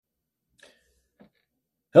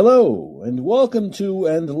Hello, and welcome to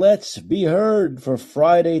And Let's Be Heard for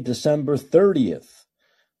Friday, December 30th,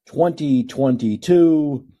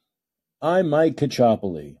 2022. I'm Mike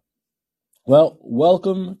Kachopoli. Well,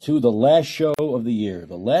 welcome to the last show of the year,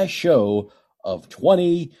 the last show of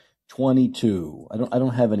 2022. I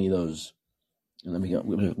don't have any of those. Let me go.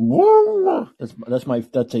 That's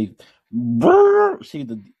a see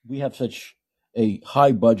we have such a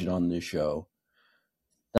high budget on this show.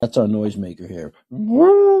 That's our noisemaker here.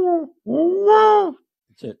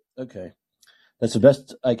 That's it. Okay. That's the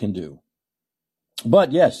best I can do.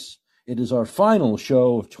 But yes, it is our final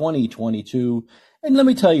show of 2022. And let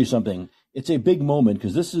me tell you something. It's a big moment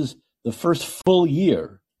because this is the first full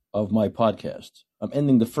year of my podcast. I'm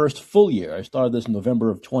ending the first full year. I started this in November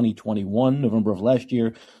of 2021, November of last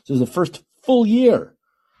year. So this is the first full year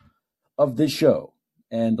of this show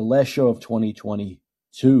and the last show of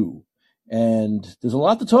 2022. And there's a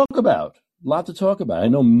lot to talk about. I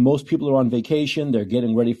know most people are on vacation. They're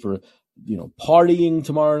getting ready for, partying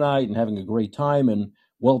tomorrow night and having a great time and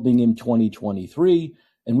welcoming in 2023.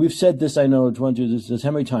 And we've said this, I know, this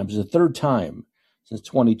how many times? It's the third time since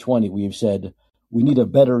 2020 we've said we need a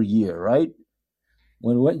better year, right?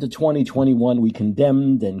 When we went into 2021, we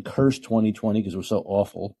condemned and cursed 2020 because it was so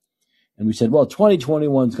awful. And we said, well,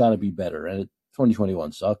 2021's got to be better. And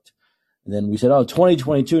 2021 sucked. And then we said,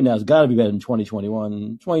 2022 now has got to be better than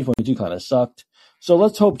 2021. 2022 kind of sucked. So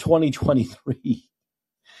let's hope 2023.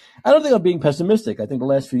 I don't think I'm being pessimistic. I think the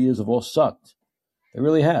last few years have all sucked. They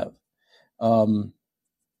really have. But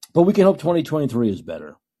we can hope 2023 is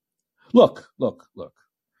better. Look.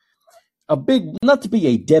 Not to be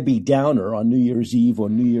a Debbie Downer on New Year's Eve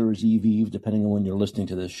or New Year's Eve, depending on when you're listening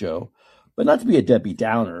to this show, but not to be a Debbie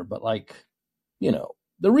Downer, but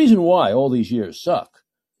the reason why all these years suck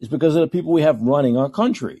is because of the people we have running our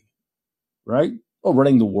country, right? Well,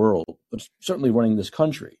 running the world, but certainly running this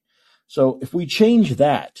country. So if we change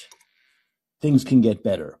that, things can get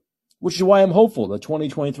better, which is why I'm hopeful that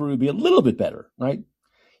 2023 will be a little bit better, right?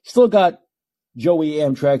 Still got Joey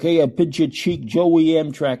Amtrak, pinch your cheek, Joey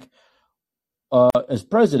Amtrak as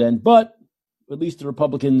president, but at least the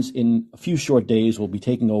Republicans in a few short days will be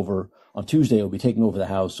taking over. On Tuesday, will be taking over the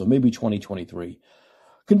House, so maybe 2023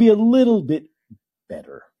 can be a little bit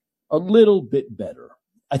better. I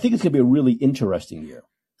think it's going to be a really interesting year.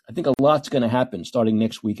 I think a lot's going to happen starting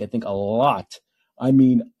next week. I think a lot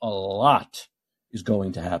is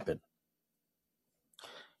going to happen.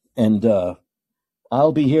 And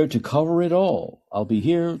I'll be here to cover it all.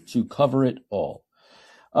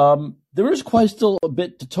 There is quite still a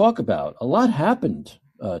bit to talk about. A lot happened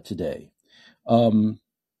today. I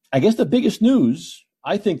guess the biggest news,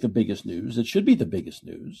 it should be the biggest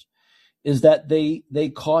news, is that they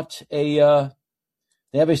caught they have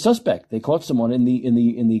a suspect. They caught someone in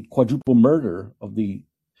the quadruple murder of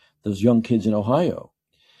those young kids in Ohio.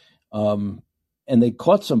 And they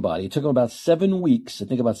caught somebody. It took them about 7 weeks, to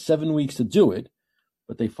do it,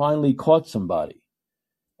 but they finally caught somebody.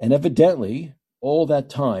 And evidently, all that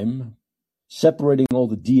time, separating all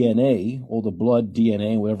the DNA, all the blood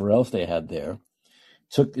DNA, whatever else they had there,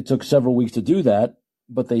 it took several weeks to do that,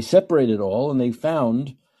 but they separated it all and they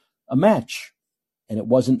found a match. And it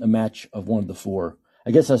wasn't a match of one of the four.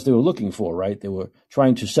 I guess that's what they were looking for, right? They were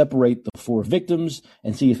trying to separate the four victims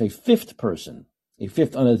and see if a fifth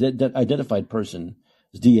unidentified person's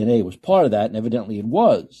DNA was part of that, and evidently it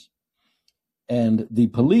was. And the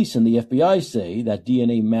police and the FBI say that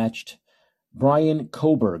DNA matched Bryan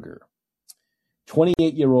Kohberger,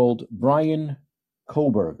 28-year-old Bryan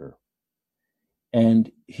Kohberger.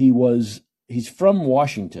 And he's from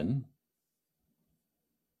Washington.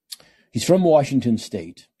 He's from Washington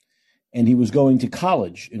State, and he was going to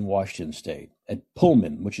college in Washington State at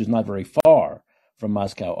Pullman, which is not very far from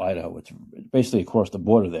Moscow, Idaho. It's basically across the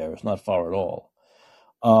border there. It's not far at all.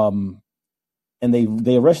 And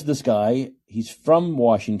they arrested this guy. He's from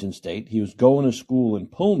Washington State. He was going to school in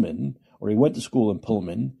Pullman, or he went to school in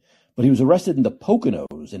Pullman, but he was arrested in the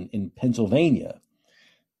Poconos in Pennsylvania.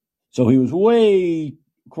 So he was way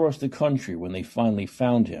across the country when they finally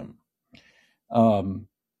found him.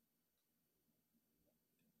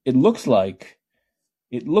 It looks like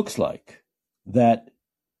that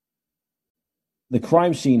the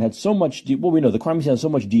crime scene had so much. The crime scene had so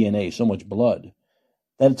much DNA, so much blood,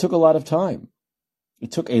 that it took a lot of time.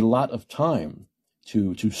 It took a lot of time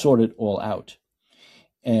to sort it all out,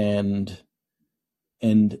 and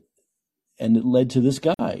it led to this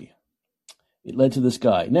guy.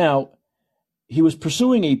 Now, he was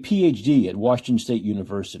pursuing a PhD at Washington State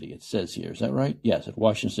University. It says here, is that right? Yes, at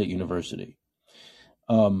Washington State University.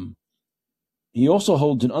 He also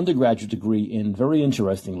holds an undergraduate degree in, very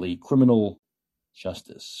interestingly, criminal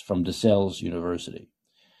Justice from DeSales University.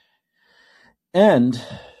 And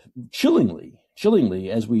chillingly,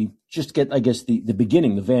 as we just get, I guess, the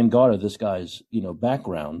beginning, the vanguard of this guy's,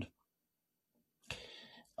 background,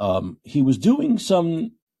 he was doing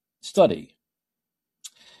some study.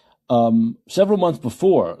 Several months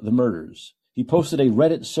before the murders, he posted a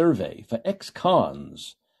Reddit survey for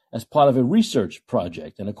ex-cons as part of a research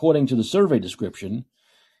project. And according to the survey description,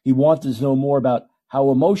 he wanted to know more about how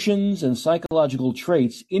emotions and psychological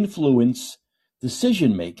traits influence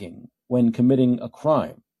decision-making when committing a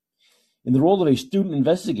crime. In the role of a student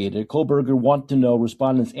investigator, Kohlberger wanted to know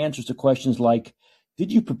respondents' answers to questions like,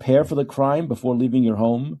 did you prepare for the crime before leaving your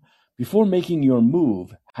home? Before making your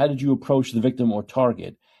move, how did you approach the victim or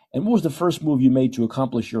target? And what was the first move you made to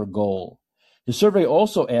accomplish your goal? The survey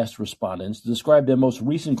also asked respondents to describe their most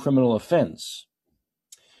recent criminal offense,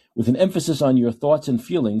 with an emphasis on your thoughts and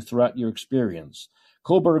feelings throughout your experience.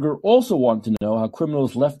 Kohlberger also wanted to know how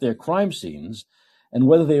criminals left their crime scenes and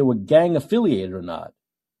whether they were gang affiliated or not.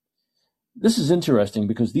 This is interesting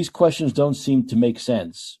because these questions don't seem to make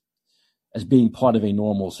sense as being part of a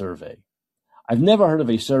normal survey. I've never heard of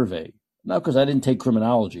a survey, not because I didn't take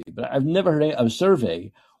criminology, but I've never heard of a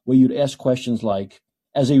survey where you'd ask questions like,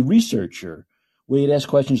 as a researcher, where you'd ask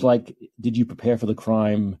questions like, did you prepare for the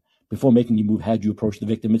crime? Before making your move, how did you approach the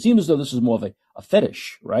victim? It seemed as though this was more of a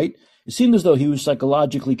fetish, right? It seemed as though he was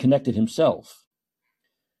psychologically connected himself,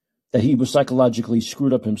 that he was psychologically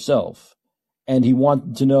screwed up himself, and he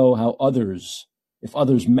wanted to know how if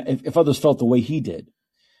others felt the way he did.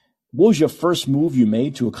 What was your first move you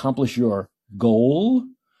made to accomplish your goal?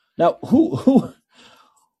 Now,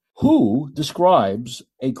 who describes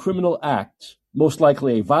a criminal act, most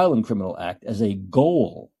likely a violent criminal act, as a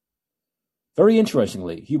goal? Very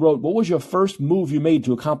interestingly, he wrote, what was your first move you made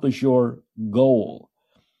to accomplish your goal?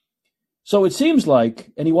 So it seems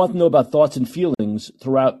like, and he wanted to know about thoughts and feelings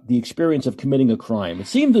throughout the experience of committing a crime. It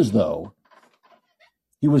seemed as though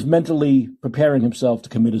he was mentally preparing himself to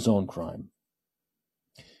commit his own crime.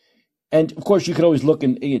 And of course, you could always look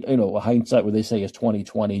in, hindsight, where they say it's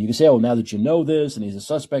 2020. You can say, oh, now that you know this and he's a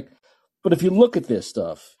suspect. But if you look at this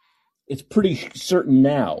stuff, it's pretty certain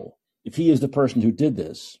now, if he is the person who did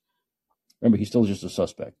this, remember, he's still just a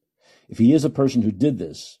suspect. If he is a person who did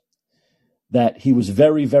this, that he was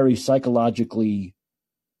very, very psychologically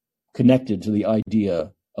connected to the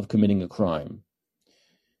idea of committing a crime.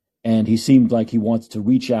 And he seemed like he wanted to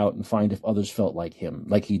reach out and find if others felt like him,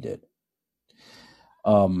 like he did.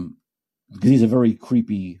 Because these are very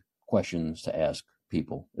creepy questions to ask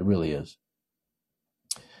people. It really is.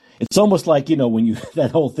 It's almost like, when you,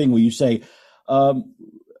 that whole thing where you say,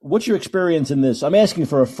 what's your experience in this? I'm asking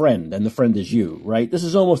for a friend, and the friend is you, right? This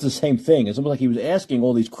is almost the same thing. It's almost like he was asking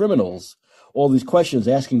all these criminals all these questions,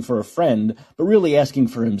 asking for a friend, but really asking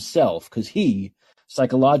for himself, because he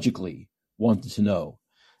psychologically wanted to know.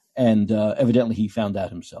 And evidently he found out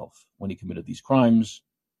himself when he committed these crimes,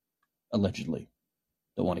 allegedly.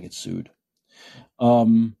 Don't want to get sued. But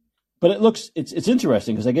it's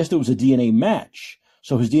interesting, because I guess there was a DNA match.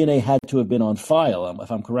 So his DNA had to have been on file,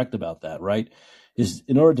 if I'm correct about that, right?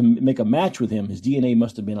 In order to make a match with him, his DNA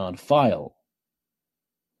must have been on file.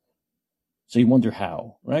 So you wonder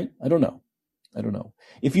how, right? I don't know.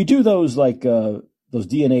 If you do those those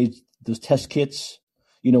DNA, those test kits,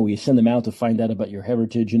 where you send them out to find out about your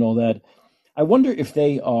heritage and all that, I wonder if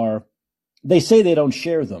they say they don't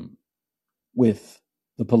share them with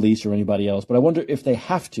the police or anybody else, but I wonder if they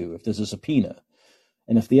have to, if there's a subpoena,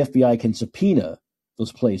 and if the FBI can subpoena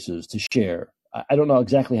those places to share. I don't know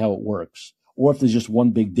exactly how it works, or if there's just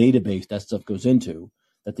one big database that stuff goes into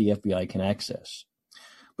that the FBI can access.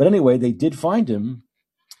 But anyway, they did find him,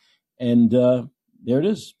 and there it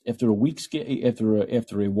is. After a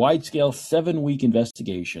wide scale 7-week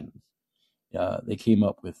investigation, they came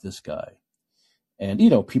up with this guy. And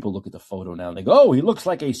people look at the photo now and they go, "Oh, he looks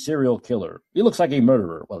like a serial killer. He looks like a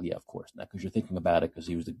murderer." Well, yeah, of course, not because you're thinking about it, because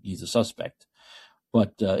he's a suspect.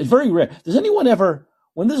 But it's very rare. Does anyone ever,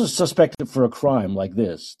 when there's a suspect for a crime like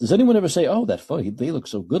this, does anyone ever say, "Oh, that photo, they look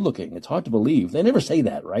so good looking"? It's hard to believe. They never say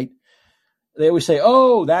that, right? They always say,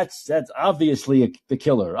 "Oh, that's obviously the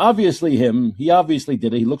killer. Obviously him. He obviously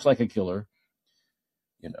did it. He looks like a killer."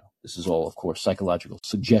 This is all, of course, psychological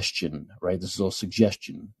suggestion, right? This is all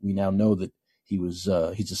suggestion. We now know that he's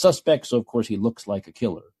a suspect, so of course he looks like a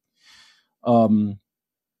killer. But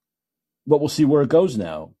we'll see where it goes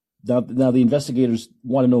now. Now the investigators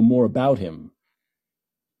want to know more about him.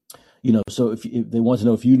 So if they want to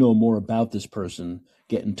know if you know more about this person,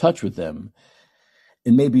 get in touch with them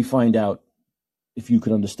and maybe find out if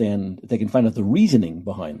they can find out the reasoning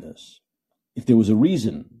behind this. If there was a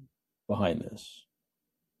reason behind this.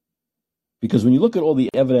 Because when you look at all the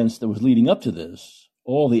evidence that was leading up to this,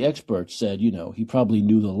 all the experts said, he probably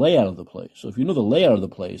knew the layout of the place. So if you know the layout of the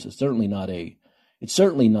place, it's certainly not a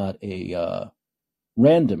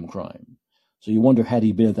random crime. So you wonder, had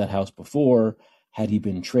he been at that house before? Had he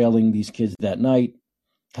been trailing these kids that night?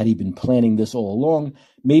 Had he been planning this all along?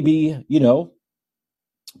 Maybe,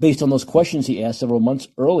 based on those questions he asked several months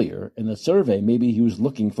earlier in the survey, maybe he was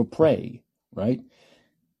looking for prey, right?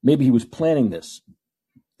 Maybe he was planning this.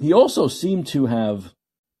 He also seemed to have,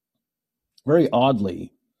 very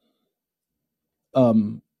oddly,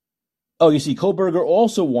 you see, Kohberger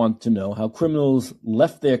also wanted to know how criminals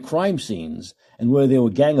left their crime scenes and whether they were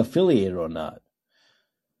gang affiliated or not.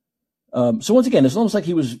 So once again, it's almost like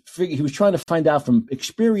he was trying to find out from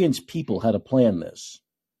experienced people how to plan this.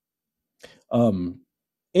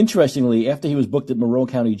 Interestingly, after he was booked at Monroe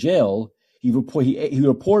County Jail, he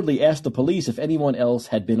reportedly asked the police if anyone else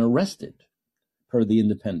had been arrested, per the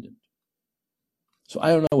Independent. So I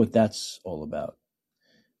don't know what that's all about.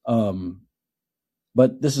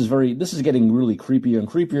 But this is getting really creepier and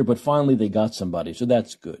creepier, but finally they got somebody, so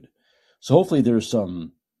that's good. So hopefully there's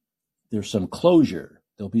some closure.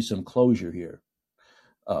 There'll be some closure here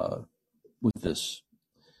with this.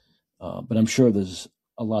 But I'm sure there's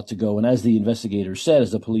a lot to go. And as the investigator said,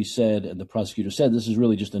 as the police said, and the prosecutor said, this is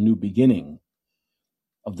really just a new beginning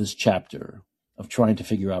of this chapter of trying to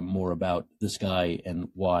figure out more about this guy and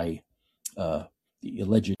why the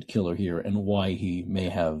alleged killer here and why he may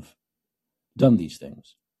have done these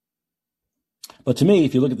things. But to me,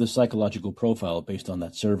 if you look at the psychological profile based on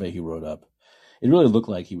that survey he wrote up, it really looked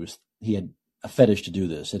like he had a fetish to do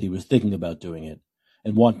this, that he was thinking about doing it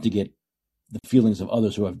and wanted to get the feelings of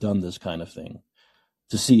others who have done this kind of thing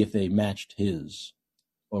to see if they matched his,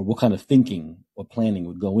 or what kind of thinking or planning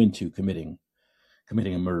would go into committing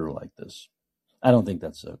a murder like this. I don't think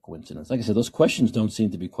that's a coincidence. Like I said, those questions don't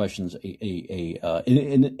seem to be questions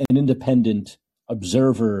an independent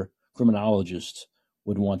observer criminologist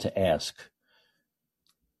would want to ask.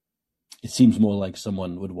 It seems more like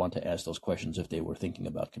someone would want to ask those questions if they were thinking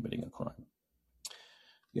about committing a crime.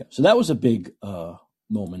 Yeah, so that was a big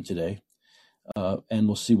moment today, and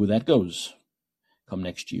we'll see where that goes come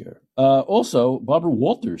next year. Also, Barbara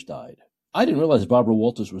Walters died. I didn't realize Barbara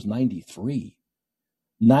Walters was 93.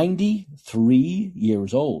 93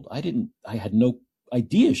 years old. I had no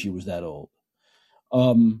idea she was that old.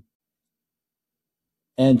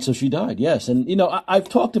 And so she died, yes. And, I've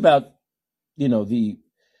talked about, the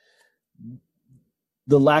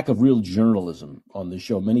lack of real journalism on this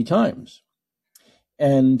show many times.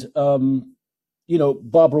 And,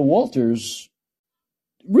 Barbara Walters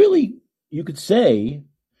really, you could say,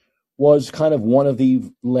 was kind of one of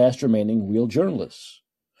the last remaining real journalists.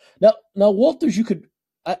 Now Walters,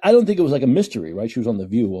 I don't think it was like a mystery, right? She was on The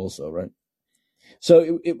View also, right?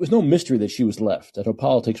 So it was no mystery that she was left, that her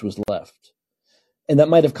politics was left. And that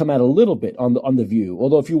might have come out a little bit on The View.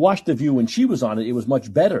 Although if you watched The View when she was on it, it was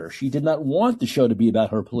much better. She did not want the show to be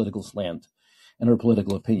about her political slant and her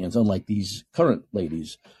political opinions, unlike these current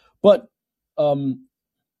ladies. But even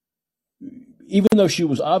though she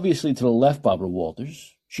was obviously to the left, Barbara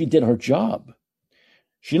Walters, she did her job.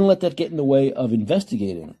 She didn't let that get in the way of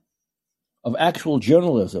investigating, of actual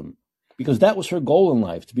journalism, because that was her goal in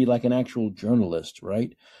life, to be like an actual journalist,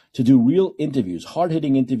 right? To do real interviews,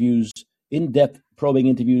 hard-hitting interviews, in-depth probing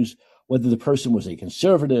interviews, whether the person was a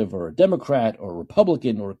conservative or a Democrat or a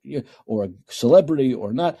Republican or a celebrity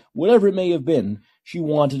or not, whatever it may have been, she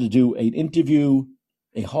wanted to do an interview,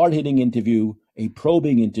 a hard-hitting interview, a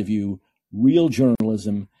probing interview, real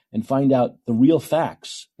journalism, and find out the real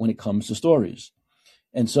facts when it comes to stories.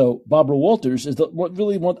 And so Barbara Walters is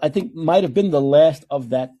I think might have been the last of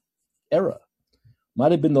that era.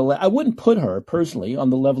 Might have been I wouldn't put her personally on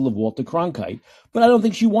the level of Walter Cronkite, but I don't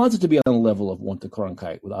think she wanted to be on the level of Walter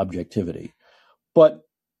Cronkite with objectivity. But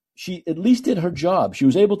she at least did her job. She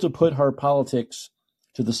was able to put her politics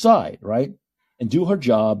to the side, right? And do her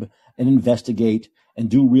job and investigate and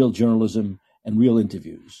do real journalism and real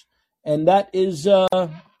interviews. And that is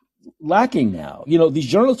lacking now. These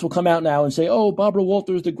journalists will come out now and say, oh, Barbara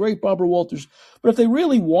Walters, the great Barbara Walters. But if they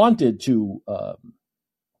really wanted to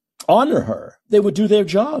honor her, they would do their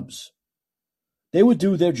jobs. They would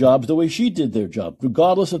do their jobs the way she did their job,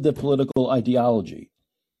 regardless of their political ideology.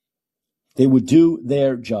 They would do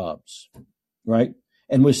their jobs, right?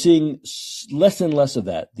 And we're seeing less and less of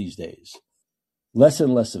that these days. Less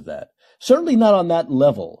and less of that. Certainly not on that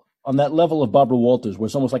level of Barbara Walters, where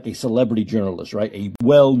it's almost like a celebrity journalist, right? A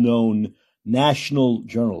well-known national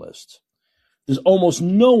journalist. There's almost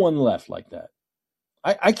no one left like that.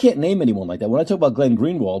 I can't name anyone like that. When I talk about Glenn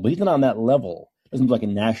Greenwald, but he's not on that level. It doesn't look like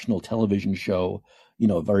a national television show,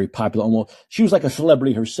 very popular. Almost, she was like a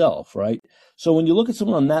celebrity herself, right? So when you look at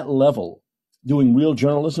someone on that level doing real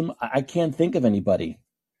journalism, I can't think of anybody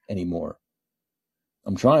anymore.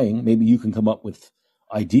 I'm trying. Maybe you can come up with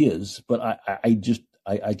ideas, but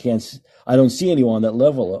I can't. I don't see anyone on that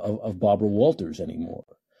level of Barbara Walters anymore.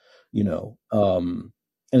 And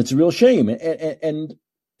it's a real shame. And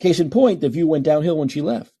case in point, The View went downhill when she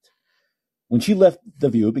left. When she left The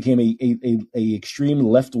View, it became a extreme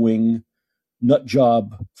left-wing nut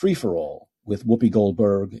job free-for-all with Whoopi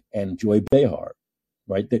Goldberg and Joy Behar,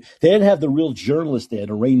 right? They didn't have the real journalists there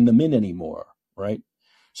to rein them in anymore, right?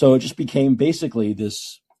 So it just became basically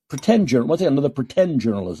this another pretend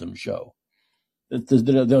journalism show. They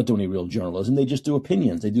don't do any real journalism. They just do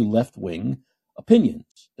opinions. They do left-wing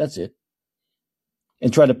opinions. That's it.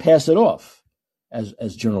 And try to pass it off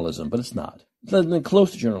as journalism, but it's not. It's not even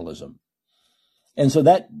close to journalism. And so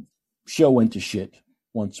that show went to shit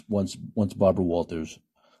once Barbara Walters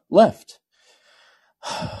left.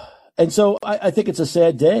 And so I think it's a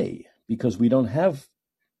sad day because we don't have,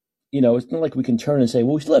 it's not like we can turn and say,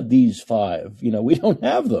 well, we still have these five. We don't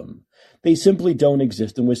have them. They simply don't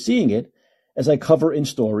exist. And we're seeing it as I cover in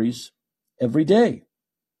stories every day.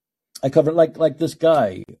 I cover like this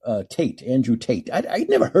guy, Andrew Tate. I'd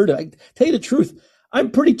never heard of it. I tell you the truth,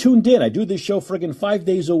 I'm pretty tuned in. I do this show friggin' 5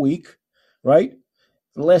 days a week, right?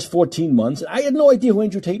 For the last 14 months. I had no idea who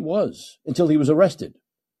Andrew Tate was until he was arrested.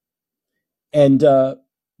 And,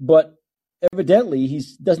 but evidently he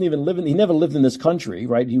never lived in this country,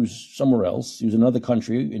 right? He was somewhere else. He was in another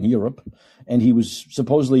country in Europe. And he was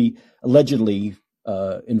allegedly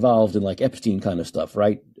involved in like Epstein kind of stuff,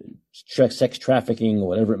 right? Sex trafficking or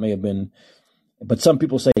whatever it may have been. But some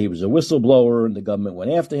people say he was a whistleblower and the government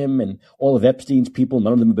went after him, and all of Epstein's people,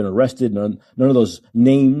 none of them have been arrested. None of those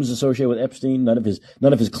names associated with Epstein, none of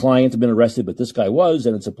his clients have been arrested, but this guy was,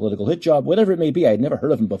 and it's a political hit job, whatever it may be. I had never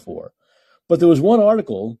heard of him before. But there was one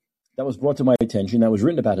article that was brought to my attention that was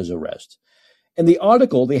written about his arrest. And the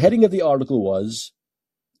heading of the article was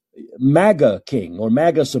MAGA King or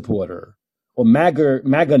MAGA supporter or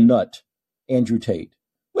MAGA nut Andrew Tate.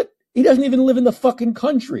 What? He doesn't even live in the fucking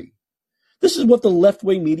country. This is what the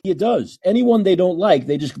left-wing media does. Anyone they don't like,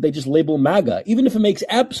 they just label MAGA, even if it makes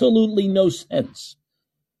absolutely no sense.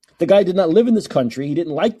 The guy did not live in this country. He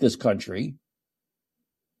didn't like this country.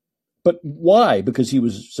 But why? Because he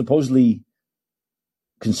was supposedly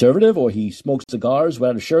conservative or he smoked cigars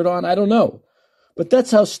without a shirt on? I don't know. But that's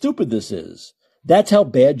how stupid this is. That's how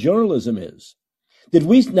bad journalism is.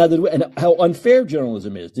 And how unfair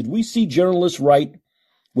journalism is. Did we see journalists write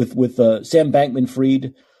with Sam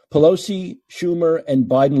Bankman-Fried, Pelosi, Schumer, and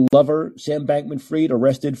Biden lover Sam Bankman-Fried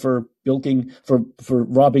arrested for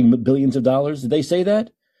robbing billions of dollars? Did they say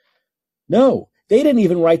that? No, they didn't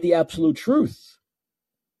even write the absolute truth,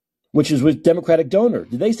 which is with Democratic donor.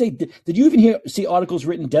 Did they say? Did you even see articles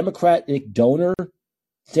written Democratic donor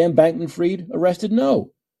Sam Bankman-Fried arrested?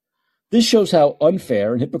 No. This shows how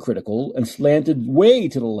unfair and hypocritical and slanted way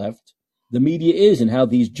to the left the media is, and how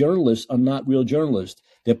these journalists are not real journalists.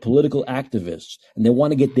 They're political activists, and they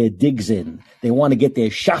want to get their digs in. They want to get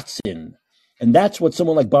their shots in. And that's what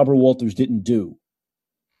someone like Barbara Walters didn't do.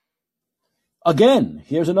 Again,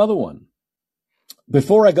 here's another one.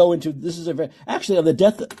 Before I go into this, actually on the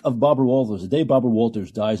death of Barbara Walters, the day Barbara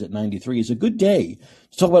Walters dies at 93 is a good day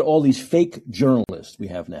to talk about all these fake journalists we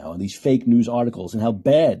have now and these fake news articles and how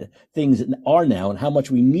bad things are now and how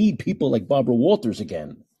much we need people like Barbara Walters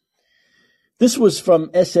again. This was from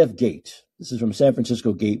SF Gate. This is from San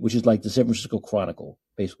Francisco Gate, which is like the San Francisco Chronicle,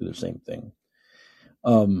 basically the same thing.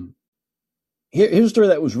 Here's a story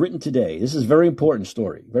that was written today. This is a very important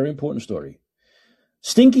story.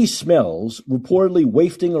 Stinky smells reportedly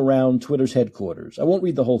wafting around Twitter's headquarters. I won't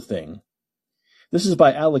read the whole thing. This is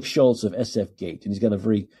by Alex Schultz of SF Gate, and he's got a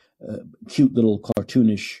very cute little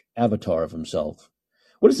cartoonish avatar of himself.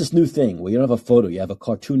 What is this new thing where you don't have a photo, you have a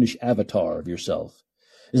cartoonish avatar of yourself?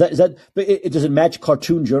 Does it match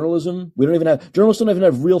cartoon journalism? Journalists don't even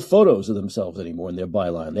have real photos of themselves anymore in their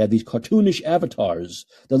byline. They have these cartoonish avatars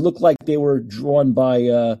that look like they were drawn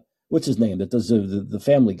by, what's his name, that does the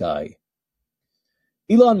Family Guy.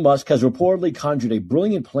 Elon Musk has reportedly conjured a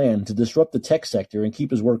brilliant plan to disrupt the tech sector and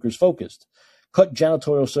keep his workers focused, cut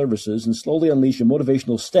janitorial services, and slowly unleash a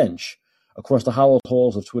motivational stench across the hallowed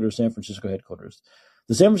halls of Twitter's San Francisco headquarters.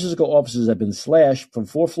 The San Francisco offices have been slashed from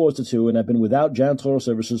 4 floors to 2 and have been without janitorial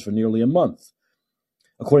services for nearly a month,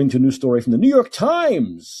 according to a new story from the New York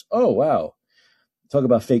Times. Oh, wow. Talk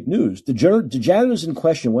about fake news. The janitors in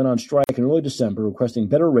question went on strike in early December, requesting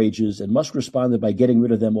better wages, and Musk responded by getting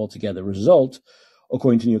rid of them altogether. Result,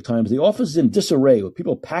 according to the New York Times. The office is in disarray, with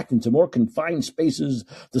people packed into more confined spaces.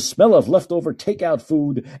 The smell of leftover takeout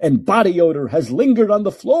food and body odor has lingered on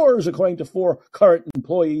the floors, according to 4 current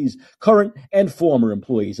and former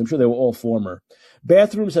employees. I'm sure they were all former.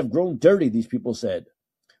 Bathrooms have grown dirty, these people said.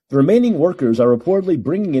 The remaining workers are reportedly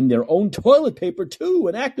bringing in their own toilet paper, too,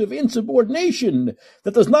 an act of insubordination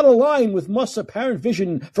that does not align with Musk's apparent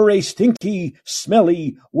vision for a stinky,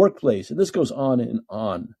 smelly workplace. And this goes on and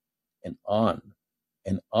on and on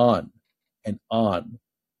and on and on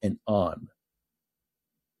and on.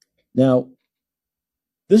 Now,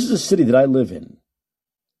 this is a city that I live in.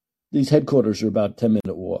 These headquarters are about a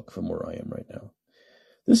 10-minute walk from where I am right now.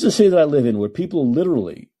 This is a city that I live in where people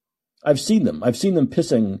literally, I've seen them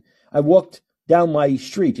pissing. I walked down my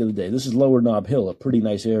street the other day. This is Lower Nob Hill, a pretty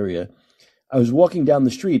nice area. I was walking down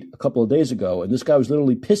the street a couple of days ago, and this guy was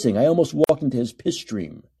literally pissing. I almost walked into his piss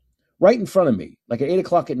stream right in front of me, like at 8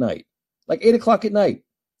 o'clock at night. Like 8 o'clock at night.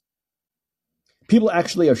 People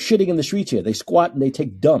actually are shitting in the streets here. They squat and they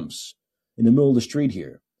take dumps in the middle of the street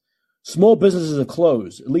here. Small businesses have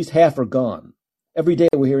closed. At least half are gone. Every day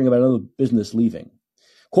we're hearing about another business leaving.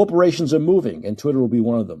 Corporations are moving, and Twitter will be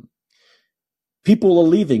one of them. People are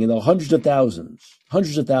leaving in the hundreds of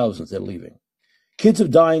thousands they're leaving. Kids are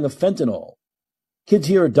dying of fentanyl. Kids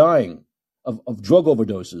here are dying of drug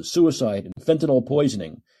overdoses, suicide, and fentanyl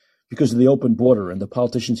poisoning because of the open border and the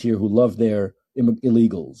politicians here who love their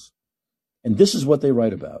illegals. And this is what they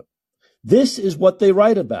write about. This is what they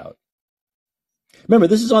write about. Remember,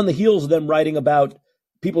 this is on the heels of them writing about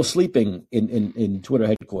people sleeping in Twitter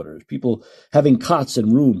headquarters, people having cots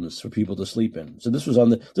and rooms for people to sleep in. So this was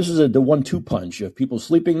the 1-2 punch of people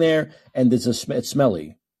sleeping there, and it's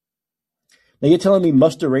smelly. Now you're telling me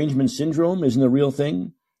Musk derangement syndrome isn't a real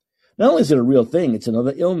thing? Not only is it a real thing, it's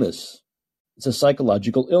another illness. It's a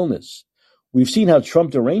psychological illness. We've seen how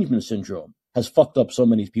Trump derangement syndrome has fucked up so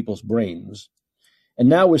many people's brains. And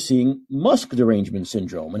now we're seeing Musk derangement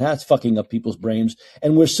syndrome, and that's fucking up people's brains.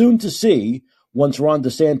 And we're soon to see, once Ron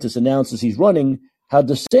DeSantis announces he's running, how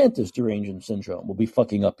DeSantis derangement syndrome will be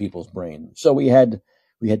fucking up people's brains. So we had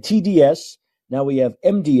TDS, now we have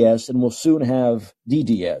MDS, and we'll soon have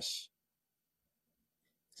DDS.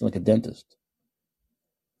 It's like a dentist.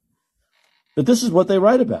 But this is what they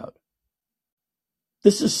write about.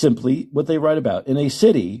 This is simply what they write about in a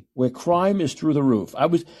city where crime is through the roof.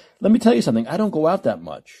 Let me tell you something. I don't go out that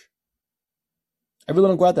much. I really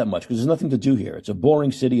don't go out that much because there's nothing to do here. It's a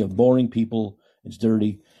boring city of boring people. It's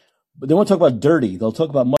dirty. But they won't talk about dirty. They'll talk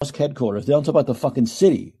about Musk headquarters. They don't talk about the fucking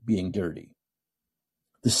city being dirty.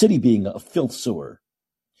 The city being a filth sewer.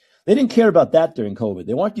 They didn't care about that during COVID.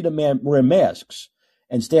 They want you to wear masks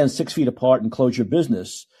and stand 6 feet apart and close your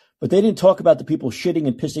business. But they didn't talk about the people shitting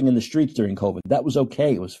and pissing in the streets during COVID. That was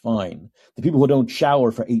okay. It was fine. The people who don't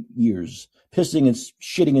shower for 8 years, pissing and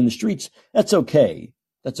shitting in the streets, that's okay.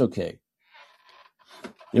 That's okay.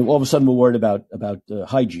 All of a sudden we're worried about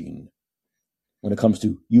hygiene when it comes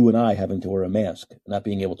to you and I having to wear a mask, not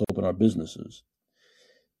being able to open our businesses.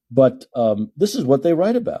 But this is what they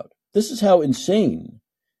write about. This is how insane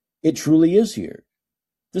it truly is here.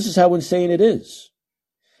 This is how insane it is.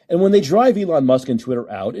 And when they drive Elon Musk and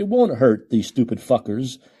Twitter out, it won't hurt these stupid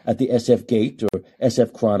fuckers at the SF Gate or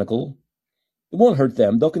SF Chronicle. It won't hurt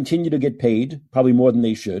them. They'll continue to get paid, probably more than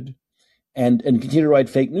they should, and continue to write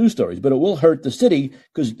fake news stories. But it will hurt the city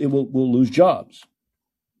because we'll lose jobs.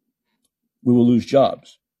 We will lose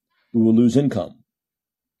jobs. We will lose income.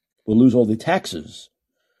 We'll lose all the taxes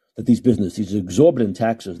that these exorbitant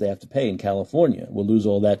taxes they have to pay in California. We'll lose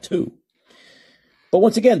all that too. But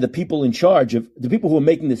once again, the people in charge of the people who are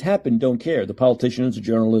making this happen don't care. The politicians, the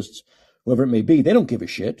journalists, whoever it may be, they don't give a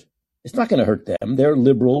shit. It's not going to hurt them. They're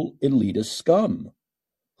liberal, elitist scum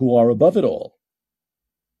who are above it all,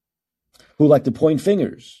 who like to point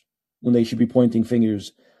fingers when they should be pointing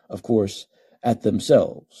fingers, of course, at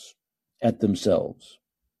themselves.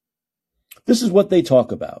 This is what they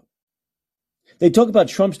talk about. They talk about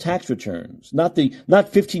Trump's tax returns, not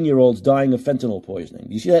 15-year-olds dying of fentanyl poisoning.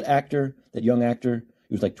 Do you see that actor, that young actor?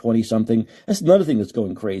 He was like 20-something. That's another thing that's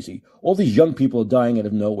going crazy. All these young people are dying out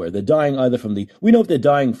of nowhere. They're dying either from we know what they're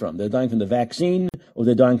dying from. They're dying from the vaccine or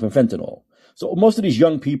they're dying from fentanyl. So most of these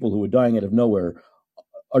young people who are dying out of nowhere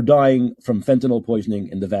are dying from fentanyl poisoning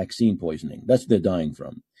and the vaccine poisoning. That's what they're dying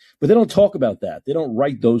from. But they don't talk about that. They don't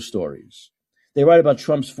write those stories. They write about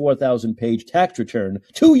Trump's 4,000-page tax return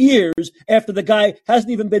 2 years after the guy hasn't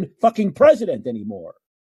even been fucking president anymore.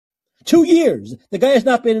 2 years. The guy has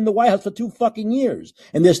not been in the White House for 2 fucking years.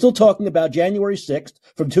 And they're still talking about January 6th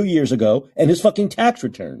from 2 years ago and his fucking tax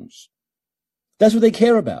returns. That's what they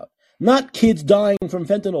care about. Not kids dying from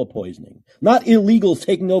fentanyl poisoning. Not illegals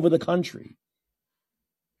taking over the country.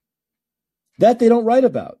 That they don't write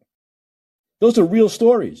about. Those are real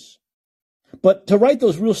stories. But to write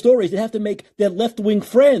those real stories, they have to make their left-wing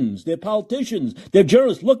friends, their politicians, their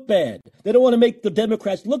journalists look bad. They don't want to make the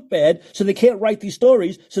Democrats look bad, so they can't write these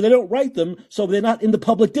stories, so they don't write them, so they're not in the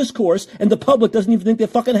public discourse, and the public doesn't even think they're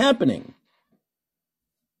fucking happening.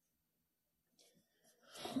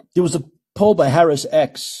 There was a poll by Harris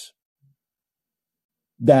X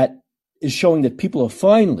that is showing that people are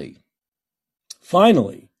finally,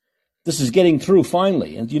 this is getting through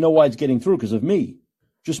finally. And you know why it's getting through? Because of me.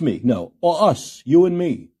 Just me. No. Or us. You and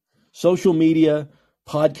me. Social media,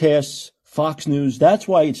 podcasts, Fox News. That's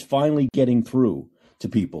why it's finally getting through to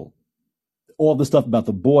people. All the stuff about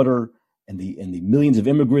the border and the millions of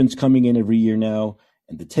immigrants coming in every year now,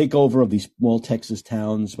 and the takeover of these small Texas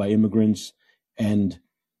towns by immigrants, and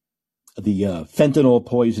the fentanyl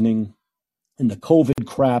poisoning and the COVID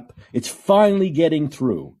crap. It's finally getting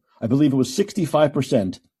through. I believe it was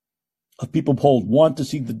 65% of people polled want to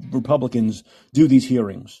see the Republicans do these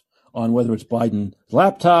hearings on whether it's Biden's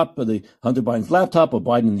laptop or the Hunter Biden's laptop or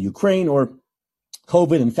Biden in the Ukraine or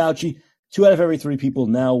COVID and Fauci. 2 out of every 3 people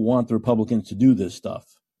now want the Republicans to do this stuff.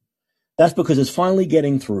 That's because it's finally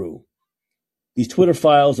getting through. These Twitter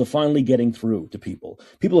files are finally getting through to people.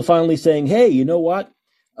 People are finally saying, hey, you know what?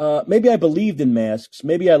 Maybe I believed in masks.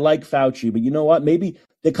 Maybe I like Fauci, but you know what? Maybe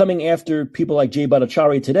they're coming after people like Jay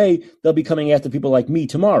Bhattacharya today. They'll be coming after people like me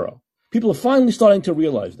tomorrow. People are finally starting to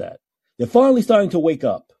realize that. They're finally starting to wake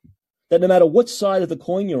up. That no matter what side of the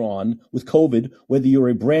coin you're on with COVID, whether you're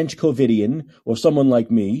a branch COVIDian or someone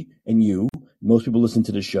like me and you, most people listen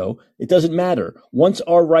to the show, it doesn't matter. Once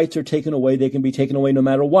our rights are taken away, they can be taken away no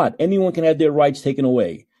matter what. Anyone can have their rights taken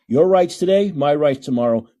away. Your rights today, my rights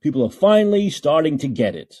tomorrow. People are finally starting to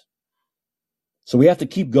get it. So we have to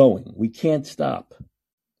keep going. We can't stop.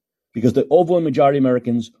 Because the overwhelming majority of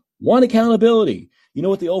Americans want accountability. You know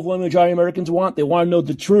what the overwhelming majority of Americans want? They want to know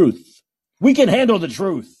the truth. We can handle the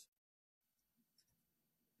truth.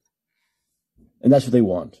 And that's what they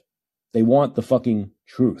want. They want the fucking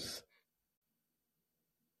truth.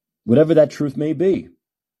 Whatever that truth may be.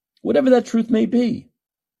 Whatever that truth may be.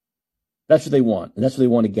 That's what they want. And that's what they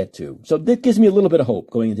want to get to. So that gives me a little bit of hope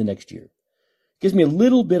going into next year. Gives me a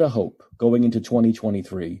little bit of hope going into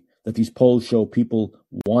 2023 that these polls show people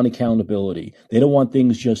want accountability. They don't want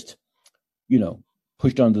things just,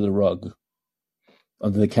 pushed under the rug,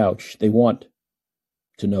 under the couch. They want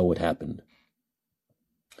to know what happened.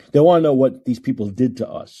 They want to know what these people did to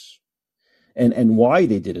us and why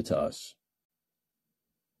they did it to us.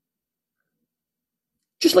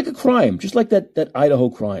 Just like a crime, just like that Idaho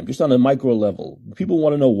crime, just on a micro level. People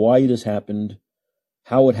want to know why this happened,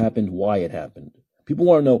 how it happened, why it happened. People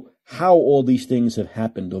want to know how all these things have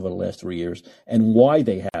happened over the last 3 years and why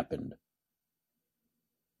they happened.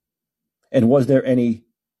 And was there any,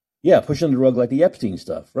 push under the rug like the Epstein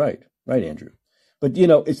stuff, right, Andrew. But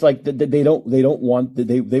it's like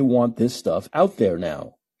they want this stuff out there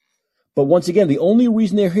now. But once again, the only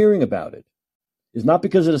reason they're hearing about it is not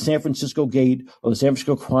because of the San Francisco Gate or the San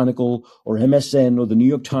Francisco Chronicle or MSN or the New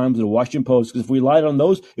York Times or the Washington Post. Because if we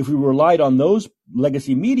relied on those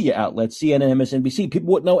legacy media outlets, CNN, MSNBC, people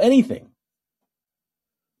wouldn't know anything.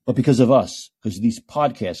 But because of us, because of these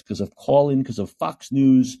podcasts, because of Call-In, because of Fox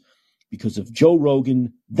News, because of Joe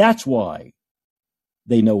Rogan, that's why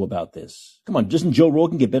they know about this. Come on, doesn't Joe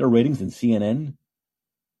Rogan get better ratings than CNN?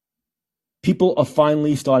 People are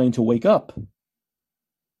finally starting to wake up. A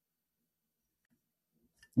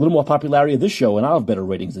little more popularity of this show, and I'll have better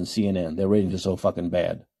ratings than CNN. Their ratings are so fucking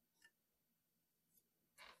bad.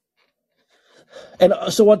 And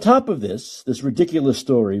so on top of this ridiculous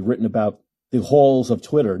story written about the halls of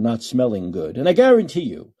Twitter not smelling good, and I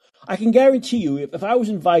can guarantee you, if I was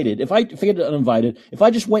invited, if I forget uninvited, if I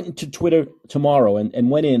just went into Twitter tomorrow and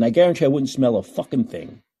went in, I guarantee I wouldn't smell a fucking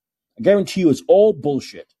thing. I guarantee you it's all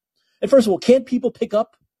bullshit. And first of all, can't people pick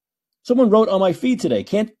up? Someone wrote on my feed today,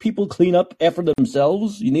 can't people clean up after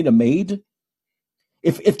themselves? You need a maid?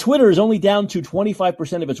 If Twitter is only down to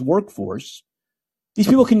 25% of its workforce, these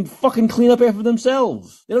people can fucking clean up after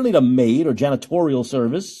themselves. They don't need a maid or janitorial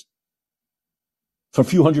service for a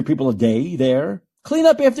few hundred people a day there. Clean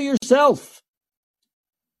up after yourself.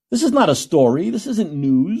 This is not a story. This isn't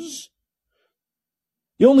news.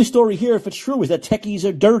 The only story here, if it's true, is that techies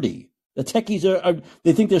are dirty. The techies are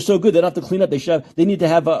they think they're so good, they don't have to clean up. They need to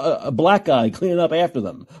have a black guy cleaning up after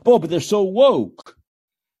them. Oh, but they're so woke.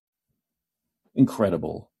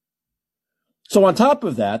 Incredible. So on top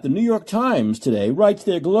of that, the New York Times today writes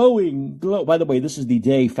their by the way, this is the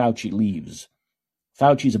day Fauci leaves.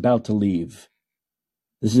 Fauci's about to leave.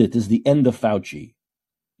 This is it. This is the end of Fauci.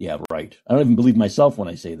 Yeah, right. I don't even believe myself when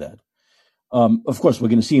I say that. Of course, we're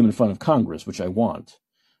going to see him in front of Congress, which I want.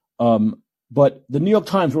 But the New York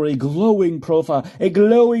Times wrote a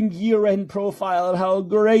glowing year-end profile of how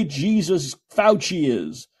great Jesus Fauci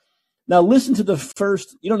is. Now, listen to the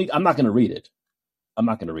first. I'm not going to read it.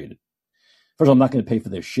 First of all, I'm not going to pay for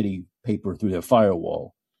their shitty paper through their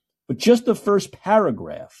firewall. But just the first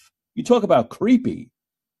paragraph. You talk about creepy.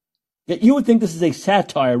 Yet you would think this is a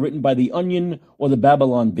satire written by The Onion or the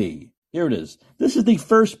Babylon Bee. Here it is. This is the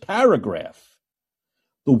first paragraph.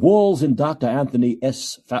 The walls in Dr. Anthony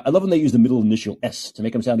S. I love when they use the middle initial S to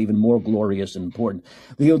make him sound even more glorious and important.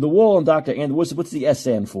 The wall in Dr. Anthony, what's the S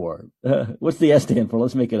stand for? What's the S stand for?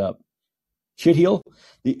 Let's make it up. Shitheel?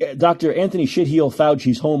 Dr. Anthony Shitheel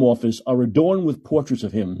Fauci's home office are adorned with portraits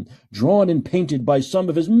of him, drawn and painted by some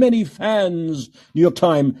of his many fans. New York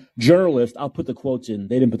Times journalist, I'll put the quotes in.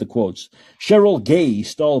 They didn't put the quotes. Cheryl Gay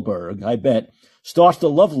Stolberg, I bet, starts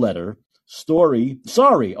the love letter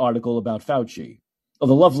article about Fauci. Oh,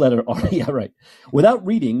 the love letter. Yeah, right. Without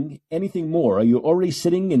reading anything more, are you already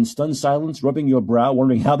sitting in stunned silence, rubbing your brow,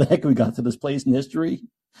 wondering how the heck we got to this place in history?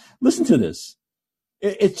 Listen to this.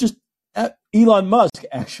 It's just Elon Musk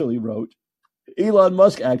actually wrote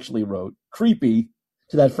creepy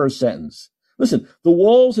to that first sentence. Listen, the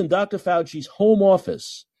walls in Dr. Fauci's home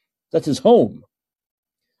office, that's his home,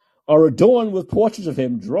 are adorned with portraits of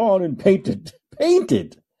him drawn and painted.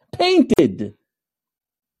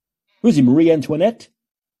 Who's he, Marie Antoinette?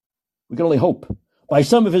 We can only hope. By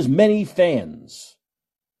some of his many fans.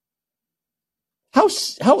 How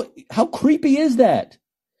creepy is that?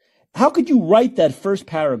 How could you write that first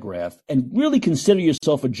paragraph and really consider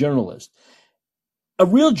yourself a journalist? A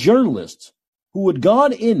real journalist who had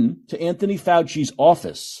gone in to Anthony Fauci's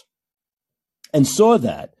office and saw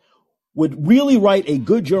that would really write a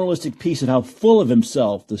good journalistic piece of how full of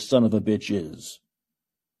himself the son of a bitch is.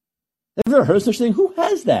 Have you ever heard such a thing? Who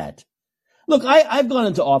has that? Look, I've gone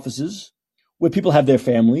into offices where people have their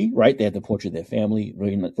family, right? They have the portrait of their family,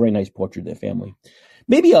 very nice portrait of their family.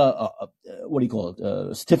 Maybe a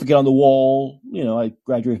certificate on the wall. I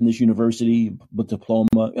graduated from this university with diploma.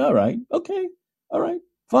 All right, okay, all right,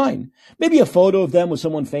 fine. Maybe a photo of them with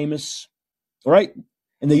someone famous, all right?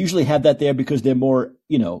 And they usually have that there because they're more,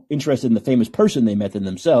 interested in the famous person they met than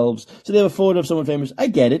themselves. So they have a photo of someone famous. I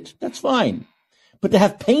get it. That's fine. But to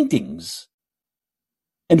have paintings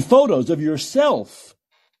and photos of yourself.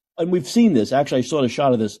 And we've seen this. Actually, I saw a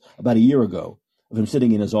shot of this about a year ago of him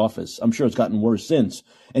sitting in his office. I'm sure it's gotten worse since.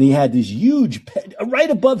 And he had this huge, right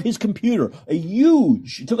above his computer,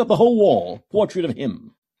 he took up the whole wall, portrait of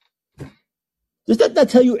him. Does that not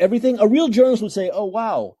tell you everything? A real journalist would say, oh,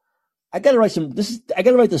 wow, I got to write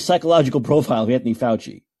the psychological profile of Anthony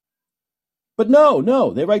Fauci. But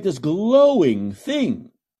no, they write this glowing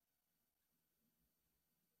thing.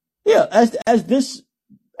 Yeah, as this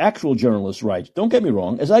actual journalist writes, don't get me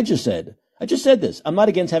wrong, as I just said this. I'm not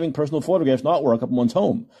against having personal photographs and artwork up in one's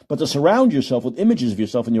home, but to surround yourself with images of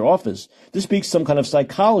yourself in your office, this speaks some kind of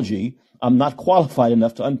psychology I'm not qualified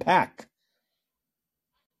enough to unpack.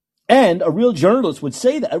 And a real journalist would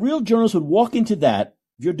say that. A real journalist would walk into that,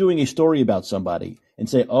 if you're doing a story about somebody, and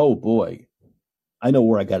say, oh boy, I know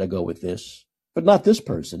where I got to go with this, but not this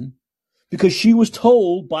person. Because she was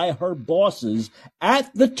told by her bosses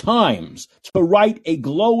at the Times to write a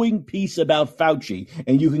glowing piece about Fauci.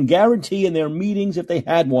 And you can guarantee in their meetings, if they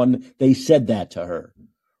had one, they said that to her.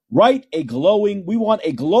 We want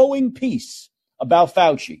a glowing piece about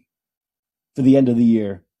Fauci for the end of the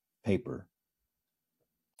year paper.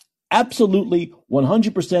 Absolutely,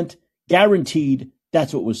 100% guaranteed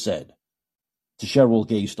that's what was said to Cheryl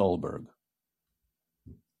Gay Stolberg.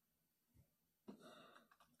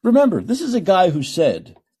 Remember, this is a guy who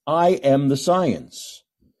said, I am the science.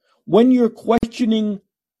 When you're questioning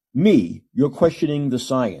me, you're questioning the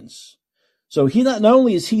science. So not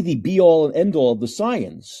only is he the be-all and end-all of the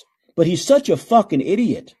science, but he's such a fucking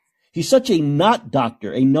idiot. He's such a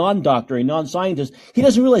non-doctor, a non-scientist. He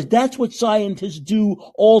doesn't realize that's what scientists do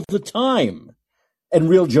all the time. And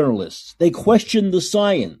real journalists, they question the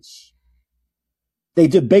science. They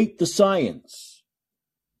debate the science.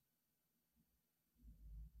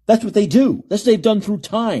 That's what they do. That's what they've done through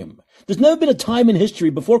time. There's never been a time in history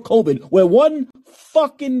before COVID where one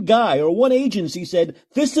fucking guy or one agency said,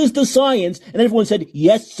 this is the science, and everyone said,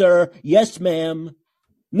 yes, sir, yes, ma'am.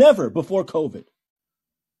 Never before COVID.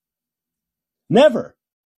 Never.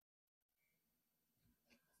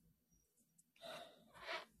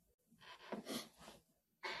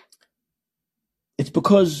 It's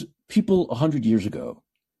because people 100 years ago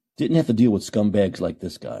didn't have to deal with scumbags like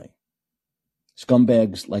this guy.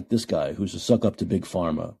 Scumbags like this guy who's a suck up to Big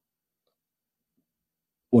Pharma,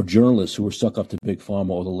 or journalists who are suck up to Big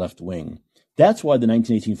Pharma or the left wing. That's why the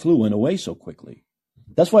 1918 flu went away so quickly.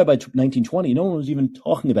 That's why by 1920, no one was even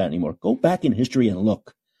talking about it anymore. Go back in history and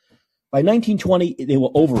look. By 1920, they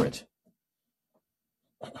were over it.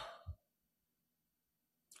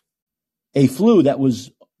 A flu that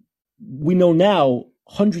was, we know now,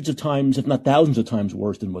 hundreds of times, if not thousands of times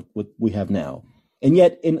worse than what we have now. And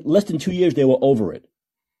yet, in less than 2 years, they were over it.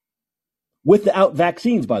 Without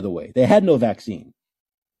vaccines, by the way. They had no vaccine.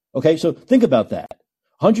 Okay, so think about that.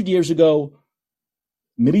 100 years ago,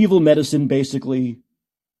 medieval medicine, basically,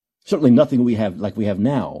 certainly nothing we have like we have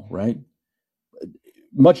now, right?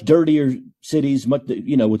 Much dirtier cities,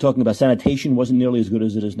 we're talking about sanitation wasn't nearly as good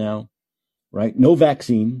as it is now, right? No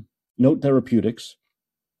vaccine, no therapeutics.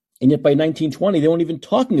 And yet by 1920, they weren't even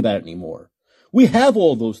talking about it anymore. We have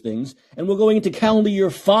all those things, and we're going into calendar year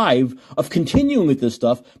 5 of continuing with this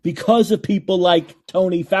stuff because of people like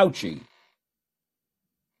Tony Fauci.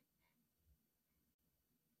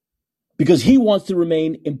 Because he wants to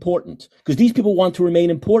remain important. Because these people want to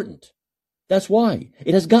remain important. That's why.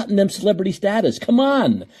 It has gotten them celebrity status. Come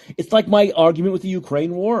on. It's like my argument with the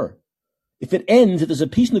Ukraine war. If it ends, if there's a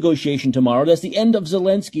peace negotiation tomorrow, that's the end of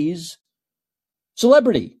Zelensky's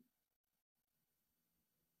celebrity.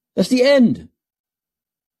 That's the end.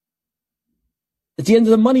 It's the end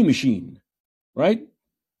of the money machine, right?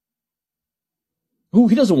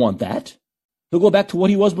 He doesn't want that. He'll go back to what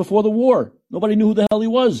he was before the war. Nobody knew who the hell he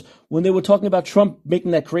was. When they were talking about Trump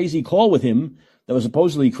making that crazy call with him, that was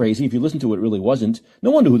supposedly crazy. If you listen to it, it really wasn't.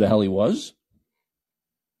 No one knew who the hell he was.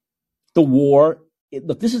 The war,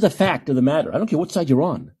 look, this is a fact of the matter. I don't care what side you're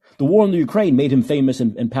on. The war in the Ukraine made him famous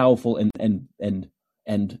and powerful and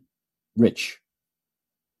rich.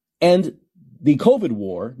 And the COVID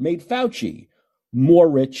war made Fauci more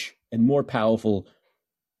rich and more powerful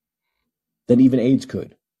than even AIDS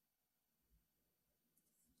could.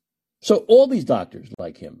 So all these doctors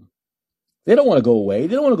like him, they don't want to go away.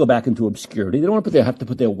 They don't want to go back into obscurity. They don't want to have to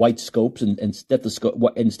put their white scopes and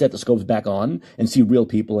stethoscopes back on and see real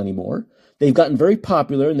people anymore. They've gotten very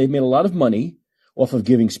popular and they've made a lot of money off of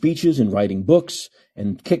giving speeches and writing books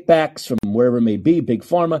and kickbacks from wherever it may be, big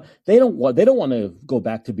pharma. They don't want to go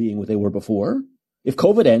back to being what they were before. If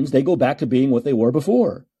COVID ends, they go back to being what they were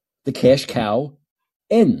before. The cash cow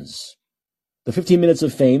ends. The 15 minutes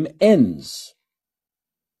of fame ends.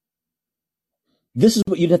 This is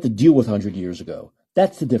what you'd have to deal with 100 years ago.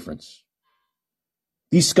 That's the difference.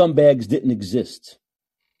 These scumbags didn't exist.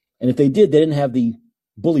 And if they did, they didn't have the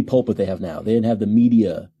bully pulpit they have now. They didn't have the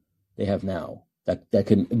media they have now that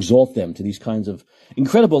can exalt them to these kinds of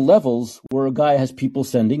incredible levels where a guy has people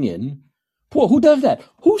sending in. Poor, who does that?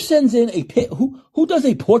 Who sends in who does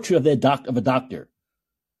a portrait of a doctor?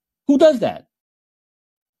 Who does that?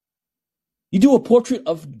 You do a portrait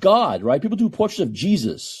of God, right? People do portraits of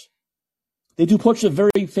Jesus. They do portraits of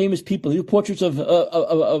very famous people. They do portraits of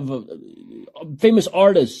famous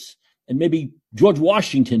artists and maybe George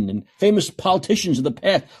Washington and famous politicians of the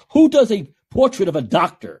past. Who does a portrait of a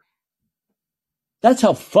doctor? That's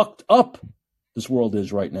how fucked up this world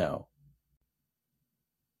is right now.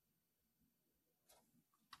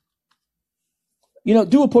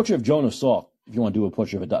 Do a portrait of Joan of Salk if you want to do a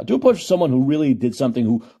portrait of a doctor. Do a portrait of someone who really did something,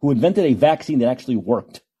 who invented a vaccine that actually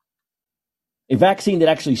worked. A vaccine that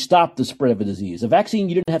actually stopped the spread of a disease. A vaccine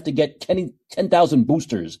you didn't have to get 10,000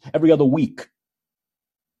 boosters every other week.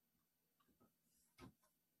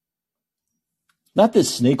 Not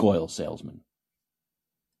this snake oil salesman.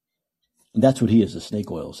 And that's what he is, a snake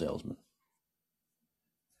oil salesman.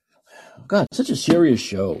 God, such a serious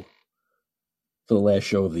show for the last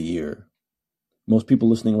show of the year. Most people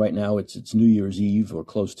listening right now, it's New Year's Eve or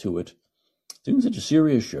close to it. It's such a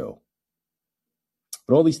serious show.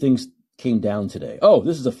 But all these things came down today. Oh,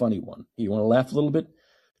 this is a funny one. You want to laugh a little bit?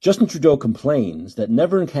 Justin Trudeau complains that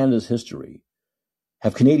never in Canada's history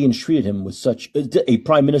have Canadians treated him with such a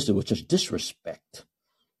prime minister with such disrespect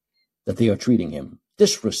that they are treating him.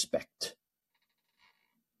 Disrespect.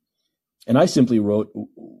 And I simply wrote,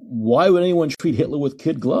 why would anyone treat Hitler with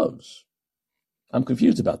kid gloves? I'm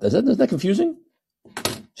confused about that. Isn't that confusing?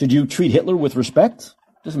 Should you treat Hitler with respect?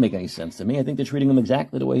 Doesn't make any sense to me. I think they're treating him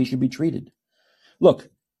exactly the way he should be treated. Look,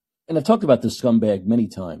 and I've talked about this scumbag many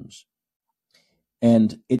times,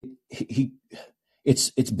 and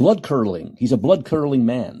it's blood curdling. He's a blood curdling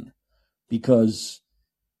man because,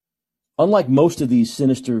 unlike most of these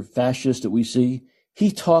sinister fascists that we see,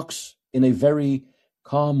 he talks in a very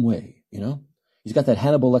calm way. He's got that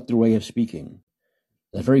Hannibal Lecter way of speaking,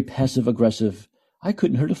 that very passive aggressive. I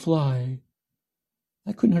couldn't hurt a fly.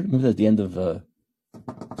 I couldn't hurt. Remember at the end of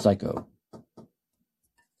Psycho.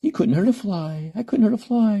 He couldn't hurt a fly. I couldn't hurt a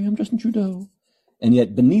fly. I'm Justin Trudeau. And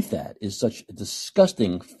yet beneath that is such a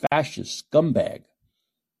disgusting fascist scumbag,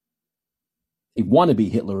 a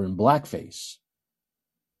wannabe Hitler in blackface,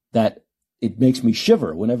 that it makes me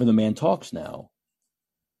shiver whenever the man talks now.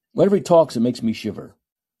 Whenever he talks, it makes me shiver.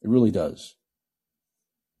 It really does.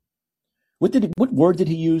 What word did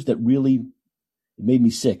he use that really made me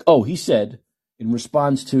sick? Oh, he said, in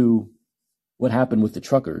response to what happened with the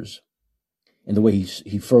truckers and the way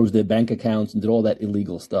he froze their bank accounts and did all that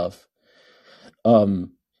illegal stuff,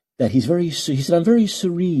 that he said, I'm very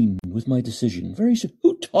serene with my decision.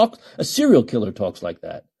 Who talks? A serial killer talks like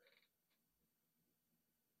that.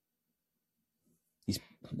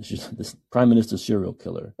 This prime minister serial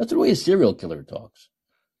killer. That's the way a serial killer talks.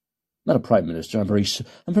 Not a prime minister.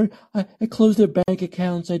 I closed their bank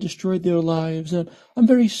accounts. I destroyed their lives. And I'm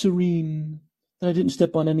very serene that I didn't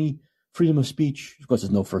step on any freedom of speech. Of course,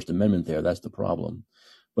 there's no First Amendment there. That's the problem.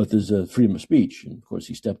 But there's a freedom of speech. And of course,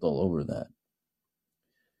 he stepped all over that.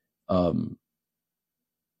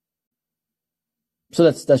 So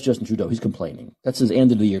that's Justin Trudeau. He's complaining. That's his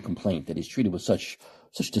end of the year complaint, that he's treated with such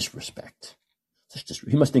disrespect.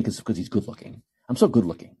 He must think it's because he's good looking. I'm so good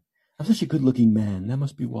looking. I'm such a good looking man. That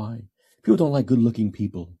must be why. People don't like good looking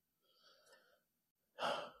people.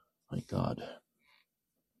 My God.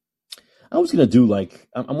 I was going to do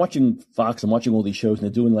I'm watching Fox, I'm watching all these shows, and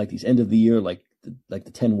they're doing these end of the year,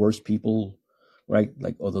 the 10 worst people, right?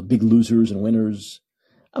 All the big losers and winners.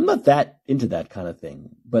 I'm not that into that kind of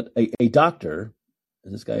thing. But a doctor,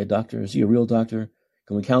 is this guy a doctor? Is he a real doctor?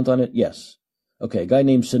 Can we count on it? Yes. Okay, a guy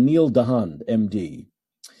named Sunil Dahand, MD.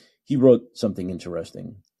 He wrote something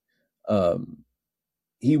interesting.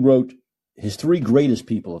 He wrote his 3 greatest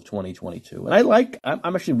people of 2022. And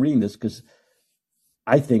I'm actually reading this because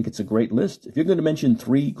I think it's a great list. If you're going to mention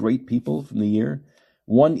 3 great people from the year,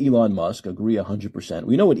 1, Elon Musk, agree 100%.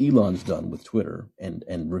 We know what Elon's done with Twitter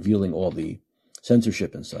and revealing all the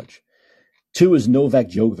censorship and such. 2 is Novak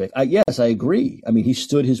Djokovic. Yes, I agree. I mean, he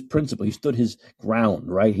stood his principle. He stood his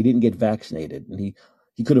ground, right? He didn't get vaccinated. And he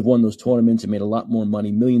could have won those tournaments and made a lot more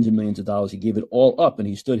money, millions and millions of dollars. He gave it all up, and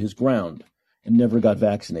he stood his ground and never got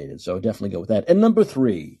vaccinated. So definitely go with that. And number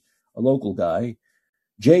 3, a local guy,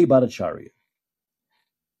 Jay Bhattacharya.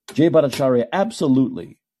 Jay Bhattacharya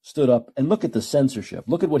absolutely stood up, and look at the censorship.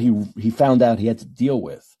 Look at what he found out he had to deal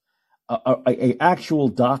with. A actual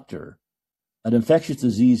doctor, an infectious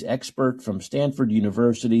disease expert from Stanford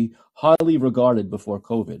University, highly regarded before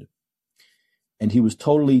COVID. And he was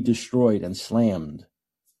totally destroyed and slammed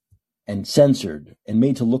and censored and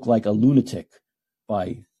made to look like a lunatic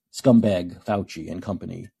by scumbag Fauci and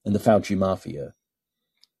company and the Fauci mafia.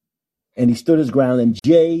 And he stood his ground. And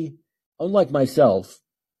Jay, unlike myself,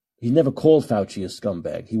 he never called Fauci a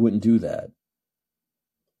scumbag. He wouldn't do that.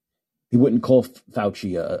 He wouldn't call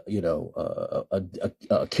Fauci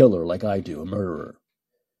a killer like I do, a murderer.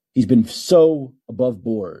 He's been so above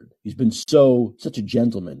board. He's been such a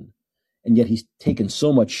gentleman, and yet he's taken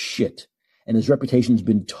so much shit, and his reputation's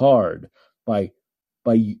been tarred by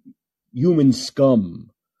human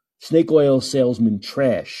scum, snake oil salesman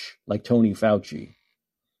trash like Tony Fauci.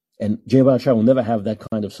 And Jay Bhattacharya will never have that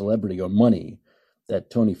kind of celebrity or money that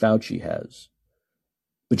Tony Fauci has.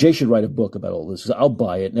 But Jay should write a book about all this. I'll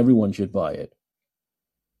buy it, and everyone should buy it.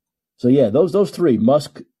 So yeah, those 3,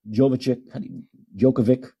 Musk,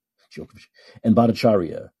 Djokovic, and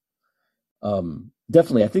Bhattacharya.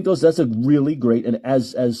 Definitely, I think that's a really great. And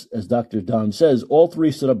as Dr. Don says, all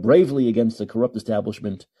 3 stood up bravely against the corrupt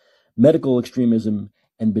establishment, medical extremism,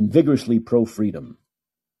 and been vigorously pro-freedom.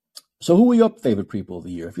 So who are your favorite people of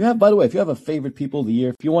the year? If you have a favorite people of the year,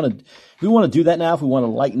 if we want to do that now, if we want to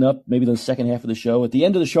lighten up, maybe the second half of the show, at the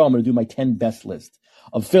end of the show, I'm going to do my 10 best list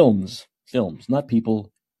of films, not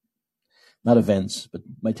people, not events, but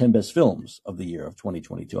my 10 best films of the year of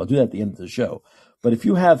 2022. I'll do that at the end of the show. But if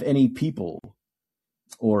you have any people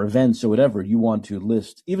or events or whatever you want to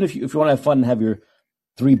list, even if you want to have fun and have your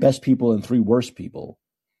 3 best people and 3 worst people,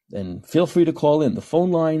 then feel free to call in. The phone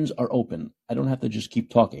lines are open. I don't have to just keep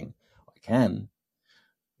talking. Can.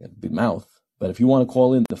 You have a big mouth. But if you want to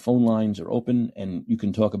call in, the phone lines are open, and you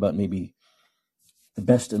can talk about maybe the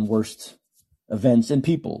best and worst events and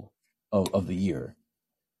people of the year.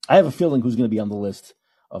 I have a feeling who's going to be on the list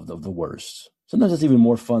of the worst. Sometimes it's even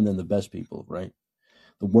more fun than the best people, right?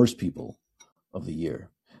 The worst people of the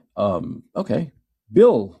year. Okay.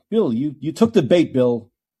 Bill, you took the bait,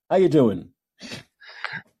 Bill. How you doing?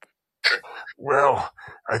 Well,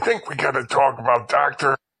 I think we got to talk about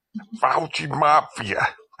Dr. Fauci Mafia.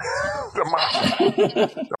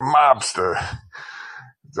 the mobster,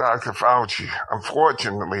 Dr. Fauci.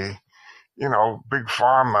 Unfortunately, Big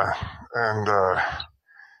Pharma and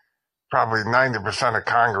probably 90% of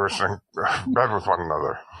Congress in bed with one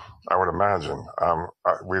another, I would imagine.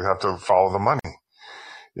 We'd have to follow the money.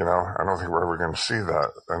 I don't think we're ever going to see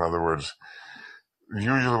that. In other words,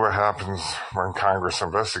 usually what happens when Congress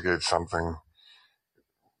investigates something,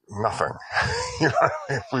 nothing.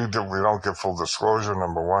 If we don't get full disclosure,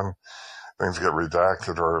 number one, things get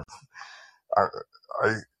redacted, or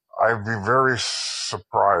I'd be very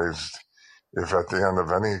surprised if at the end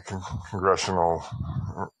of any congressional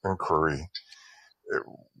inquiry,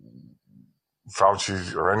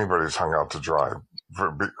 Fauci or anybody's hung out to dry.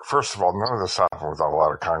 First of all, none of this happened without a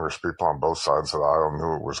lot of Congress people on both sides of the aisle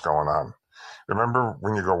knew what was going on. Remember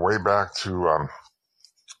when you go way back to,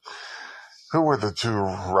 who were the two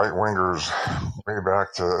right-wingers way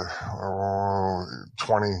back to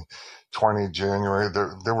 2020 January?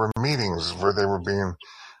 There were meetings where they were being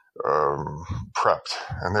prepped,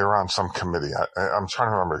 and they were on some committee. I'm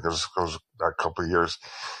trying to remember because it goes back a couple of years.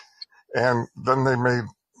 And then they made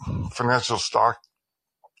financial stock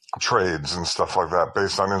trades and stuff like that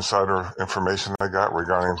based on insider information they got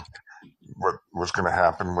regarding what was going to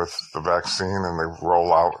happen with the vaccine and the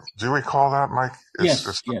rollout. Do you recall that, Mike?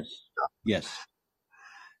 Yes.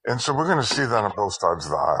 And so we're going to see that on both sides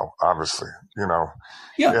of the aisle, obviously,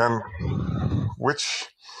 Yeah. And which,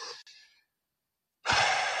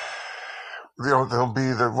 there'll be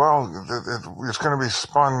it's going to be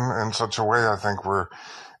spun in such a way, I think, where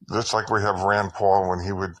just like we have Rand Paul when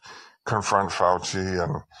he would confront Fauci,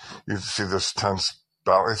 and you see this tense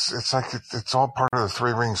battle. It's like it's all part of the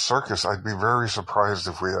three-ring circus. I'd be very surprised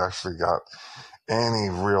if we actually got any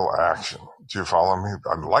real action. Do you follow me?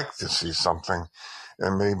 I'd like to see something,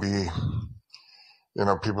 and maybe,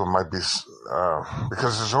 people might be,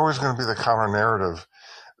 because there's always going to be the counter narrative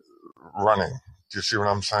running. Do you see what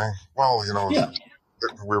I'm saying? Well,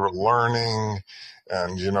 we were learning,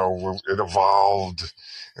 and, it evolved,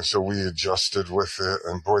 and so we adjusted with it,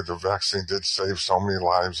 and boy, the vaccine did save so many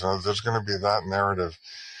lives. And there's going to be that narrative,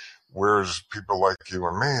 whereas people like you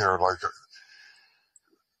and me are like,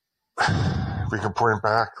 we can point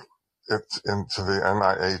back into the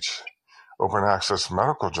NIH Open Access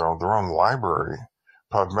Medical Journal, their own library,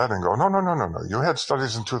 PubMed, and go, no. You had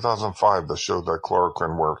studies in 2005 that showed that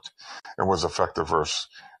chloroquine worked and was effective versus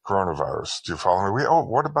coronavirus. Do you follow me?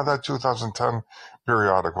 What about that 2010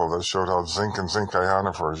 periodical that showed how zinc and zinc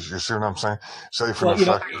ionophores? You see what I'm saying? Safe and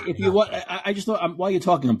effective. If you want, I just thought, while you're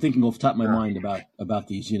talking, I'm thinking off the top of my mind about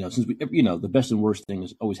these. Since we, the best and worst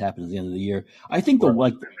things always happens at the end of the year. I think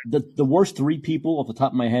the worst three people off the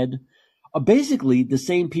top of my head are basically the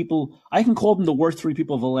same people. I can call them the worst three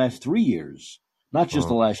people of the last 3 years, not just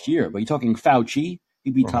the last year. But you're talking Fauci,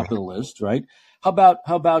 he'd be top of the list, right? How about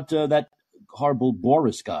that horrible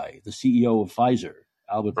Boris guy, the CEO of Pfizer,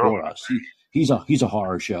 Albert Boras? He's a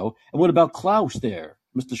horror show. And what about Klaus there,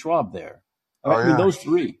 Mr. Schwab there? I mean, those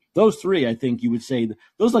three, I think you would say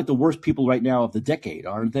those are like the worst people right now of the decade,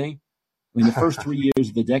 aren't they? I mean, the first 3 years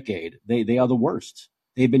of the decade, they are the worst.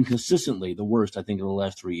 They've been consistently the worst, I think, in the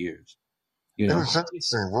last 3 years. And it's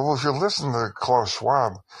interesting. Well, if you listen to Klaus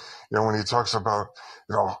Schwab, when he talks about,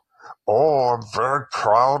 I'm very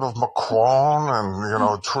proud of Macron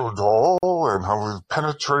and, Trudeau and how we've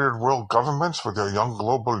penetrated world governments with their young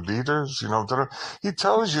global leaders, he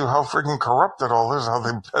tells you how freaking corrupt it all is, how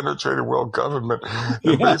they penetrated world government.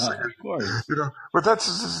 And basically, of course. But this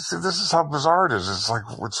is how bizarre it is. It's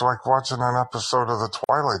like watching an episode of The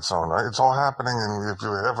Twilight Zone, right? It's all happening, and if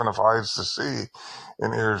you have enough eyes to see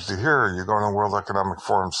and ears to hear, you go on the World Economic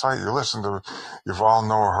Forum site, you listen to Yuval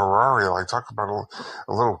Noah Harari, like talk about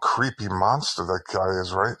a little creepy monster that guy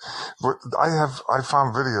is, right? But I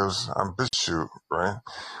found videos on BitChute, right,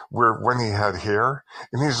 where when he had hair,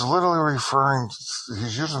 and he's literally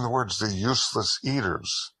he's using the words the useless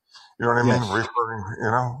eaters. You know what I mean?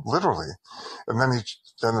 Referring, literally. And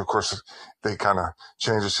then of course they kind of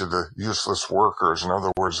change it to the useless workers. In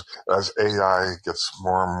other words, as AI gets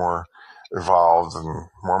more and more evolved and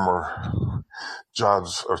more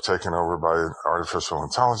jobs are taken over by artificial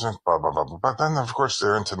intelligence, blah, blah, blah, blah. But then, of course,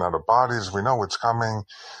 the Internet of Bodies, we know what's coming,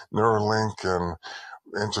 Neuralink and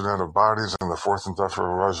Internet of Bodies and the Fourth Industrial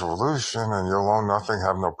Revolution, and you'll own nothing,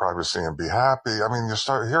 have no privacy, and be happy. I mean, you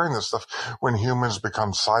start hearing this stuff when humans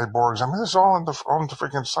become cyborgs. I mean, it's all on the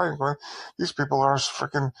freaking site. These people are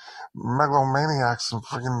freaking megalomaniacs and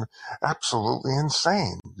freaking absolutely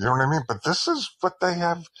insane. You know what I mean? But this is what they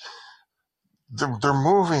have. They're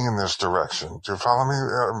moving in this direction. Do you follow me?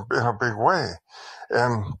 In a big way.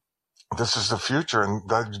 And this is the future, and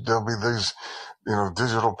there'll be these,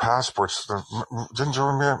 digital passports. Didn't you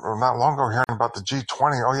remember not long ago hearing about the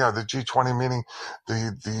G20? Oh yeah, the G20 meaning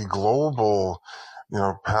the global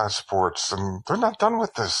passports, and they're not done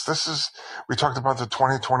with this. We talked about the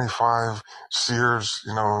 2025 Sears,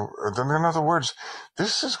 in other words,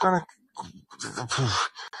 this is going to,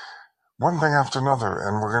 one thing after another,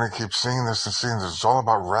 and we're going to keep seeing this and seeing this. It's all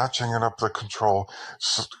about ratcheting up the control,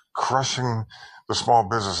 crushing the small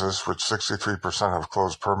businesses, which 63% have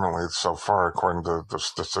closed permanently so far, according to the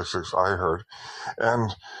statistics I heard.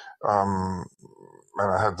 And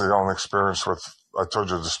I had the own experience with, I told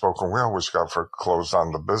you, the Spoken Wheel, which got foreclosed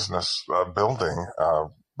on the business building,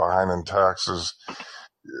 behind in taxes.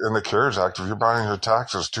 In the CARES Act, if you're buying your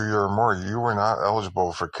taxes 2 years or more, you were not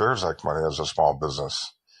eligible for CARES Act money as a small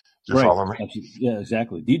business. Do you follow me? Absolutely. Yeah,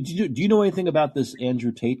 exactly. Do you know anything about this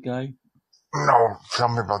Andrew Tate guy? No, tell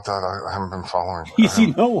me about that. I haven't been following. You see,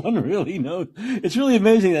 no one really knows. It's really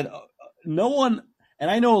amazing that no one,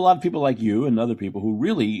 and I know a lot of people like you and other people who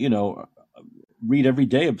really, read every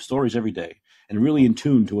day of stories every day and really in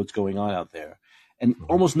tune to what's going on out there. And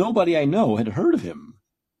almost nobody I know had heard of him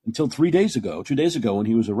until 2 days ago, when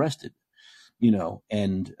he was arrested,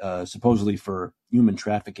 and supposedly for human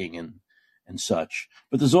trafficking and such.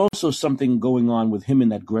 But there's also something going on with him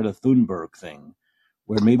and that Greta Thunberg thing,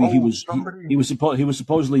 where maybe he was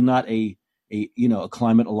supposedly not a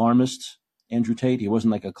climate alarmist, Andrew Tate. He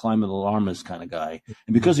wasn't like a climate alarmist kind of guy.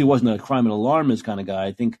 And because he wasn't a climate alarmist kind of guy,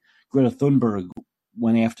 I think Greta Thunberg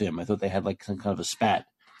went after him. I thought they had like some kind of a spat,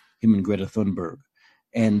 him and Greta Thunberg.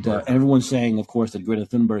 And everyone's saying, of course, that Greta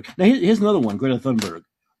Thunberg. Now, here's another one, Greta Thunberg.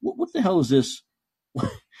 What the hell is this?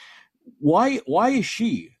 Why is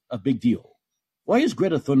she a big deal? Why is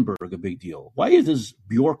Greta Thunberg a big deal? Why is this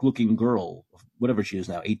Bjork-looking girl, whatever she is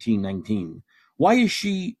now, 18, 19, why is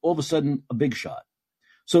she all of a sudden a big shot?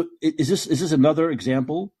 So is this another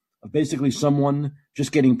example of basically someone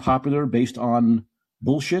just getting popular based on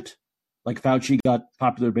bullshit? Like Fauci got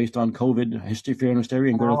popular based on COVID fear and hysteria,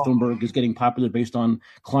 and Greta Thunberg is getting popular based on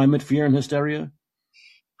climate fear and hysteria?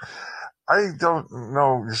 I don't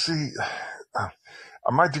know. You see,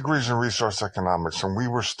 my degree's in resource economics, and we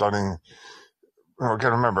were studying,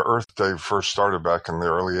 again, remember, Earth Day first started back in the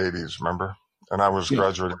early 80s, remember? And I was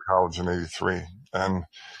graduating college in 83. And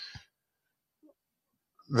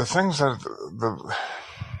the things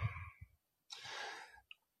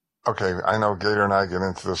okay, I know Gator and I get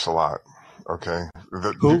into this a lot. Okay.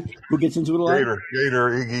 Who gets into it a lot? Gator,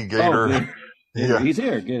 Iggy, Gator. Oh, yeah. He's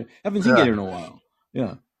here. Gator. Haven't seen Gator in a while.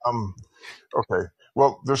 Yeah. Okay.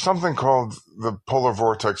 Well, there's something called the polar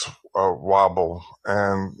vortex wobble,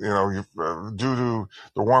 and due to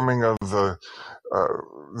the warming of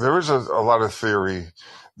there is a lot of theory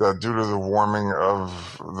that due to the warming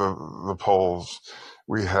of the poles,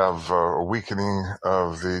 we have a weakening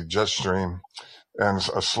of the jet stream and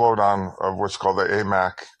a slowdown of what's called the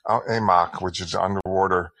AMOC, which is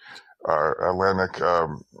underwater Atlantic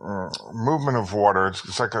movement of water.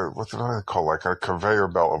 It's like what did I call, like a conveyor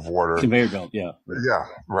belt of water. Conveyor belt, yeah. Yeah,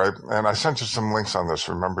 right. And I sent you some links on this.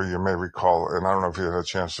 Remember, you may recall, and I don't know if you had a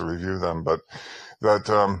chance to review them, but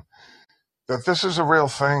that this is a real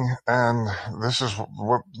thing, and this is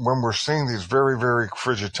when we're seeing these very, very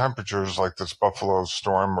frigid temperatures, like this Buffalo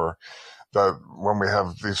storm, or that when we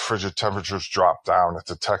have these frigid temperatures drop down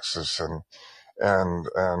into Texas and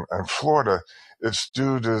Florida. It's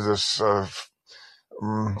due to this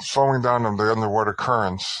slowing down of the underwater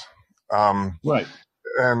currents. Right.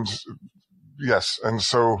 And yes, and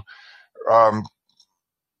so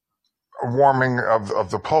warming of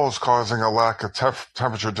the poles causing a lack of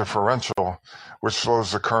temperature differential, which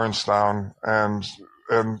slows the currents down. And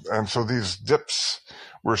so these dips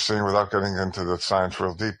we're seeing, without getting into the science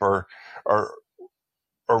real deep, are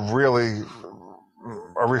really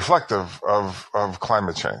reflective of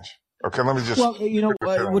climate change. Okay, let me just. Well,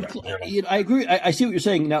 I agree. I see what you're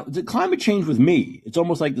saying. Now, the climate change with me, it's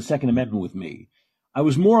almost like the Second Amendment with me. I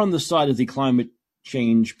was more on the side of the climate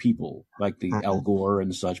change people, like the Al Gore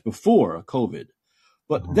and such, before COVID.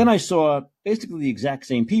 But then I saw basically the exact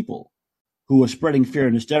same people who were spreading fear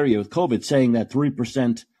and hysteria with COVID, saying that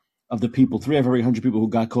 3% of the people, 3 of every 100 people who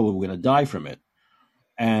got COVID were going to die from it.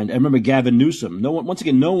 And I remember Gavin Newsom. No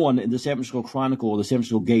one in the San Francisco Chronicle or the San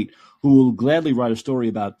Francisco Gate who will gladly write a story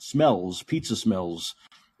about smells, pizza smells,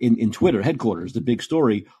 in Twitter headquarters, the big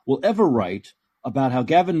story, will ever write about how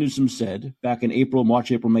Gavin Newsom said back in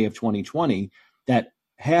March, April, May of 2020, that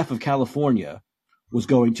half of California was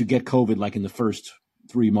going to get COVID like in the first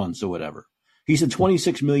 3 months or whatever. He said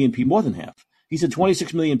 26 million people, more than half. He said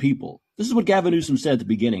 26 million people. This is what Gavin Newsom said at the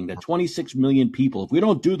beginning, that 26 million people, if we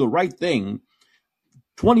don't do the right thing,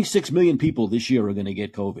 26 million people this year are going to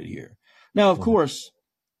get COVID here. Now, of course,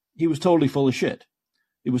 he was totally full of shit.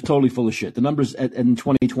 It was totally full of shit. The numbers in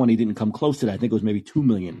 2020 didn't come close to that. I think it was maybe 2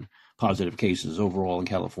 million positive cases overall in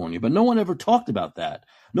California, but no one ever talked about that.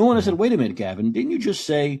 No one has said, wait a minute, Gavin, didn't you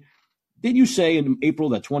say in April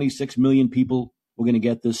that 26 million people were going to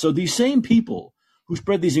get this? So these same people who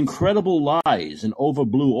spread these incredible lies and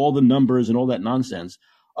overblew all the numbers and all that nonsense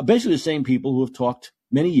are basically the same people who have talked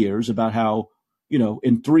many years about how,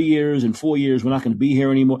 in 3 years and 4 years, we're not going to be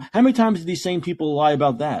here anymore. How many times did these same people lie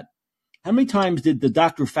about that? How many times did the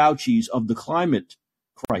Dr. Fauci's of the climate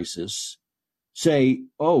crisis say,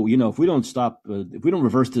 oh, if we don't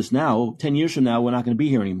reverse this now, 10 years from now, we're not going to be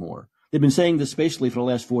here anymore? They've been saying this basically for the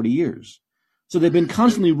last 40 years. So they've been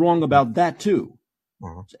constantly wrong about that too.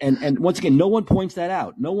 And once again, no one points that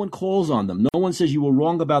out. No one calls on them. No one says you were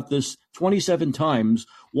wrong about this 27 times.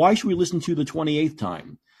 Why should we listen to the 28th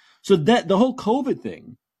time? So that the whole COVID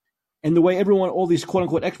thing and the way all these quote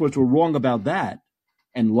unquote experts were wrong about that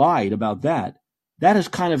and lied about that has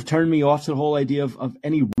kind of turned me off to the whole idea of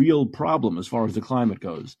any real problem as far as the climate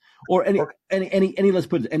goes, or any let's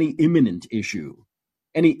put it, any imminent issue,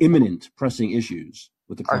 any imminent pressing issues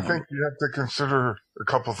with the climate. I think you have to consider a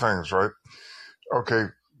couple things, right? Okay.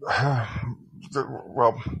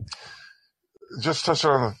 Well, just touch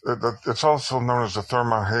on it's also known as the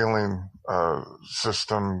thermohaline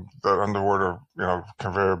system, the underwater,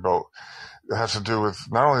 conveyor belt. It has to do with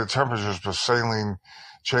not only the temperatures, but saline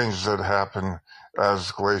changes that happen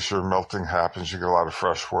as glacier melting happens. You get a lot of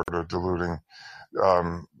fresh water diluting.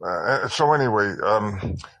 So anyway,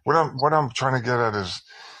 what I'm trying to get at is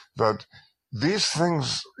that these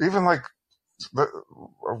things, even like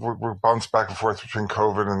we bounce back and forth between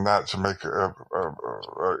COVID and that to make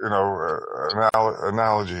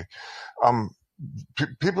analogy.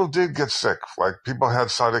 People did get sick. Like people had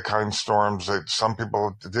cytokine storms. Some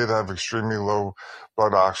people did have extremely low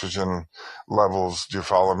blood oxygen levels. Do you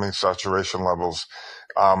follow me? Saturation levels.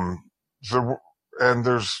 And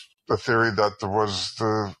there's the theory that there was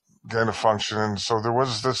the gain of function, and so there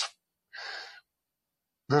was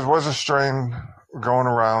a strain going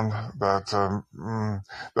around that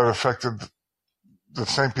affected the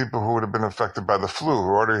same people who would have been affected by the flu, who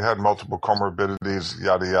already had multiple comorbidities,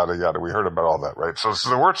 yada, yada, yada. We heard about all that, right? So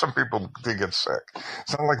there were some people who did get sick.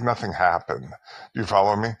 It's not like nothing happened. Do you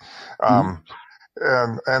follow me?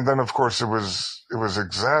 And then, of course, it was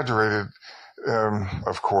exaggerated,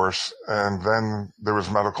 of course. And then there was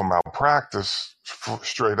medical malpractice,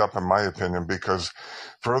 straight up, in my opinion, because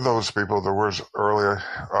for those people, there was earlier,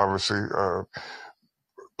 obviously,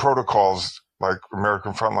 protocols like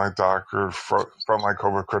American Frontline Doctors, Frontline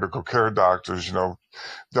COVID Critical Care Doctors,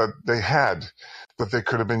 that they had, that they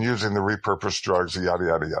could have been using the repurposed drugs, yada,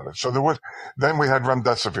 yada, yada. So then we had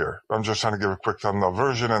remdesivir. I'm just trying to give a quick thumbnail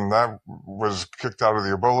version, and that was kicked out of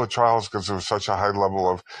the Ebola trials because there was such a high level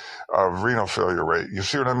of renal failure rate. You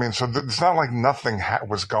see what I mean? So it's not like nothing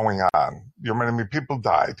was going on. You know what I mean? People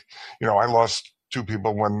died. I lost 2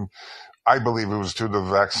 people when I believe it was due to the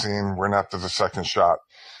vaccine, went after the second shot.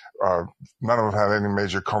 None of them had any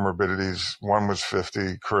major comorbidities. One was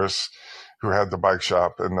 50, Chris, who had the bike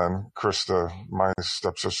shop, and then Krista, my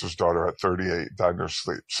stepsister's daughter, at 38, died in her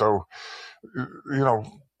sleep. So,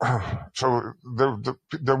 so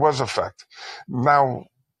there was effect. Now,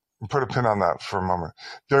 put a pin on that for a moment.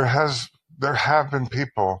 There have been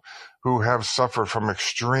people who have suffered from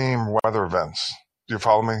extreme weather events. Do you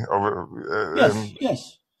follow me?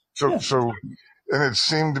 Yes. So. And it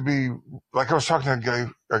seemed to be like I was talking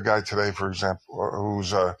to a guy today, for example,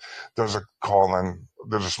 who's does a call-in.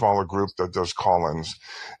 There's a smaller group that does call-ins,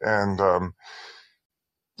 and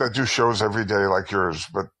that do shows every day like yours.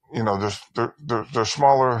 But they're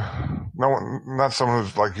smaller. No one, not someone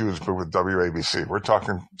who's like you, but with WABC. We're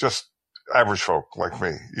talking just average folk like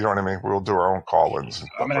me. You know what I mean? We'll do our own call-ins.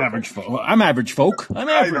 I'm average folk. I'm average folk. I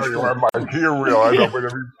know you are, Mike. You're real. I know, but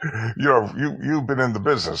you've been in the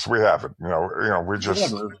business. We haven't. We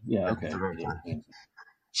just. Whatever. Yeah. Okay.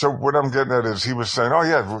 So what I'm getting at is he was saying, "Oh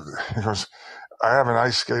yeah," he goes, "I haven't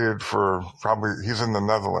ice skated for probably." He's in the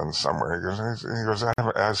Netherlands somewhere. He goes, "I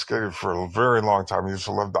haven't ice skated for a very long time. I used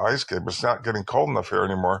to love to ice skate, but it's not getting cold enough here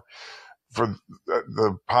anymore for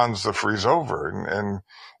the ponds to freeze over." And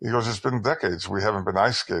he goes, "It's been decades we haven't been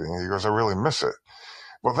ice skating." He goes, "I really miss it."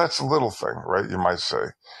 Well, that's a little thing, right? You might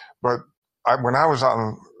say. But when I was out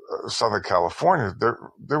in Southern California,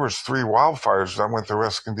 there was 3 wildfires that went through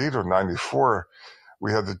Escondido in 94.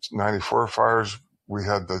 We had the 94 fires. We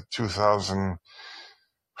had the 2000,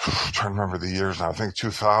 I'm trying to remember the years now. I think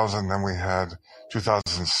 2000. Then we had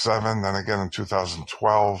 2007. Then again in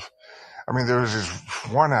 2012. I mean, there was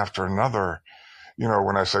just one after another,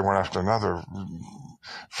 when I say one after another,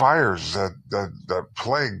 fires that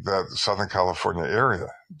plagued that Southern California area.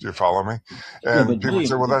 Do you follow me? Yeah, And but people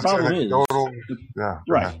say, William, well, the that's problem is, anecdotal. the, Yeah,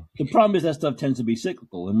 go right. ahead. The problem is that stuff tends to be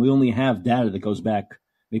cyclical, and we only have data that goes back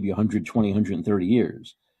maybe 120, 130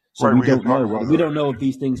 years. So Right, we we could don't talk know. about We it. don't know if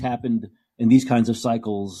these things happened in these kinds of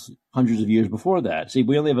cycles hundreds of years before that. See,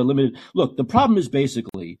 we only have a limited look. The problem is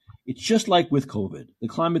basically it's just like with COVID. The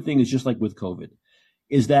climate thing is just like with COVID.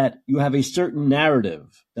 Is that you have a certain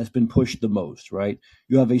narrative that's been pushed the most, right?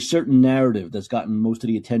 You have a certain narrative that's gotten most of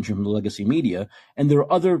the attention from the legacy media, and there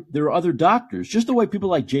are other doctors, just the way people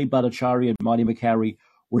like Jay Bhattacharya and Marty Makary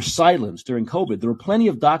were silenced during COVID. There are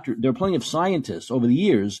plenty of scientists over the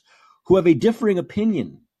years who have a differing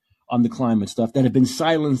opinion on the climate stuff that have been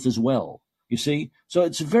silenced as well. You see, so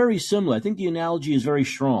it's very similar. I think the analogy is very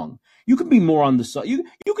strong. You could be more on the side. You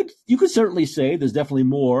could certainly say there's definitely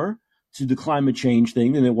more to the climate change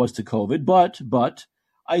thing than it was to COVID, but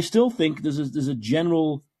I still think there's a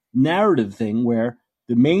general narrative thing where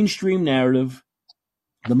the mainstream narrative,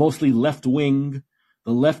 the left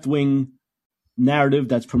wing narrative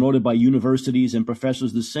that's promoted by universities and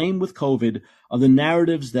professors, the same with COVID, are the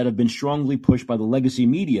narratives that have been strongly pushed by the legacy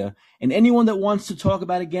media. And anyone that wants to talk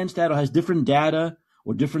about against that or has different data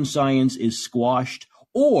or different science is squashed.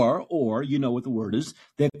 Or you know what the word is,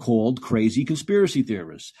 they're called crazy conspiracy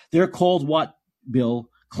theorists. They're called what, Bill?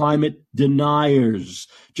 Climate deniers.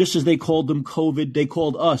 Just as they called them COVID, they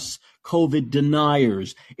called us COVID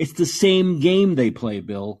deniers. It's the same game they play,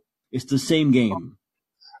 Bill. It's the same game.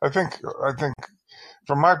 I think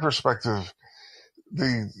from my perspective,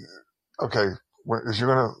 okay, if you're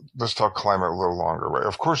gonna, let's talk climate a little longer, right?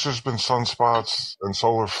 Of course, there's been sunspots and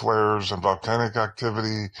solar flares and volcanic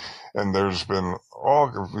activity, and there's been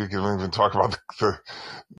we can even talk about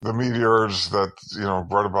the meteors that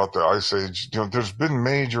brought about the ice age. There's been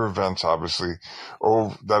major events, obviously,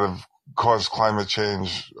 that have caused climate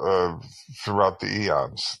change throughout the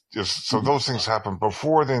eons. So those things happened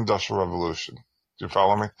before the Industrial Revolution. Do you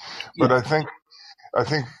follow me? But Yeah. I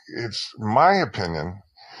think it's my opinion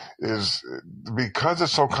is because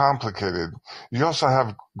it's so complicated. You also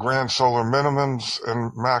have grand solar minimums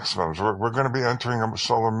and maximums. We're going to be entering a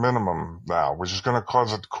solar minimum now, which is going to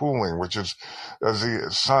cause it cooling, which is as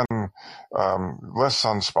the sun, less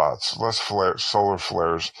sunspots, less solar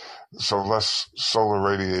flares, so less solar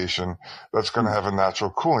radiation. That's going to have a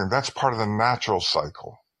natural cooling. That's part of the natural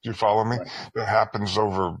cycle. Do you follow me? Right. That happens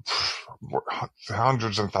over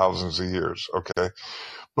hundreds and thousands of years. Okay.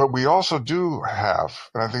 But we also do have,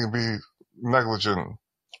 and I think it'd be negligent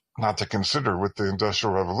not to consider with the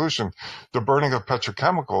Industrial Revolution, the burning of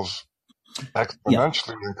petrochemicals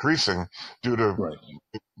exponentially increasing due to,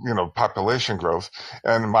 population growth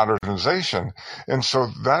and modernization. And so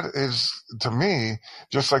that is, to me,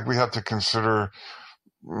 just like we have to consider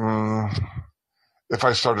if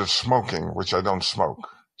I started smoking, which I don't smoke.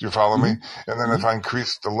 Do you follow me? And then if I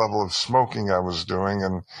increased the level of smoking I was doing,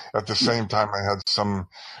 and at the same time I had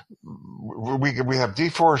we have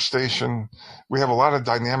deforestation. We have a lot of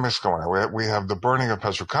dynamics going on. We have the burning of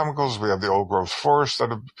petrochemicals. We have the old growth forests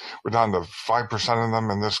we're down to 5% of them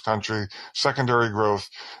in this country. Secondary growth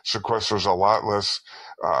sequesters a lot less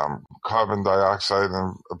carbon dioxide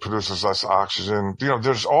and produces less oxygen.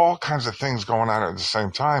 There's all kinds of things going on at the same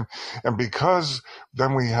time. And because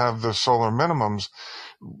then we have the solar minimums,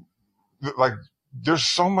 like there's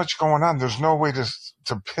so much going on. There's no way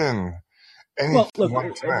to pin anything. Well, look,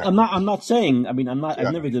 I'm not saying. I mean,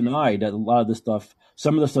 I've never denied that a lot of this stuff,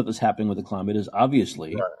 some of the stuff that's happening with the climate, is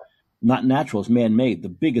obviously not natural. It's man-made. The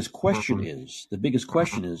biggest question is,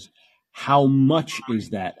 how much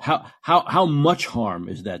is that? How much harm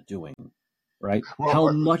is that doing? Right? Well,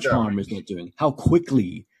 how much harm is that doing? How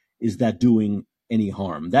quickly is that doing any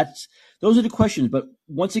harm? Those are the questions. But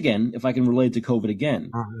once again, if I can relate to COVID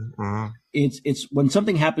again, it's when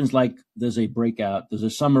something happens, like there's a breakout, there's a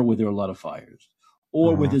summer where there are a lot of fires,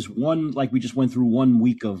 or with this one, like we just went through 1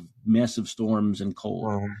 week of massive storms and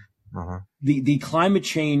cold. The climate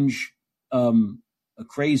change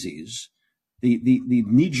crazies, the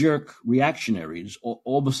knee-jerk reactionaries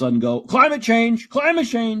all of a sudden go, climate change,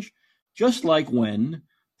 just like when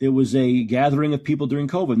there was a gathering of people during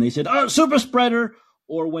COVID and they said, oh, super spreader,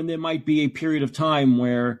 or when there might be a period of time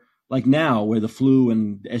where, like now, where the flu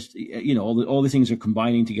and all the things are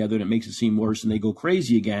combining together and it makes it seem worse, and they go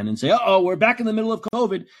crazy again and say, "Oh, we're back in the middle of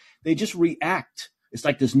COVID." They just react. It's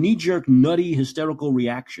like this knee-jerk, nutty, hysterical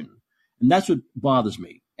reaction, and that's what bothers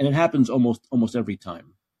me. And it happens almost every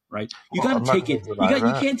time, right? You got to take it.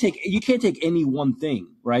 You can't take any one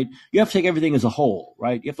thing, right? You have to take everything as a whole,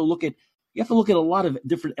 right? You have to look at a lot of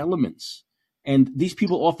different elements, and these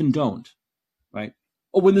people often don't, right?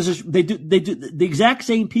 Oh, when they do the exact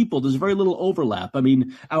same people. There's very little overlap. I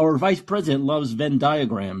mean, our vice president loves Venn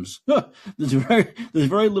diagrams. there's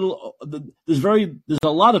a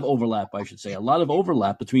lot of overlap. I should say a lot of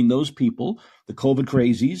overlap between those people, the COVID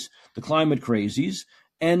crazies, the climate crazies,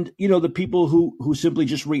 and the people who simply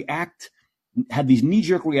just have these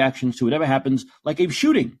knee-jerk reactions to whatever happens, like a mass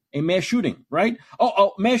shooting, right?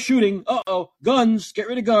 Mass shooting. Guns. Get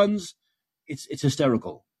rid of guns. It's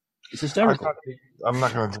hysterical. It's hysterical. I'm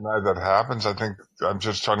not going to deny that happens. I think I'm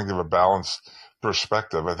just trying to give a balanced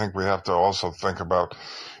perspective. I think we have to also think about,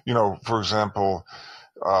 for example,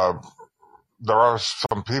 there are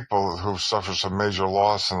some people who suffer some major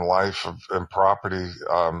loss in life and property,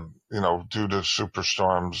 due to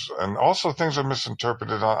superstorms, and also things are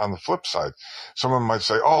misinterpreted on the flip side. Someone might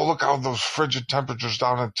say, "Oh, look how those frigid temperatures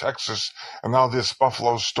down in Texas, and now this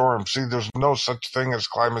Buffalo storm. See, there's no such thing as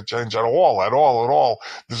climate change at all.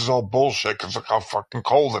 This is all bullshit because look how fucking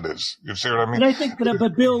cold it is." You see what I mean? And I think,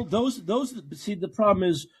 but Bill, see, the problem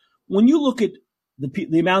is when you look at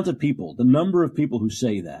the amount of people, the number of people who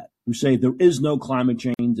say there is no climate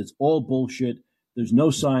change, it's all bullshit, there's no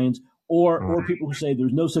science, or people who say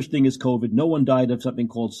there's no such thing as COVID, no one died of something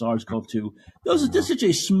called SARS-CoV-2. Those are just such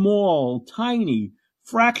a small, tiny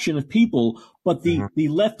fraction of people, but the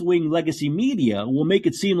left-wing legacy media will make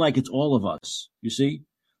it seem like it's all of us, you see?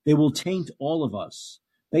 They will taint all of us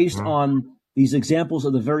based on these examples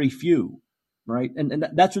of the very few, right? And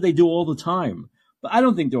that's what they do all the time. But I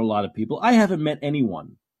don't think there are a lot of people. I haven't met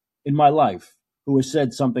anyone in my life who has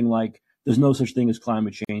said something like, "There's no such thing as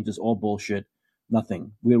climate change. It's all bullshit.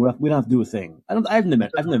 Nothing. We don't have to do a thing." I've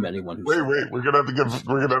never met anyone who. Wait. We're gonna have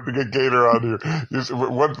to get Gator on here.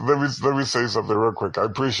 Let me say something real quick. I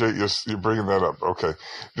appreciate you bringing that up. Okay.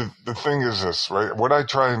 The thing is this, right? What I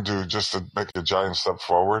try and do just to make a giant step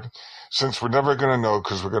forward, since we're never going to know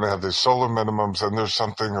because we're going to have these solar minimums, and there's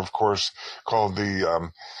something, of course, called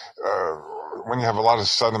the when you have a lot of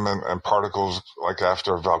sediment and particles, like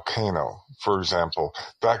after a volcano, for example,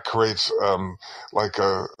 that creates like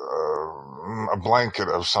a blanket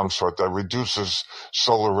of some sort that reduces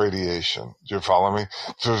solar radiation. Do you follow me?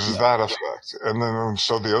 So there's that effect. And then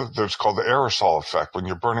there's called the aerosol effect, when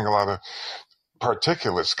you're burning a lot of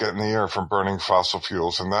particulates get in the air from burning fossil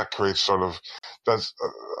fuels, and that creates that's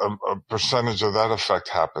a percentage of that effect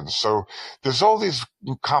happens. So there's all these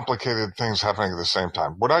complicated things happening at the same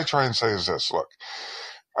time. What I try and say is this: look,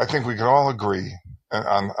 I think we can all agree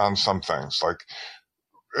on some things. Like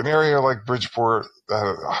an area like Bridgeport that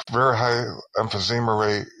had a very high emphysema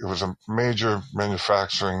rate. It was a major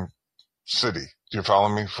manufacturing city. Do you follow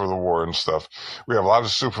me? For the war and stuff. We have a lot of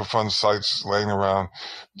Superfund sites laying around.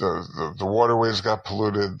 The waterways got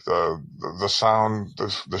polluted. The sound,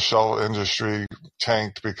 the shell industry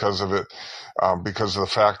tanked because of it, because of the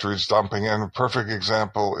factories dumping in. A perfect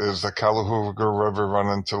example is the Cuyahoga River run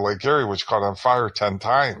into Lake Erie, which caught on fire 10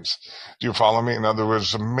 times. Do you follow me? In other words,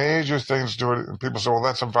 some major things do it. And people say, well,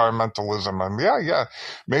 that's environmentalism. And yeah.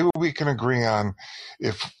 Maybe we can agree on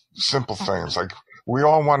simple things like, we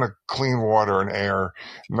all want clean water and air.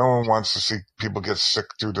 No one wants to see people get sick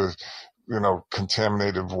due to,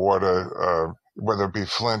 contaminated water, whether it be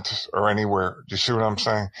Flint or anywhere. Do you see what I'm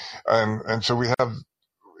saying? And so we have,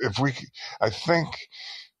 if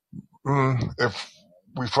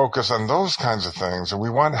we focus on those kinds of things, and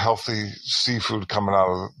we want healthy seafood coming out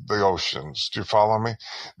of the oceans, do you follow me?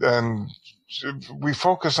 And we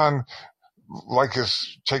focus on, like,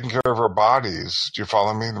 is taking care of our bodies, do you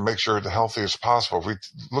follow me, to make sure it's the healthiest possible. If we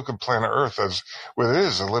look at planet Earth as what it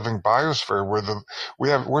is, a living biosphere where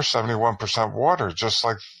we're 71% water, just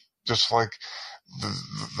like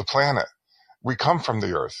the planet. We come from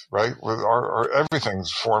the Earth, right? Our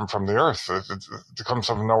everything's formed from the Earth. It comes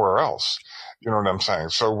from nowhere else. You know what I'm saying?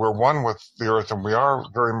 So we're one with the Earth, and we are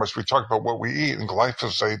very much. We talk about what we eat and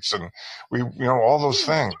glyphosates, and all those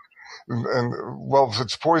things. And well, if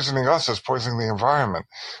it's poisoning us, it's poisoning the environment.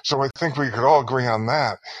 So I think we could all agree on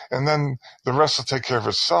that, and then the rest will take care of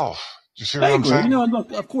itself. Do you see what I'm saying?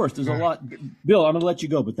 Look, of course, there's a lot. Bill, I'm going to let you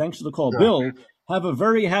go, but thanks for the call. Yeah. Bill, have a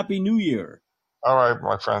very happy New Year. All right,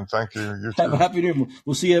 my friend. Thank you. You too. Have a happy New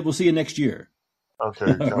Year. We'll see you next year.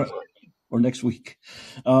 Okay. Or next week.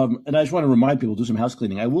 And I just want to remind people, do some house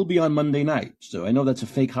cleaning. I will be on Monday night, so I know that's a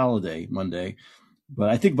fake holiday, Monday, but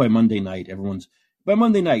I think by Monday night,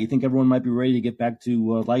 you think everyone might be ready to get back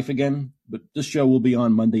to life again? But this show will be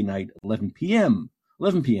on Monday night, 11 p.m.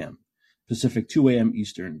 Pacific, 2 a.m.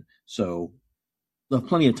 Eastern. So we'll have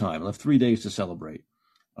plenty of time. We'll have 3 days to celebrate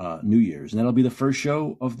New Year's. And that'll be the first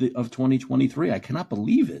show of 2023. I cannot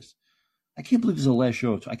believe it. I can't believe this is the last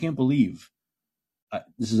show. I can't believe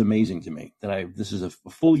this is amazing to me that this is a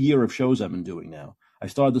full year of shows I've been doing now. I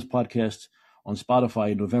started this podcast on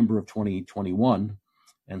Spotify in November of 2021.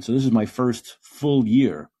 And so this is my first full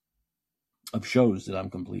year of shows that I'm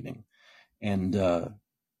completing. And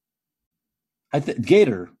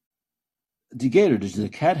Gator, does the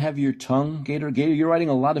cat have your tongue? Gator, you're writing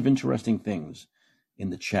a lot of interesting things in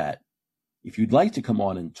the chat. If you'd like to come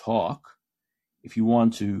on and talk, if you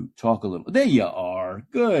want to talk a little, there you are.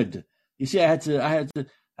 Good. You see, I had to,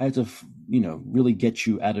 really get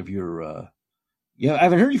you out of your. I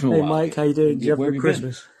haven't heard you from a while. Hey, Mike, how you doing? Did you have a good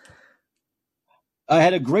Christmas? I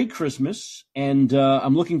had a great Christmas, and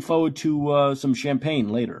I'm looking forward to some champagne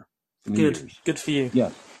later. Good for you.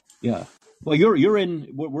 Yeah. Well, you're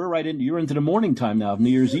into the morning time now of New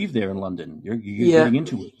Year's Eve there in London. You're getting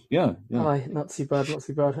into it. Yeah. Aye, not too bad. Look,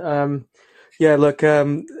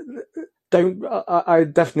 I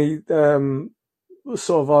definitely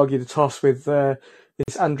sort of argue the toss with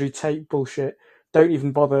this Andrew Tate bullshit. Don't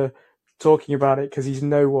even bother talking about it because he's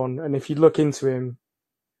no one. And if you look into him,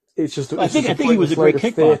 it's just. I think he was a great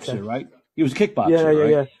kickboxer, right? He was a kickboxer, right?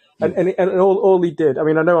 Yeah. And all he did. I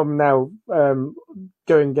mean, I know I'm now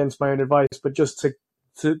going against my own advice, but just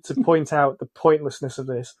to point out the pointlessness of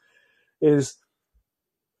this is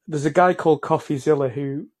there's a guy called CoffeeZilla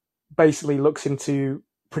who basically looks into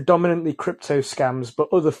predominantly crypto scams, but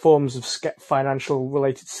other forms of financial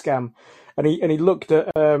related scam. And he looked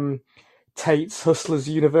at Tate's Hustlers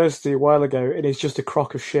University a while ago, and it's just a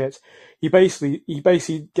crock of shit. He basically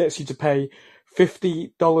gets you to pay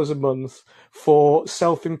 $50 a month for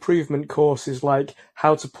self-improvement courses like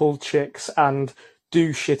how to pull chicks and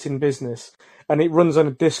do shit in business. And it runs on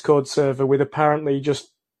a Discord server with apparently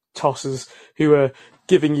just tossers who are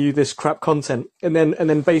giving you this crap content. And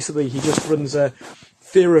then basically he just runs a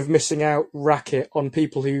fear of missing out racket on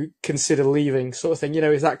people who consider leaving, sort of thing.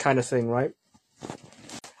 Is that kind of thing, right?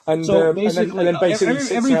 And so basically,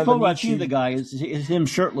 every photo I've seen of the guy is him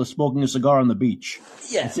shirtless smoking a cigar on the beach.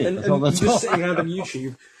 Yeah, that's just sitting out on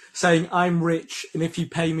YouTube saying, "I'm rich, and if you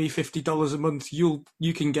pay me $50 a month, you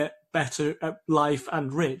can get better at life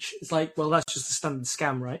and rich." It's like, well, that's just a standard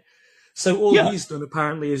scam, right? So all he's done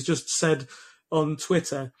apparently is just said on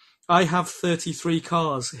Twitter, "I have 33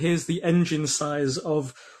 cars. Here's the engine size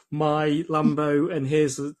of my Lambo, and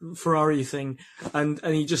here's the Ferrari thing," and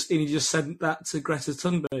he just sent that to Greta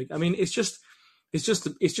Thunberg. I mean, it's just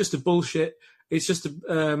a bullshit. It's just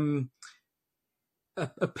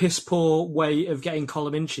a piss poor way of getting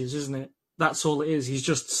column inches, isn't it? That's all it is. He's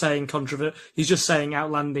just saying He's just saying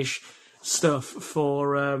outlandish stuff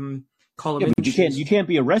for column inches. But you can't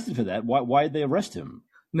be arrested for that. Why did they arrest him?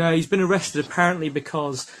 No, he's been arrested apparently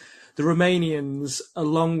because the Romanians,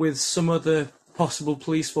 along with some other possible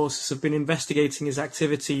police forces, have been investigating his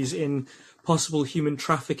activities in possible human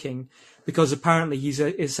trafficking, because apparently he's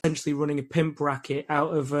essentially running a pimp racket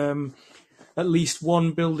out of at least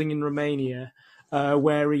one building in Romania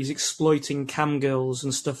where he's exploiting cam girls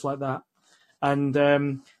and stuff like that, and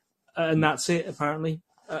that's it apparently.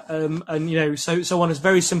 So on a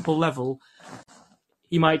very simple level,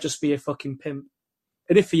 he might just be a fucking pimp.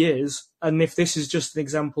 And if he is, and if this is just an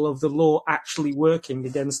example of the law actually working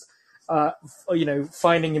against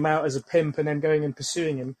finding him out as a pimp and then going and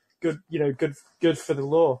pursuing him, good for the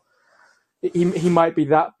law. He might be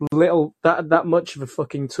that much of a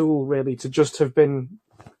fucking tool, really, to just have been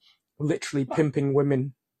literally pimping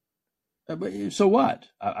women. So what?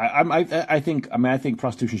 I think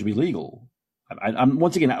prostitution should be legal. I'm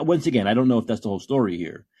once again, I don't know if that's the whole story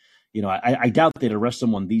here. I doubt they'd arrest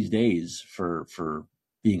someone these days for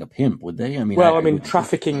being a pimp, would they? I mean,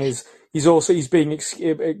 trafficking is. He's being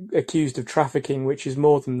accused of trafficking, which is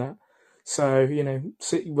more than that. So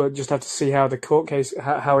we'll just have to see how the court case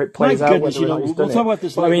how it plays out. We'll talk about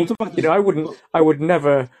this. But, I would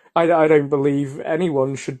never. I don't believe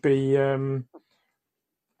anyone should be. If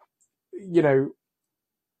Andrew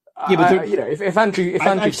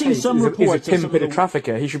Tate is a pimp and a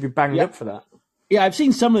trafficker, he should be banged up for that. Yeah, I've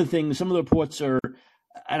seen some of the things. Some of the reports are.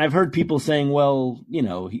 And I've heard people saying, well,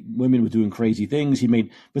 women were doing crazy things.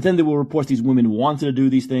 But then there were reports these women wanted to do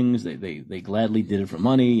these things. They gladly did it for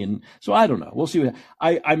money. And so I don't know. We'll see.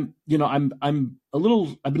 I've been a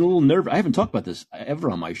little nervous. I haven't talked about this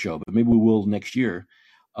ever on my show, but maybe we will next year.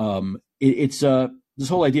 It's this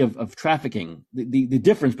whole idea of trafficking, the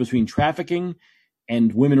difference between trafficking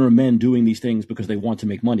and women or men doing these things because they want to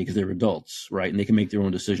make money because they're adults, right? And they can make their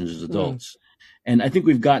own decisions as adults. And I think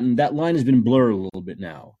that line has been blurred a little bit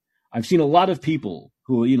now. I've seen a lot of people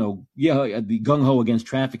who, be gung-ho against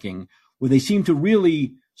trafficking, where they seem to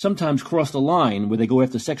really sometimes cross the line where they go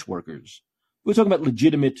after sex workers. We're talking about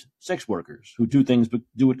legitimate sex workers who do things, but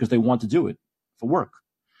do it because they want to do it for work.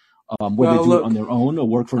 whether they do it on their own or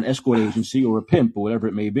work for an escort agency or a pimp or whatever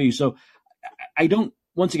it may be. So I don't,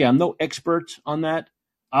 once again, I'm no expert on that.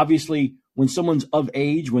 Obviously, when someone's of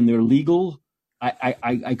age, when they're legal,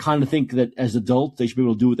 I kind of think that as adults, they should be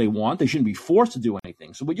able to do what they want. They shouldn't be forced to do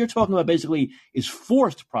anything. So what you're talking about basically is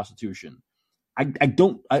forced prostitution. I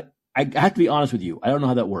have to be honest with you. I don't know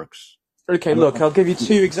how that works. Okay, look, I'll give you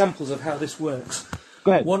two examples of how this works.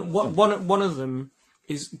 Go ahead. One of them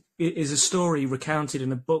is a story recounted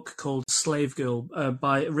in a book called Slave Girl,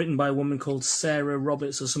 written by a woman called Sarah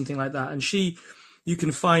Roberts or something like that. And you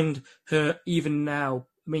can find her even now.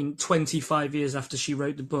 I mean, 25 years after she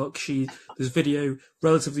wrote the book, there's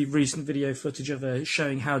relatively recent video footage of her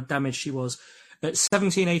showing how damaged she was. At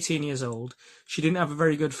 17, 18 years old, she didn't have a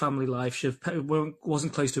very good family life. She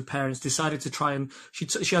wasn't close to her parents, decided to try and,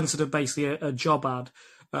 she answered basically a job ad,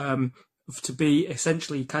 to be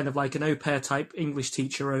essentially kind of like an au pair type English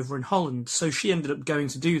teacher over in Holland. So she ended up going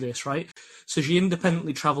to do this, right? So she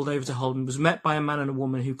independently travelled over to Holland, was met by a man and a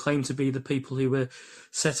woman who claimed to be the people who were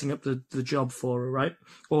setting up the job for her, right?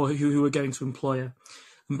 Or who were going to employ her.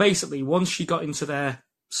 And basically, once she got into their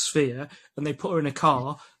sphere and they put her in a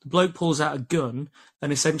car, the bloke pulls out a gun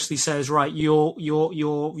and essentially says, right,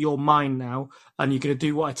 you're mine now, and you're going to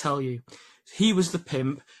do what I tell you. He was the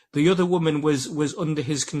pimp. The other woman was under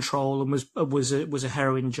his control and was a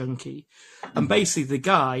heroin junkie. And basically the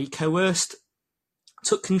guy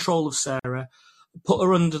took control of Sarah, put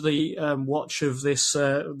her under the watch of this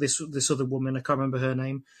other woman, I can't remember her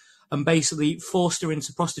name, and basically forced her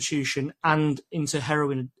into prostitution and into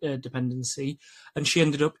heroin dependency. And she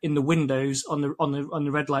ended up in the windows on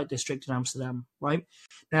the red light district in Amsterdam, right?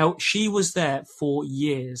 Now, she was there for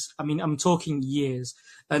years. I mean, I'm talking years.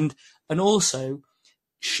 And also,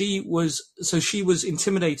 she was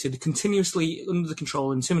intimidated, continuously under the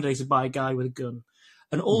control, intimidated by a guy with a gun.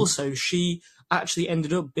 And also, she actually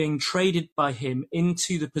ended up being traded by him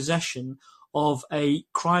into the possession of a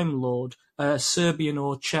crime lord, Serbian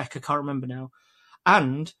or Czech, I can't remember now.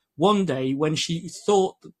 And one day, when she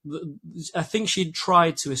thought, I think she'd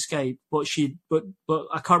tried to escape, but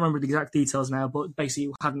I can't remember the exact details now, but basically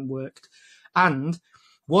it hadn't worked. And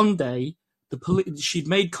one day, she'd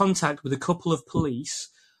made contact with a couple of police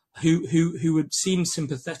who had seemed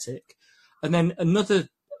sympathetic, and then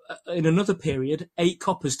in another period, 8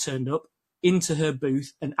 coppers turned up into her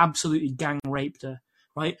booth and absolutely gang raped her,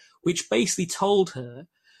 right? Which basically told her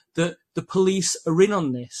that the police are in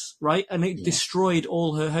on this, right? And it destroyed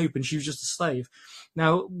all her hope, and she was just a slave.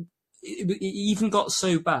 Now, it even got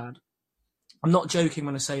so bad. I'm not joking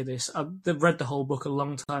when I say this. I've read the whole book a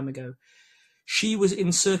long time ago. She was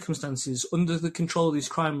in circumstances under the control of these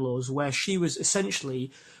crime laws where she was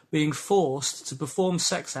essentially being forced to perform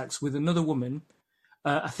sex acts with another woman.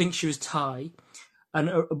 I think she was Thai,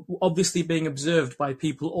 and obviously being observed by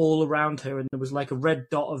people all around her. And there was like a red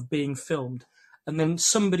dot of being filmed. And then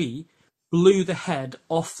somebody blew the head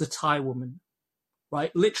off the Thai woman,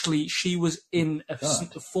 right? Literally, she was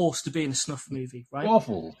forced to be in a snuff movie, right?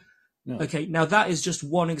 Awful. No. Okay, now that is just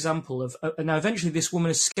one example of. Now, eventually, this woman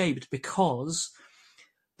escaped because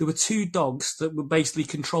there were 2 dogs that were basically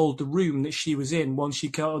controlled the room that she was in once she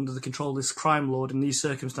got under the control of this crime lord in these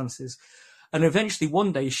circumstances. And eventually,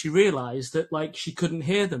 one day, she realised that like she couldn't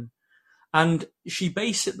hear them, and she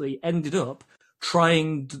basically ended up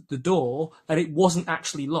trying the door, and it wasn't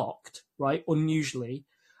actually locked, right? Unusually.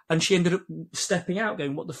 And she ended up stepping out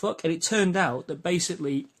going, what the fuck? And it turned out that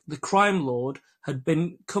basically the crime lord had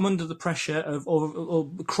come under the pressure of, or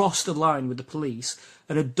crossed the line with the police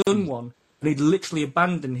and had done one. And he'd literally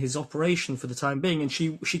abandoned his operation for the time being. And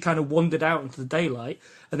she kind of wandered out into the daylight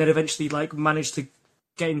and then eventually like managed to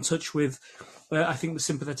get in touch with, I think, the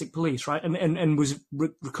sympathetic police, right? And was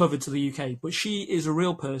recovered to the UK. But she is a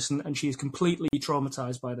real person, and she is completely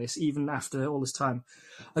traumatized by this, even after all this time.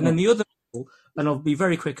 And then the other, and I'll be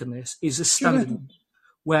very quick on this, is a standard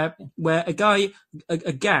where a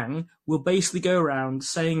gang will basically go around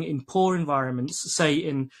saying in poor environments, say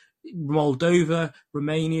in Moldova,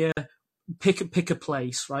 Romania, pick a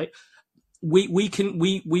place, right? We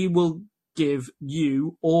will give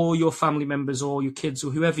you or your family members or your kids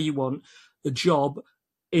or whoever you want a job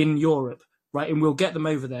in Europe, right? And we'll get them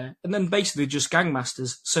over there. And then basically just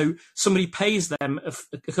gangmasters. So somebody pays them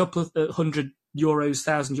a couple of €100,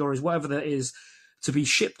 €1,000, whatever that is, to be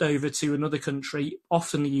shipped over to another country,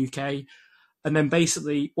 often the UK. And then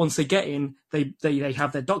basically once they get in, they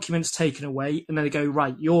have their documents taken away, and then they go,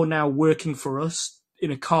 right, you're now working for us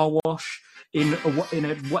in a car wash, in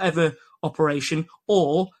a whatever operation,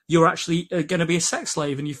 or you're actually going to be a sex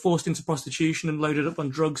slave and you're forced into prostitution and loaded up on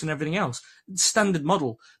drugs and everything else. Standard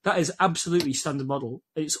model. That is absolutely standard model.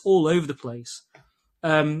 It's all over the place.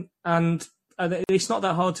 and it's not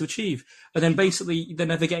that hard to achieve. And then basically they're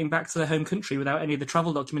never getting back to their home country without any of the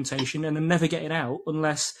travel documentation, and they're never getting out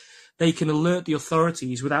unless they can alert the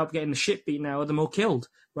authorities without getting the shit beaten out of them or killed,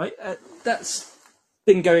 right? That's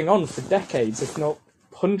been going on for decades, if not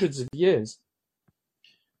hundreds of years.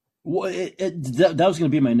 Well, that was going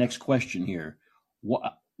to be my next question here.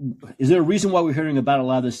 Is there a reason why we're hearing about a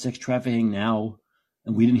lot of this sex trafficking now,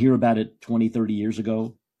 and we didn't hear about it 20, 30 years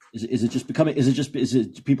ago? Is it just becoming? Is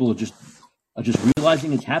it people are just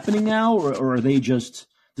realizing it's happening now, or are they just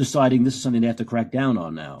deciding this is something they have to crack down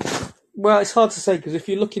on now? Well, it's hard to say, because if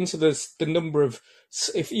you look into the number of,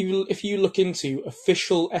 if you look into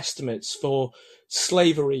official estimates for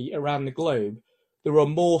slavery around the globe, there are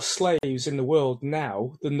more slaves in the world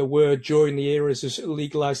now than there were during the eras of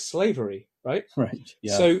legalized slavery, right? Right.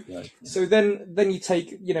 Yeah. So then you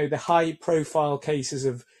take, the high profile cases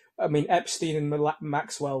of, Epstein and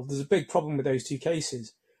Maxwell. There's a big problem with those two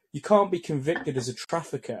cases. You can't be convicted as a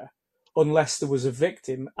trafficker unless there was a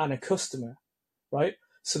victim and a customer, right?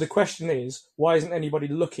 So the question is, why isn't anybody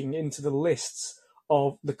looking into the lists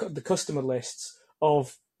of the customer lists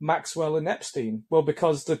of Maxwell and Epstein? Well,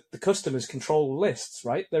 because the customers control the lists,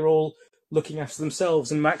 right? They're all looking after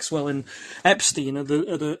themselves, and Maxwell and Epstein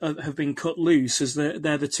have been cut loose as they're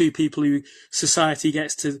the two people who society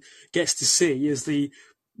gets to see as the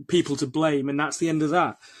people to blame, and that's the end of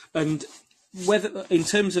that. And whether, in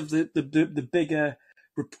terms of the bigger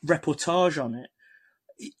reportage on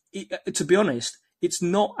it, to be honest, it's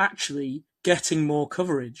not actually getting more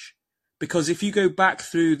coverage, because if you go back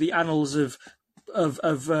through the annals of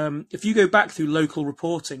if you go back through local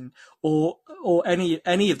reporting or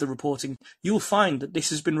any of the reporting, you'll find that this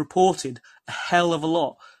has been reported a hell of a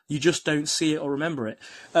lot. You just don't see it or remember it.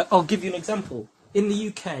 I'll give you an example. In the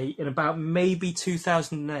UK, in about maybe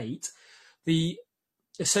 2008, the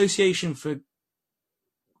Association for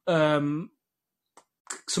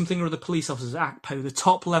something or other police officers, ACPO, the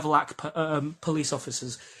top level ACPO, police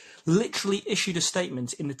officers, literally issued a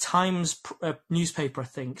statement in the Times newspaper, I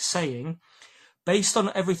think, saying, based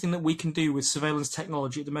on everything that we can do with surveillance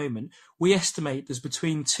technology at the moment, we estimate there's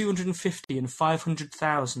between 250 and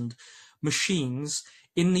 500,000 machines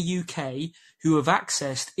in the UK who have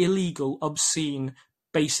accessed illegal, obscene,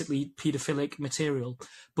 basically paedophilic material.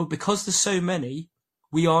 But because there's so many,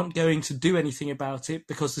 we aren't going to do anything about it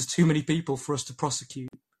because there's too many people for us to prosecute.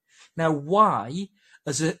 Now, why,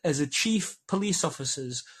 as a chief police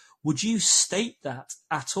officers, would you state that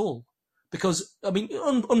at all? Because,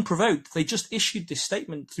 unprovoked, they just issued this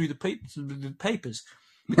statement through the papers.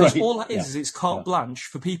 Because all that is it's carte blanche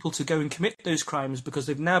for people to go and commit those crimes because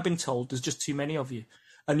they've now been told there's just too many of you,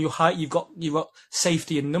 and you've got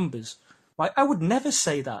safety in numbers. Right? I would never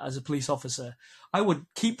say that as a police officer. I would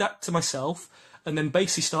keep that to myself, and then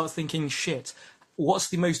basically start thinking, shit, what's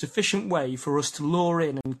the most efficient way for us to lure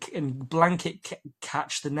in and blanket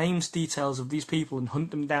catch the names, details of these people and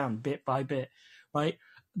hunt them down bit by bit, right?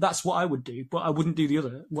 That's what I would do, but I wouldn't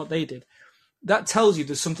do what they did. That tells you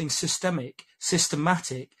there's something systematic,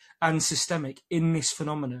 and systemic in this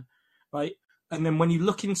phenomena, right? And then when you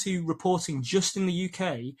look into reporting just in the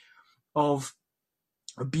UK of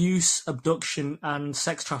abuse, abduction, and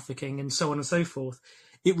sex trafficking, and so on and so forth,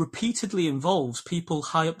 it repeatedly involves people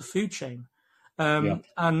high up the food chain.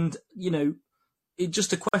 And, it's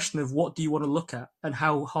just a question of what do you want to look at and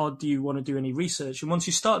how hard do you want to do any research. And once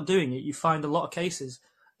you start doing it, you find a lot of cases.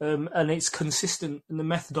 And it's consistent, and the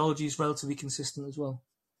methodology is relatively consistent as well.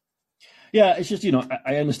 Yeah, it's just,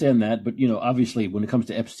 I understand that. But, obviously, when it comes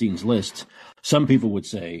to Epstein's list, some people would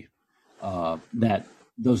say that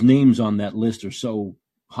those names on that list are so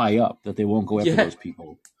high up that they won't go after those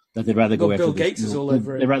people, that they'd rather go after Bill Gates is all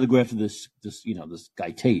over it. They'd rather go after this guy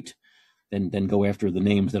Tate than go after the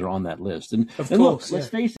names that are on that list. And look, let's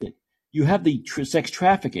face it, you have the sex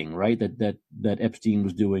trafficking, right, that Epstein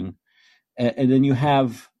was doing. And then you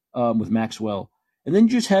have with Maxwell, and then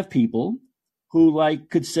you just have people who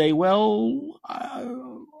could say, well,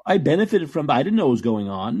 I benefited from, but I didn't know what was going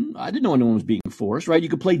on. I didn't know anyone was being forced, right? You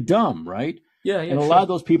could play dumb, right? Yeah. And a lot of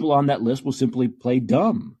those people on that list will simply play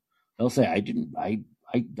dumb. They'll say, I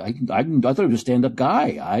thought he was a stand-up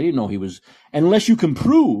guy. I didn't know he was, unless you can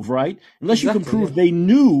prove, right? Unless you can prove they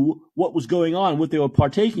knew what was going on, what they were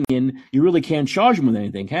partaking in, you really can't charge them with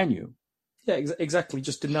anything, can you? Yeah, exactly.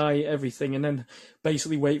 Just deny everything and then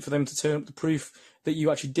basically wait for them to turn up the proof that you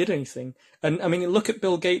actually did anything. And look at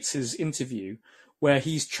Bill Gates's interview where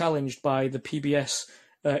he's challenged by the PBS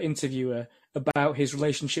interviewer about his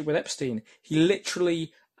relationship with Epstein. He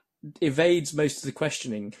literally evades most of the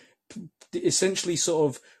questioning, essentially sort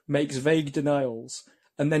of makes vague denials.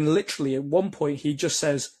 And then literally at one point he just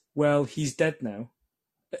says, well, he's dead now.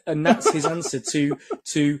 And that's his answer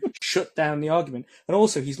to shut down the argument. And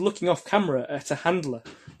also, he's looking off camera at a handler,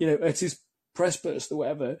 at his press burst or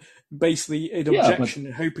whatever, basically an objection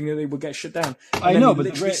and hoping that they will get shut down. And I then know, he but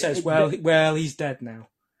literally says, well, he's dead now.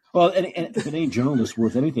 Well, and if any journalist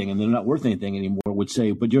worth anything, and they're not worth anything anymore, would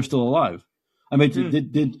say, "But you're still alive." I mean,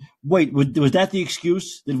 was that the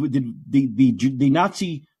excuse? Did the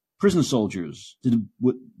Nazi prison soldiers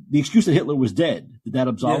the excuse that Hitler was dead? Did that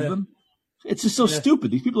absolve them? It's just so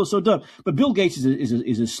stupid. These people are so dumb. But Bill Gates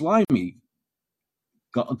is a slimy,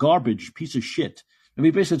 garbage piece of shit. I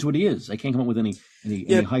mean, basically, that's what he is. I can't come up with any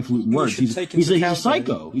highfalutin words. He's a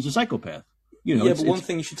psycho. He's a psychopath. But one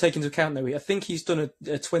thing you should take into account, though, I think he's done a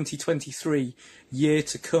 2023 year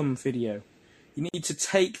to come video. You need to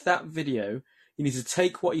take that video. You need to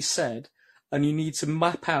take what he said, and you need to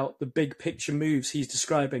map out the big picture moves he's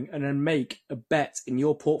describing, and then make a bet in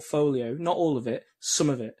your portfolio. Not all of it, some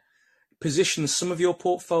of it. Position some of your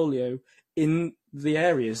portfolio in the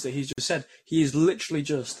areas that he's just said. He is literally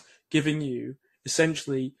just giving you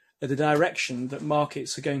essentially the direction that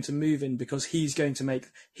markets are going to move in, because he's going to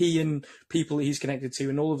make, he and people that he's connected to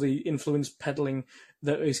and all of the influence peddling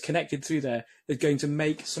that is connected through there is going to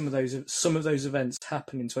make some of those events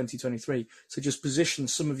happen in 2023. So just position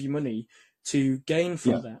some of your money to gain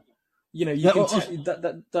from that.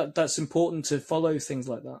 That's important to follow things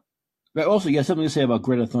like that. But also, you have something to say about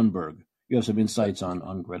Greta Thunberg. You have some insights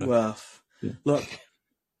on Greta. Well, look,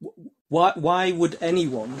 why would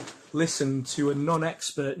anyone listen to a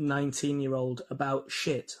non-expert 19-year-old about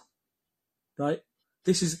shit? Right?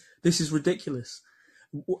 This is ridiculous.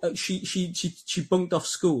 She bunked off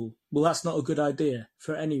school. Well, that's not a good idea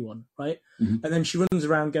for anyone, right? Mm-hmm. And then she runs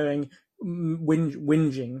around going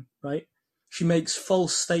whinging, right? She makes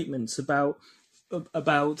false statements about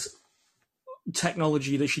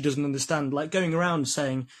technology that she doesn't understand, like going around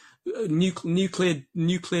saying nuclear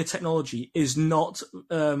technology is not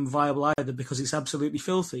viable either because it's absolutely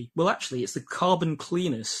filthy. Well, actually, it's the carbon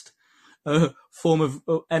cleanest form of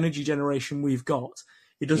energy generation we've got.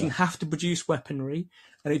 It doesn't have to produce weaponry,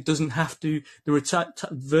 and it doesn't have to. There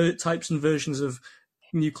are types and versions of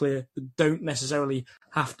nuclear that don't necessarily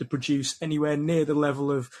have to produce anywhere near the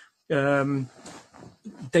level of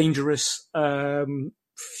dangerous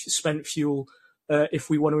spent fuel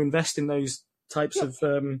if we want to invest in those types of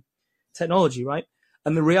technology, right?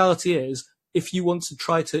 And the reality is, if you want to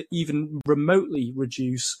try to even remotely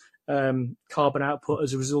reduce carbon output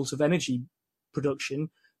as a result of energy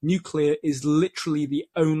production, nuclear is literally the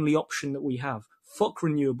only option that we have. Fuck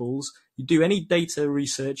renewables. You do any data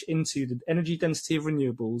research into the energy density of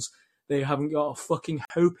renewables, they haven't got a fucking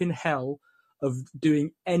hope in hell of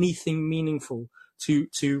doing anything meaningful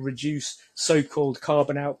to reduce so-called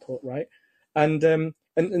carbon output, right? And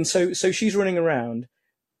so she's running around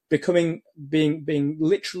being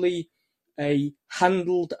literally a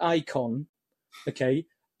handled icon, okay,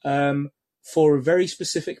 for a very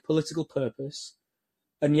specific political purpose,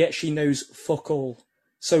 and yet she knows fuck all.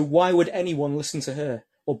 So why would anyone listen to her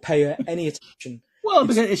or pay her any attention? Well,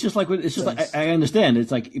 because it's just like I understand.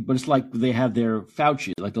 It's like, but it's like they have their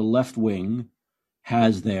Fauci, like the left wing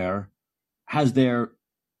has their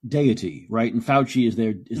deity, right? And Fauci is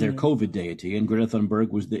their COVID deity, and Greta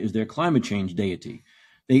Thunberg is their climate change deity.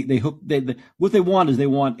 What they want is they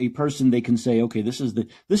want a person they can say, okay, this is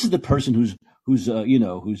the person who's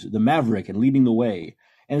the maverick and leading the way,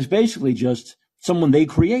 and it's basically just someone they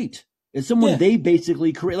create. It's someone they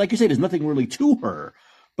basically create. Like you say, there's nothing really to her,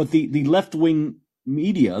 but the left wing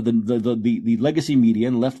media, the legacy media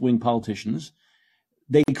and left wing politicians,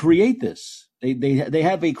 they create this. They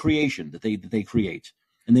have a creation that they create,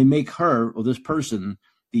 and they make her or this person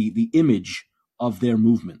the image of their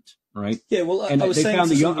movement, right? Yeah. Well, and they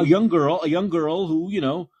found a young girl who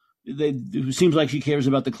who seems like she cares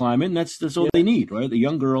about the climate, and that's all they need, right? A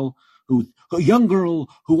young girl who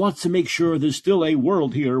wants to make sure there's still a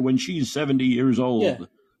world here when she's 70 years old. Yeah.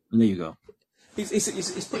 And there you go.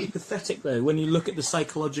 It's pretty pathetic, though, when you look at the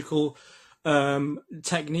psychological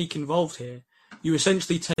technique involved here. You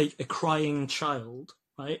essentially take a crying child,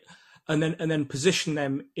 right, and then position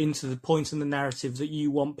them into the point in the narrative that you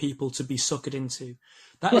want people to be suckered into.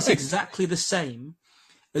 That is exactly the same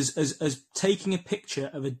as taking a picture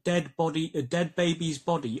of a dead baby's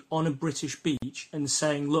body on a British beach and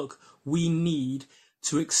saying, look, we need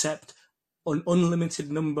to accept an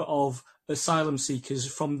unlimited number of asylum seekers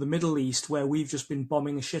from the Middle East where we've just been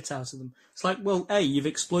bombing the shit out of them. It's like, well, A, you've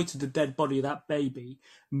exploited the dead body of that baby.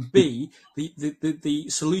 B, the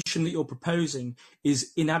solution that you're proposing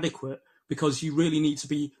is inadequate because you really need to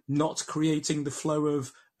be not creating the flow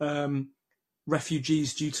of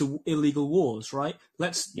refugees due to illegal wars, right?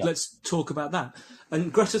 Let's talk about that.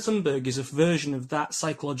 And Greta Thunberg is a version of that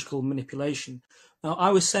psychological manipulation. Now,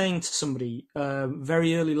 I was saying to somebody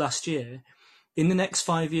very early last year, in the next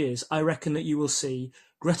 5 years, I reckon that you will see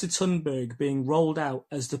Greta Thunberg being rolled out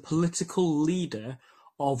as the political leader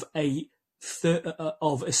of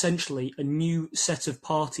of essentially a new set of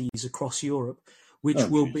parties across Europe, which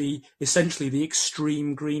will be essentially the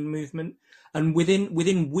extreme green movement. And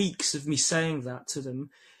within weeks of me saying that to them,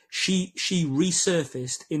 she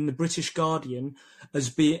resurfaced in the British Guardian as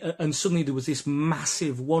being, and suddenly there was this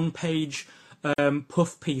massive 1-page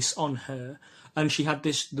puff piece on her, and she had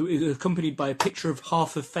this accompanied by a picture of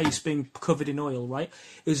half her face being covered in oil. Right,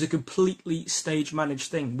 it was a completely stage managed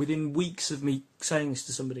thing. Within weeks of me saying this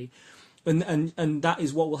to somebody. And that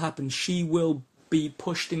is what will happen. She will be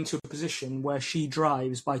pushed into a position where she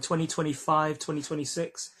drives by 2025,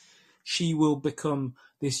 2026. She will become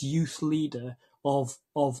this youth leader of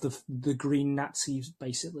the green Nazis,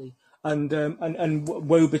 basically. And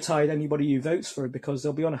woe betide anybody who votes for it, because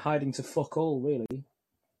they'll be on hiding to fuck all, really.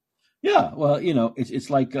 Yeah, well,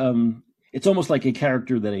 it's like it's almost like a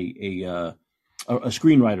character that a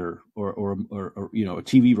screenwriter or a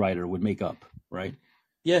TV writer would make up, right?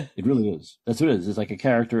 Yeah, it really is. That's what it is. It's like a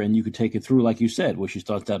character, and you could take it through, like you said, where she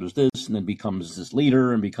starts out as this, and then becomes this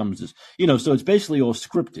leader, and becomes this. So it's basically all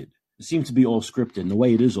scripted. It seems to be all scripted, and the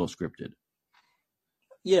way it is all scripted.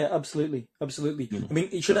 Yeah, absolutely. I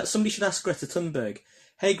mean, somebody should ask Greta Thunberg,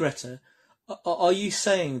 "Hey, Greta, are you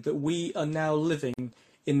saying that we are now living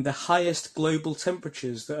in the highest global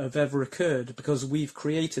temperatures that have ever occurred because we've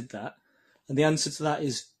created that?" And the answer to that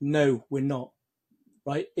is no, we're not.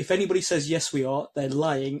 Right? If anybody says yes, we are, they're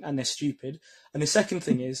lying and they're stupid. And the second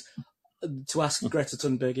thing is to ask Greta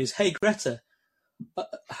Thunberg is, "Hey, Greta,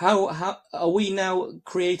 how are we now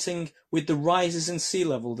creating, with the rises in sea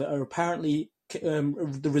level that are apparently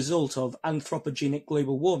the result of anthropogenic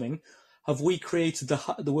global warming, have we created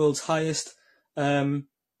the world's highest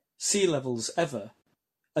sea levels ever?"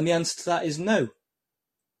 And the answer to that is no,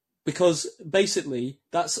 because basically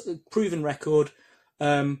that's a proven record.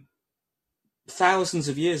 Thousands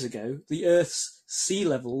of years ago, the Earth's sea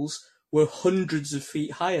levels were hundreds of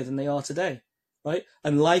feet higher than they are today, right?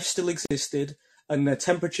 And life still existed, and the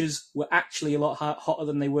temperatures were actually a lot hotter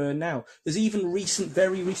than they were now. There's even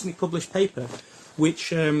very recently published paper,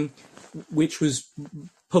 which was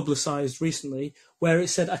publicised recently, where it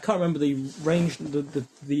said, I can't remember the range,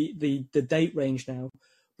 the date range now,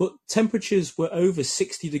 but temperatures were over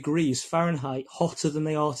 60 degrees Fahrenheit hotter than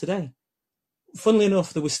they are today. Funnily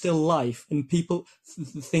enough, there was still life, and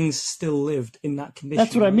things still lived in that condition.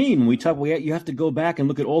 That's what I mean. You have to go back and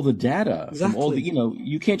look at all the data. Exactly. From all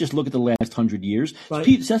you can't just look at the last 100 years. Right.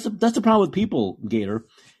 That's the problem with people, Gator,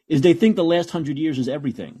 is they think the last 100 years is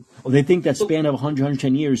everything. Or they think that span of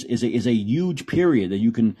 110 years is a huge period that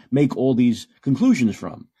you can make all these conclusions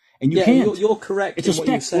from. And you can't. You're correct. It's a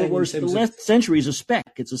speck. Whereas the last century is a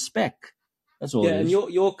speck. It's a speck. That's all it is. And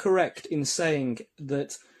you're correct in saying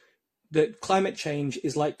that climate change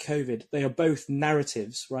is like COVID. They are both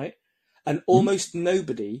narratives, right? And almost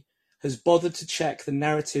nobody has bothered to check the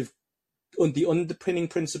narrative, the underpinning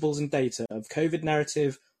principles and data of COVID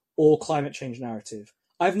narrative or climate change narrative.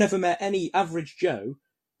 I've never met any average Joe,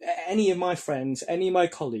 any of my friends, any of my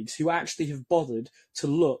colleagues who actually have bothered to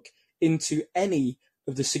look into any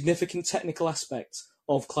of the significant technical aspects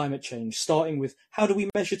of climate change, starting with how do we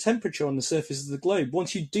measure temperature on the surface of the globe?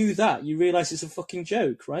 Once you do that, you realize it's a fucking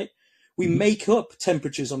joke, right? We make up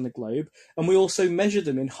temperatures on the globe, and we also measure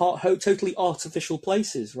them in totally artificial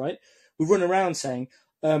places, right? We run around saying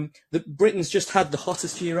that Britain's just had the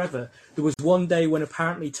hottest year ever. There was one day when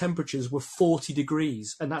apparently temperatures were 40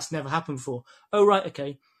 degrees, and that's never happened before. Oh, right,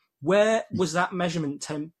 okay. Where was that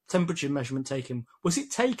temperature measurement taken? Was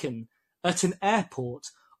it taken at an airport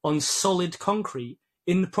on solid concrete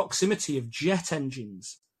in the proximity of jet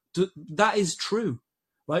engines? That is true.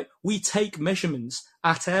 Right? We take measurements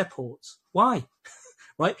at airports. Why?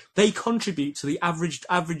 Right? They contribute to the average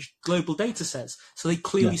global data sets, so they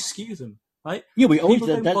clearly skew them. Right? Yeah, we always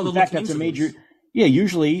in fact that's a major. This. Yeah,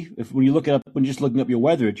 usually when you're just looking up your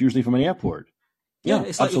weather, it's usually from an airport. Yeah,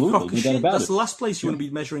 it's absolutely. Like that's the last place you want to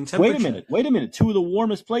be measuring temperature. Wait a minute. Two of the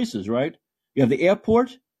warmest places, right? You have the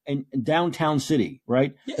airport and downtown city,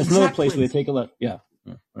 right? Yeah, that's another place where they take a look. Yeah,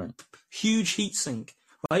 right. Huge heat sink.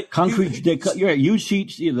 Right? Concrete, huge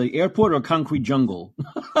sheets, either the airport or concrete jungle.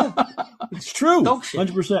 It's true,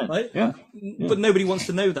 100%. Right? Yeah. But nobody wants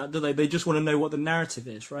to know that, do they? They just want to know what the narrative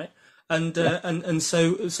is, right? And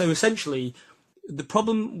so essentially, the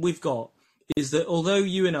problem we've got is that although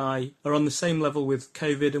you and I are on the same level with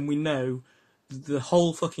COVID, and we know the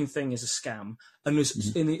whole fucking thing is a scam, and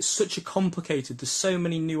it's such a complicated. There's so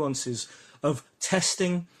many nuances of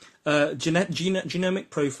testing, genomic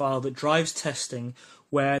profile that drives testing,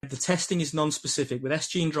 where the testing is non-specific with S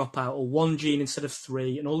gene dropout or one gene instead of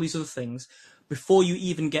 3, and all these other things. Before you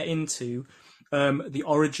even get into the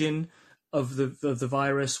origin of the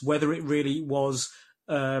virus, whether it really was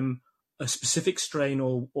a specific strain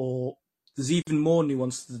or there's even more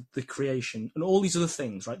nuance to the creation and all these other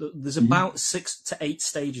things, right? There's about 6 to 8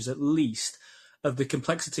 stages at least of the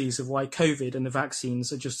complexities of why COVID and the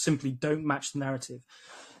vaccines are just simply don't match the narrative.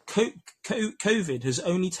 COVID has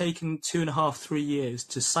only taken 2.5, 3 years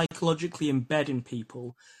to psychologically embed in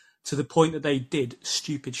people to the point that they did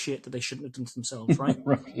stupid shit that they shouldn't have done to themselves, right?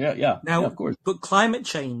 Right. Yeah. Now, yeah, of course. But climate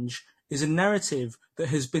change is a narrative that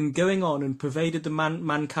has been going on and pervaded the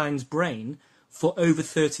mankind's brain for over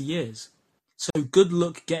 30 years. So good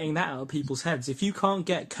luck getting that out of people's heads. If you can't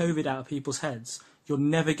get COVID out of people's heads, you're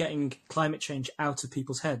never getting climate change out of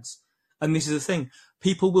people's heads. And this is the thing.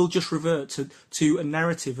 People will just revert to a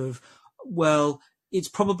narrative of, well, it's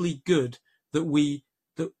probably good that we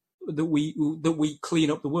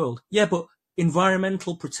clean up the world. Yeah, but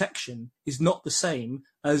environmental protection is not the same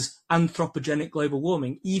as anthropogenic global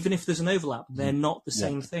warming. Even if there's an overlap, they're not the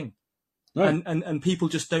same thing. Right. And people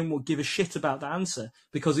just don't give a shit about that answer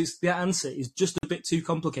because the answer is just a bit too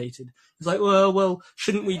complicated. It's like, well,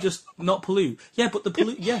 shouldn't we just not pollute? Yeah, but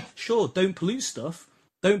sure, don't pollute stuff.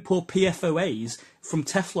 Don't pour PFOAs from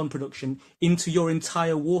Teflon production into your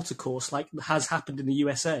entire watercourse like has happened in the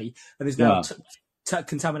USA and is now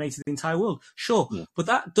contaminated the entire world. Sure, but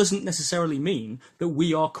that doesn't necessarily mean that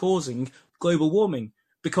we are causing global warming.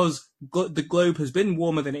 Because the globe has been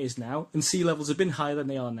warmer than it is now, and sea levels have been higher than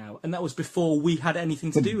they are now, and that was before we had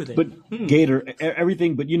anything to do with it. But Gator,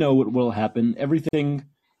 everything. But you know what will happen? Everything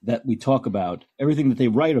that we talk about, everything that they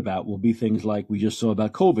write about, will be things like we just saw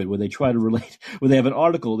about COVID, where they try to relate. Where they have an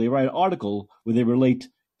article, they write an article where they relate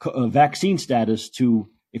vaccine status to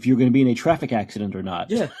if you're going to be in a traffic accident or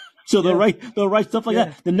not. Yeah. So they'll write stuff like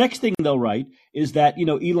that. The next thing they'll write is that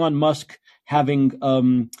Elon Musk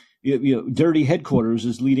having dirty headquarters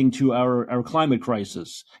is leading to our climate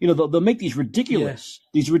crisis. They'll make these ridiculous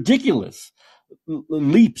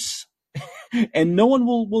leaps, and no one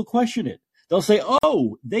will question it. They'll say,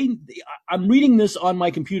 "Oh, I'm reading this on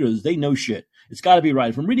my computers. They know shit. It's got to be right.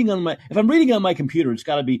 If I'm reading on my computer, it's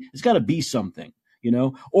got to be something,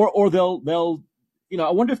 Or they'll.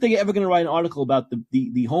 I wonder if they're ever going to write an article about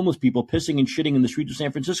the homeless people pissing and shitting in the streets of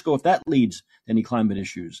San Francisco, if that leads to any climate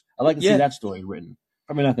issues. I'd like to see that story written.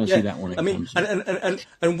 Probably not going to see that one. I mean,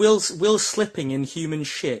 and will slipping in human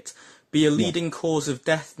shit be a leading cause of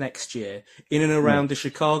death next year in and around the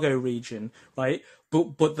Chicago region, right?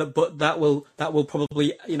 But that will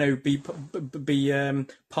probably be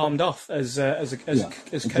palmed off as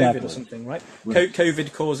COVID or something, right?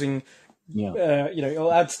 COVID causing.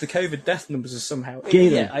 It'll add to the COVID death numbers somehow.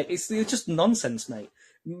 It's just nonsense, mate.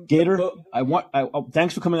 Gator,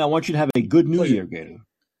 thanks for coming. I want you to have a good New Year, Gator.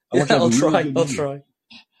 I'll try.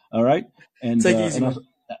 All right, and take it easy.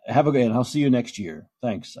 Have a good. And I'll see you next year.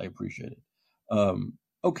 Thanks, I appreciate it.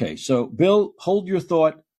 Okay, so Bill, hold your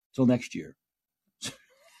thought till next year.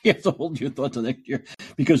 You have to hold your thought till next year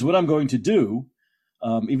because what I'm going to do,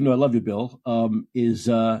 even though I love you, Bill, is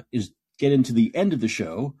get into the end of the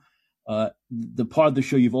show. The part of the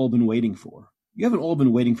show you've all been waiting for. You haven't all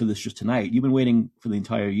been waiting for this just tonight. You've been waiting for the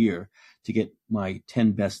entire year to get my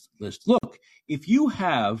 10 best list. Look, if you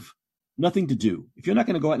have nothing to do, if you're not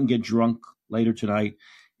going to go out and get drunk later tonight,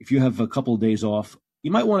 if you have a couple of days off,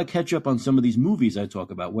 you might want to catch up on some of these movies I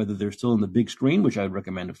talk about, whether they're still on the big screen, which I would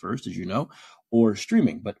recommend at first, as you know, or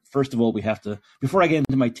streaming. But first of all, we have to, before I get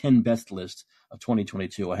into my 10 best list of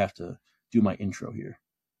 2022, I have to do my intro here.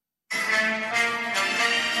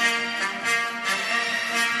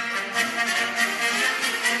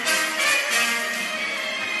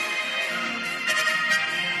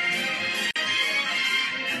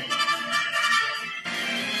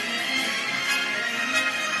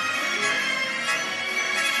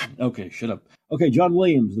 Okay, shut up. Okay, John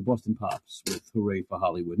Williams, The Boston Pops, with Hooray for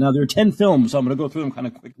Hollywood. Now, there are 10 films, so I'm going to go through them kind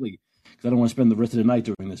of quickly because I don't want to spend the rest of the night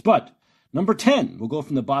doing this. But number 10, we'll go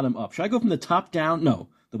from the bottom up. Should I go from the top down? No,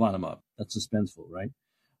 the bottom up. That's suspenseful, right?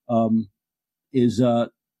 Is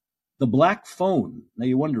The Black Phone. Now,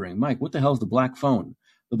 you're wondering, Mike, what the hell is The Black Phone?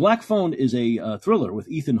 The Black Phone is a thriller with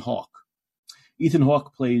Ethan Hawke. Ethan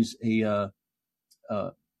Hawke plays a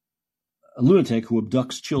lunatic who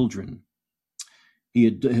abducts children. He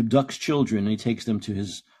abducts children and he takes them to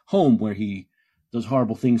his home where he does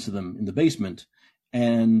horrible things to them in the basement.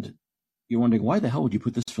 And, you're wondering, why the hell would you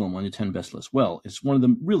put this film on your 10 best list? Well, it's one of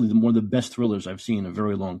the best thrillers I've seen in a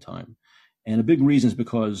very long time. And a big reason is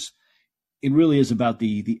because it really is about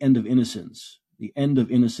the end of innocence,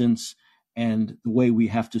 and the way we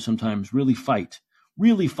have to sometimes really fight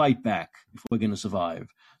back if we're going to survive.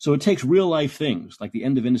 So it takes real life things like the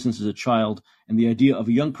end of innocence as a child and the idea of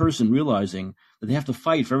a young person realizing that they have to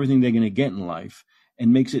fight for everything they're going to get in life,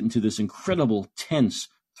 and makes it into this incredible, tense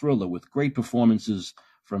thriller with great performances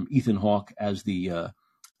from Ethan Hawke as the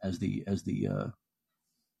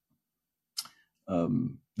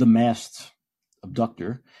masked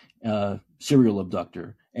abductor, serial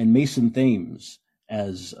abductor, and Mason Thames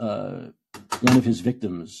as one of his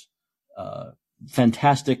victims.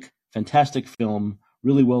 Fantastic film,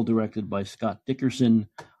 really well directed by Scott Dickerson.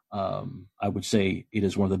 I would say it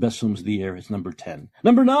is one of the best films of the year. It's number 10.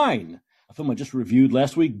 Number 9, a film I just reviewed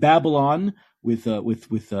last week, Babylon, with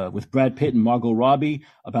Brad Pitt and Margot Robbie,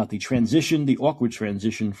 about the awkward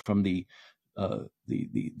transition from the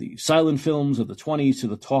silent films of the 20s to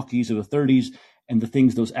the talkies of the 30s, and the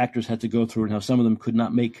things those actors had to go through, and how some of them could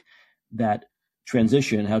not make that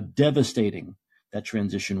transition, how devastating that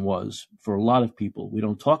transition was for a lot of people. We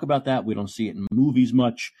don't talk about that. We don't see it in movies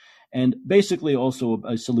much. And basically also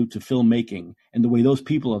a salute to filmmaking and the way those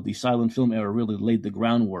people of the silent film era really laid the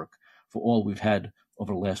groundwork for all we've had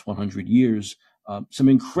over the last 100 years. Some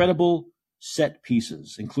incredible set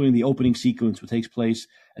pieces, including the opening sequence, which takes place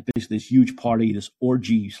at basically this huge party, this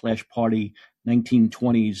orgy/party,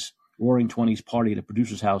 1920s, roaring 20s party at a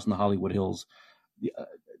producer's house in the Hollywood Hills.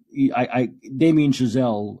 Damien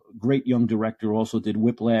Chazelle, great young director, also did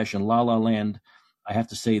Whiplash and La La Land. I have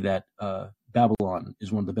to say that Babylon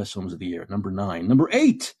is one of the best films of the year. Number 9. Number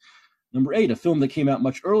 8, a film that came out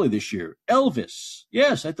much earlier this year, Elvis.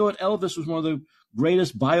 Yes, I thought Elvis was one of the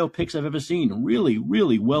greatest biopics I've ever seen. A really,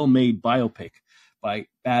 really well-made biopic by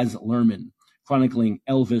Baz Luhrmann, chronicling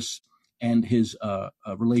Elvis and his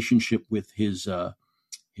relationship with his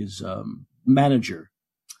manager.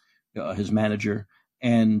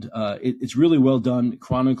 And it's really well done,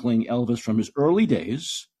 chronicling Elvis from his early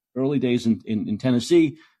days in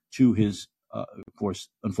Tennessee to his, of course,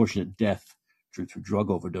 unfortunate death through drug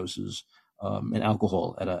overdoses and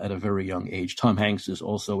alcohol at a very young age. Tom Hanks is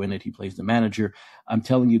also in it. He plays the manager. I'm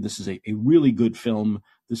telling you, this is a really good film.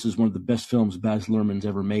 This is one of the best films Baz Luhrmann's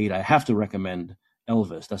ever made. I have to recommend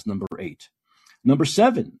Elvis. That's number 8. Number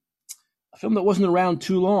 7, a film that wasn't around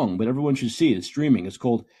too long, but everyone should see it. It's streaming. It's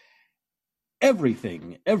called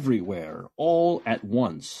Everything, Everywhere, All at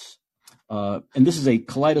Once. And this is a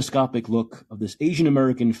kaleidoscopic look of this Asian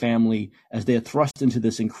American family as they are thrust into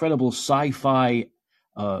this incredible sci-fi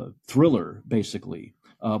thriller, basically,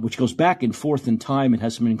 which goes back and forth in time and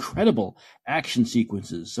has some incredible action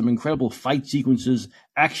sequences, some incredible fight sequences,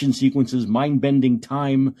 action sequences, mind-bending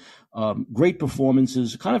time, great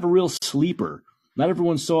performances, kind of a real sleeper. Not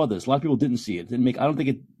everyone saw this. A lot of people didn't see it. I don't think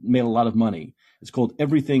it made a lot of money. It's called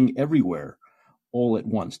Everything, Everywhere, All at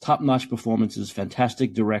Once. Top-notch performances,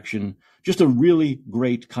 fantastic direction, just a really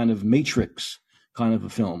great kind of Matrix kind of a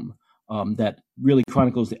film that really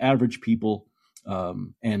chronicles the average people.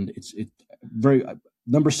 And it's very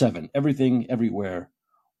number 7, Everything, Everywhere,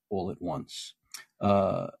 All at Once.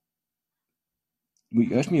 You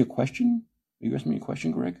asked me a question? You asked me a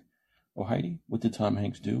question, Greg or Heidi? What did Tom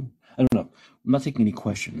Hanks do? I don't know. I'm not taking any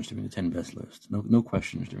questions during the 10 best list. No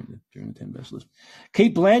questions during the 10 best list.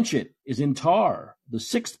 Cate Blanchett is in Tar, the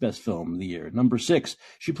 6th best film of the year. Number 6.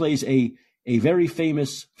 She plays a very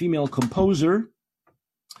famous female composer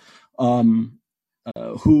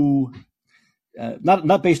who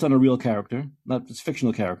not based on a real character, it's a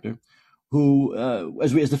fictional character, who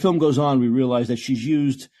as the film goes on, we realize that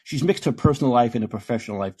she's mixed her personal life and her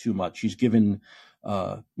professional life too much. She's given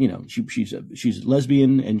she's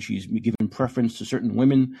lesbian, and she's given preference to certain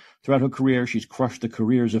women throughout her career. She's crushed the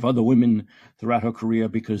careers of other women throughout her career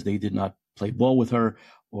because they did not play ball with her,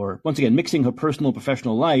 or once again mixing her personal and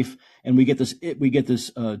professional life. And we get this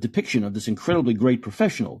depiction of this incredibly great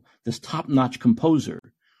professional, this top-notch composer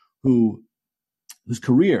whose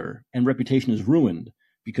career and reputation is ruined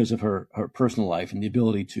because of her personal life and the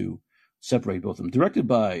ability to separate both of them. Directed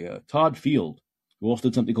by Todd Field, who also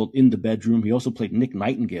did something called In the Bedroom. He also played Nick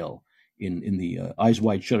Nightingale in the Eyes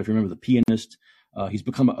Wide Shut, if you remember, The Pianist. He's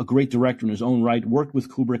become a great director in his own right, worked with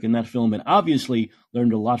Kubrick in that film, and obviously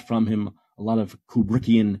learned a lot from him, a lot of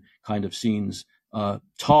Kubrickian kind of scenes.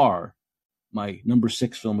 Tar, my number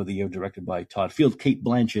 6 film of the year, directed by Todd Field. Cate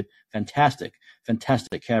Blanchett, fantastic,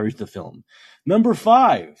 carries the film. Number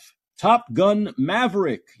 5, Top Gun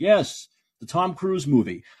Maverick. Yes, the Tom Cruise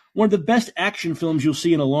movie. One of the best action films you'll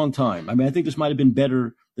see in a long time. I mean, I think this might have been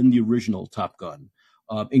better than the original Top Gun.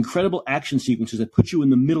 incredible action sequences that put you in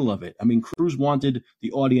the middle of it. I mean, Cruise wanted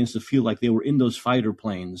the audience to feel like they were in those fighter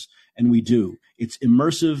planes, and we do. It's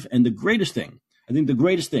immersive, and the greatest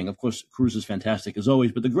thing, of course, Cruise is fantastic as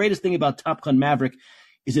always, but the greatest thing about Top Gun Maverick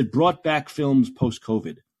is it brought back films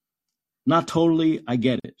post-COVID. Not totally, I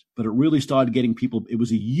get it, but it really started getting people. It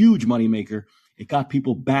was a huge moneymaker. It got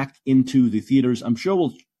people back into the theaters. I'm sure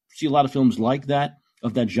we'll see a lot of films like that,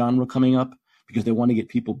 of that genre coming up, because they want to get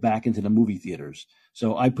people back into the movie theaters.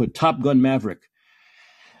 So I put Top Gun Maverick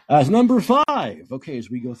as number 5. Okay,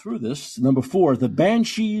 as we go through this, number 4, The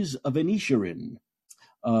Banshees of Inisherin.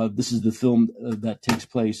 This is the film that takes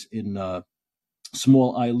place in a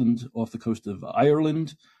small island off the coast of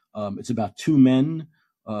Ireland. It's about two men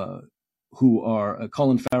who are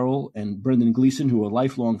Colin Farrell and Brendan Gleeson, who are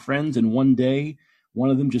lifelong friends. And one day, one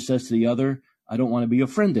of them just says to the other, I don't want to be your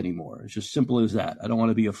friend anymore. It's just simple as that. I don't want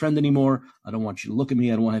to be your friend anymore. I don't want you to look at me.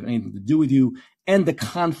 I don't want to have anything to do with you. And the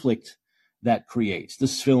conflict that creates.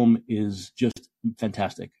 This film is just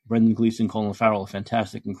fantastic. Brendan Gleeson, Colin Farrell,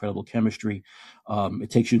 fantastic, incredible chemistry. It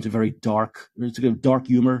takes you into very dark, it's a dark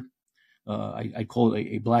humor. I call it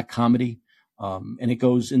a black comedy. And it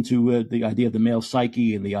goes into the idea of the male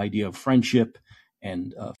psyche and the idea of friendship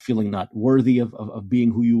and feeling not worthy of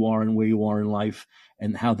being who you are and where you are in life,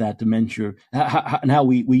 and how that dementia, and how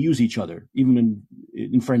we use each other, even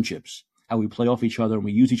in friendships, how we play off each other and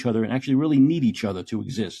we use each other and actually really need each other to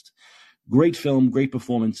exist. Great film, great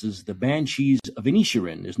performances. The Banshees of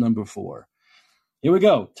Inisherin is number 4. Here we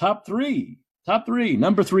go. Top 3.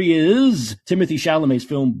 Number 3 is Timothée Chalamet's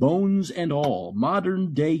film Bones and All,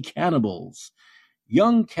 modern day cannibals,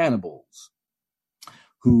 young cannibals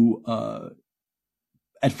who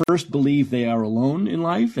at first believe they are alone in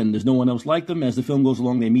life and there's no one else like them. As the film goes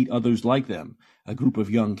along, they meet others like them, a group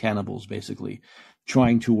of young cannibals basically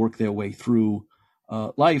trying to work their way through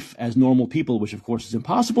life as normal people, which of course is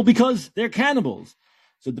impossible because they're cannibals.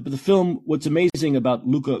 So the film, what's amazing about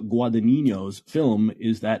Luca Guadagnino's film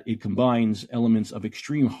is that it combines elements of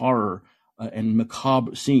extreme horror and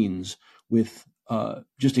macabre scenes with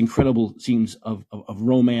just incredible scenes of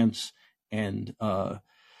romance, and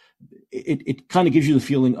it kind of gives you the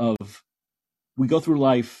feeling of we go through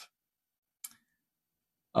life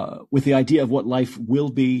with the idea of what life will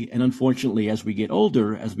be, and unfortunately, as we get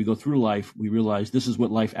older, as we go through life, we realize this is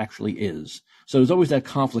what life actually is. So there's always that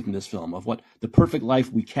conflict in this film of what the perfect life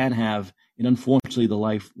we can have, and unfortunately the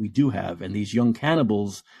life we do have. And these young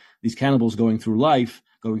cannibals, going through life,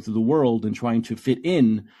 going through the world and trying to fit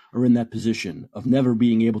in, are in that position of never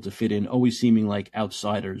being able to fit in, always seeming like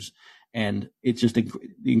outsiders. And it's just the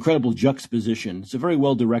incredible juxtaposition. It's a very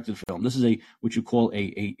well-directed film. This is what you call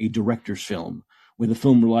a director's film, where the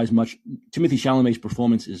film relies much. Timothée Chalamet's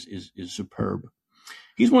performance is superb.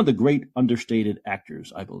 He's one of the great understated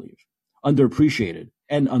actors, I believe. Underappreciated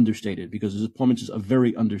and understated, because his performances are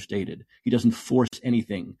very understated. He doesn't force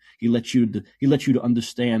anything. He lets you to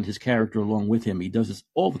understand his character along with him. He does this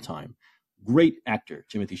all the time. Great actor,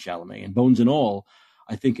 Timothée Chalamet. And Bones and All,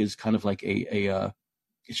 I think, is kind of like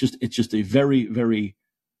it's just a very, very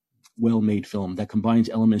well-made film that combines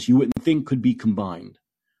elements you wouldn't think could be combined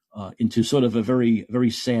into sort of a very,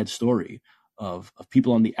 very sad story of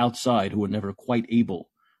people on the outside who are never quite able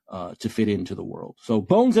to fit into the world. So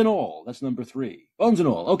Bones and All, that's number 3. Bones and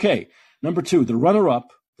All. Okay, number 2, the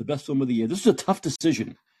runner-up, the best film of the year. This is a tough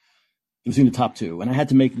decision between the top 2, and I had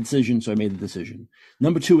to make a decision, so I made the decision.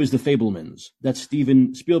 Number 2 is The Fabelmans. That's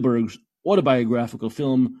Steven Spielberg's autobiographical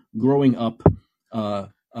film, growing up,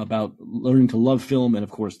 about learning to love film and, of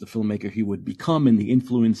course, the filmmaker he would become and the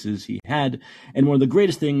influences he had. And one of the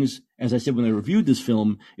greatest things, as I said when I reviewed this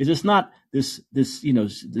film, is it's not this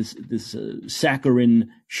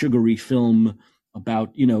saccharine, sugary film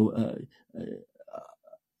about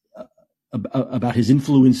about his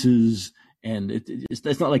influences, and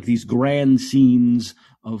it's not like these grand scenes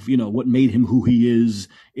of what made him who he is.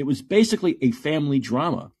 It was basically a family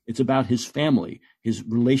drama. It's about his family, his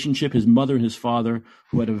relationship, his mother and his father,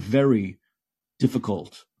 who had a very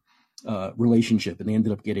difficult relationship, and they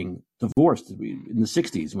ended up getting divorced in the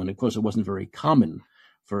 60s, when, of course, it wasn't very common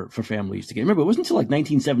for families to get. Remember, it wasn't until like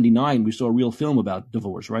 1979 we saw a real film about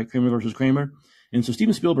divorce, right? Kramer versus Kramer. And so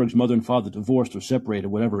Steven Spielberg's mother and father divorced or separated,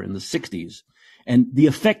 whatever, in the 60s. And the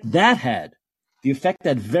effect that had,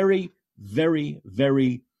 that very, very,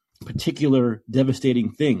 very particular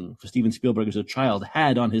devastating thing for Steven Spielberg as a child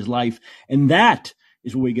had on his life. And that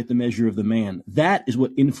is where we get the measure of the man. That is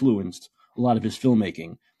what influenced a lot of his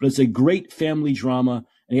filmmaking. But it's a great family drama.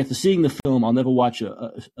 And after seeing the film, I'll never watch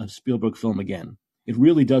a Spielberg film again. It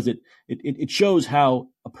really does it. It shows how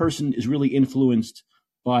a person is really influenced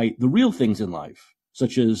by the real things in life,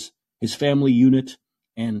 such as his family unit,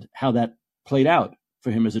 and how that played out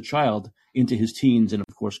for him as a child into his teens and,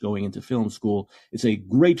 of course, going into film school. It's a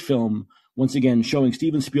great film, once again, showing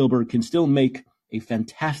Steven Spielberg can still make a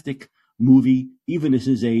fantastic movie, even at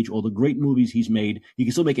his age, all the great movies he's made. He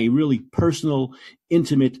can still make a really personal,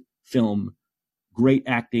 intimate film. Great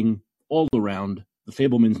acting all around. The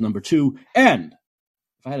Fabelmans #2. And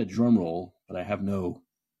if I had a drum roll, but I have no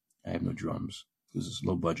drums because it's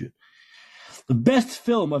low budget. The best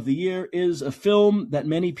film of the year is a film that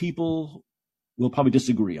many people will probably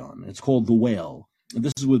disagree on. It's called The Whale. And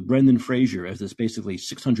this is with Brendan Fraser as this basically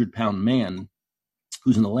 600-pound man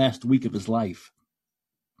who's in the last week of his life.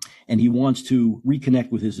 And he wants to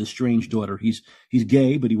reconnect with his estranged daughter. He's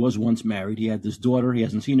gay, but he was once married. He had this daughter. He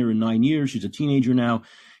hasn't seen her in 9 years. She's a teenager now.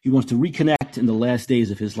 He wants to reconnect in the last days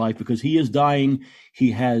of his life because he is dying.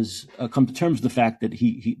 He has come to terms with the fact that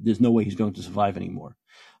there's no way he's going to survive anymore.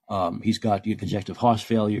 He's got congestive heart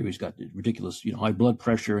failure. He's got ridiculous, high blood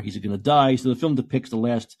pressure. He's going to die. So the film depicts the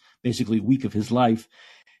last basically week of his life.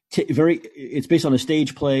 It's based on a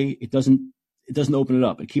stage play. It doesn't open it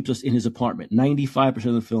up. It keeps us in his apartment. 95%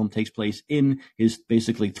 of the film takes place in his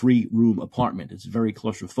basically 3-room apartment. It's very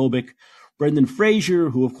claustrophobic. Brendan Fraser,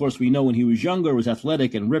 who of course we know when he was younger was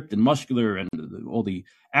athletic and ripped and muscular, and all the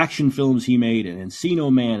action films he made, and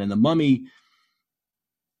Encino Man and The Mummy.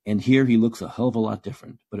 And here he looks a hell of a lot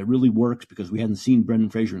different. But it really works because we hadn't seen Brendan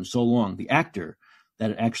Fraser in so long. The actor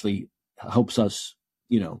that actually helps us,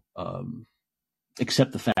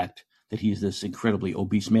 accept the fact that he's this incredibly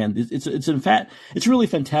obese man. It's a really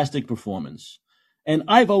fantastic performance. And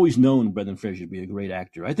I've always known Brendan Fraser to be a great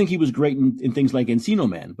actor. I think he was great in things like Encino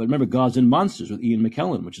Man. But remember Gods and Monsters with Ian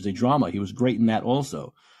McKellen, which is a drama. He was great in that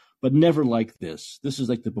also. But never like this. This is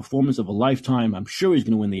like the performance of a lifetime. I'm sure he's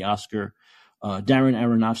going to win the Oscar. Darren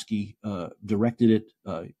Aronofsky directed it.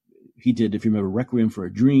 He did, if you remember, Requiem for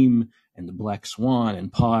a Dream and The Black Swan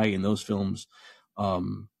and Pi and those films.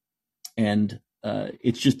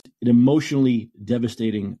 It's just an emotionally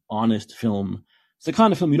devastating, honest film. It's the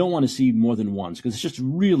kind of film you don't want to see more than once because it's just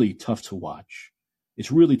really tough to watch.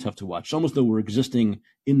 It's really tough to watch. It's almost though we're existing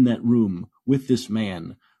in that room with this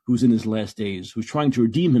man who's in his last days, who's trying to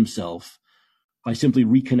redeem himself by simply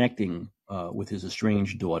reconnecting with his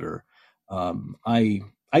estranged daughter. I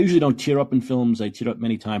usually don't tear up in films. I teared up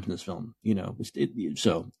many times in this film,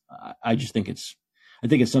 so I just think it's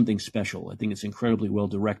something special. I think it's incredibly well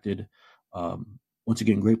directed. Once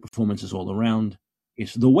again, great performances all around.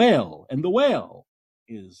 It's The Whale, and The Whale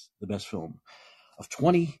is the best film of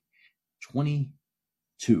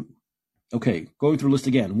 2022. Okay, going through the list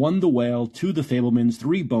again. 1, The Whale. 2, The Fabelmans.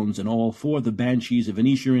 3, Bones and All. 4, The Banshees of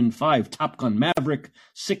Inisherin. 5, Top Gun Maverick.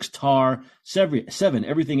 6, Tar. 7,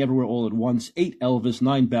 Everything Everywhere All at Once. 8, Elvis.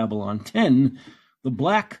 9, Babylon. 10, The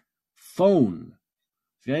Black Phone.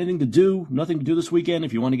 If you have anything to do, nothing to do this weekend,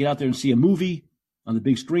 if you want to get out there and see a movie on the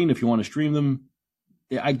big screen, if you want to stream them,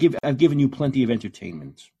 I've given you plenty of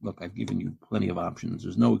entertainment. Look, I've given you plenty of options.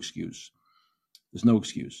 There's no excuse.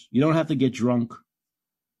 You don't have to get drunk.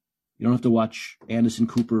 You don't have to watch Anderson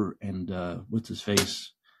Cooper and what's his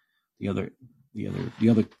face, the other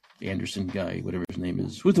Anderson guy, whatever his name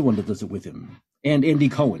is. Who's the one that does it with him? And Andy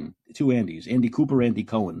Cohen, 2 Andys, Andy Cooper, Andy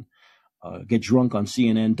Cohen, get drunk on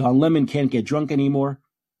CNN. Don Lemon can't get drunk anymore.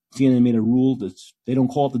 CNN made a rule they don't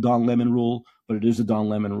call it the Don Lemon rule, but it is the Don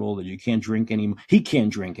Lemon rule that you can't drink anymore. He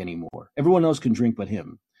can't drink anymore. Everyone else can drink but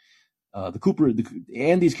him. The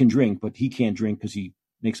Andys can drink, but he can't drink because he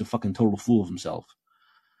makes a fucking total fool of himself.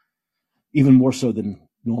 Even more so than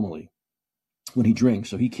normally when he drinks.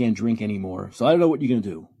 So he can't drink anymore. So I don't know what you're going to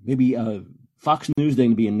do. Maybe Fox News, they're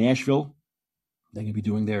going to be in Nashville. They're going to be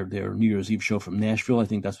doing their New Year's Eve show from Nashville. I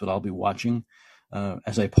think that's what I'll be watching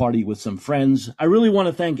as I party with some friends. I really want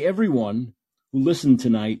to thank everyone who listened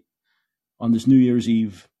tonight on this New Year's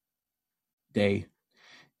Eve day.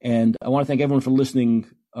 And I want to thank everyone for listening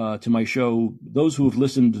to my show. Those who have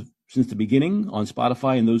listened since the beginning on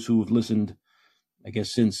Spotify and those who have listened, I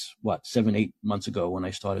guess, since 7-8 months ago when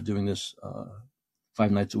I started doing this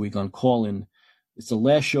 5 nights a week on Call-In. It's the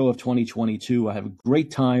last show of 2022. I have a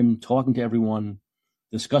great time talking to everyone,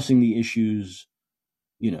 discussing the issues,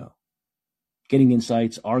 getting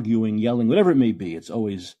insights, arguing, yelling, whatever it may be. It's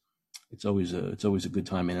always a good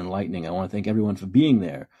time and enlightening. I want to thank everyone for being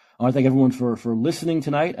there. I want to thank everyone for listening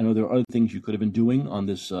tonight. I know there are other things you could have been doing on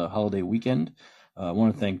this holiday weekend. I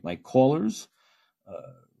want to thank my callers.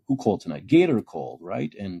 Who called tonight? Gator called,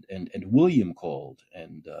 right? And William called.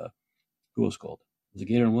 And who else called? Was it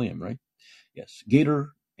Gator and William, right? Yes,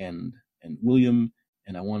 Gator and William.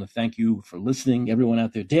 And I want to thank you for listening. Everyone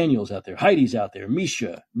out there. Daniel's out there. Heidi's out there.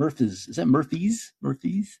 Misha. Murthy's. Is that Murthy's?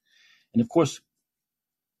 And of course,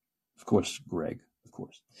 Greg. Of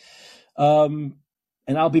course.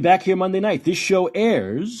 And I'll be back here Monday night. This show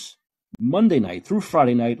airs Monday night through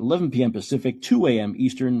Friday night, 11 p.m. Pacific, 2 a.m.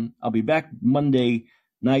 Eastern. I'll be back Monday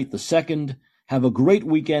night, the 2nd. Have a great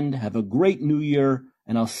weekend. Have a great new year.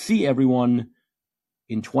 And I'll see everyone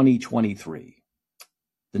in 2023.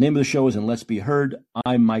 The name of the show is And Let's Be Heard.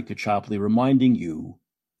 I'm Micah Chopley, reminding you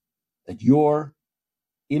that your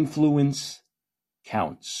influence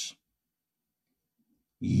counts.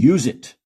 Use it.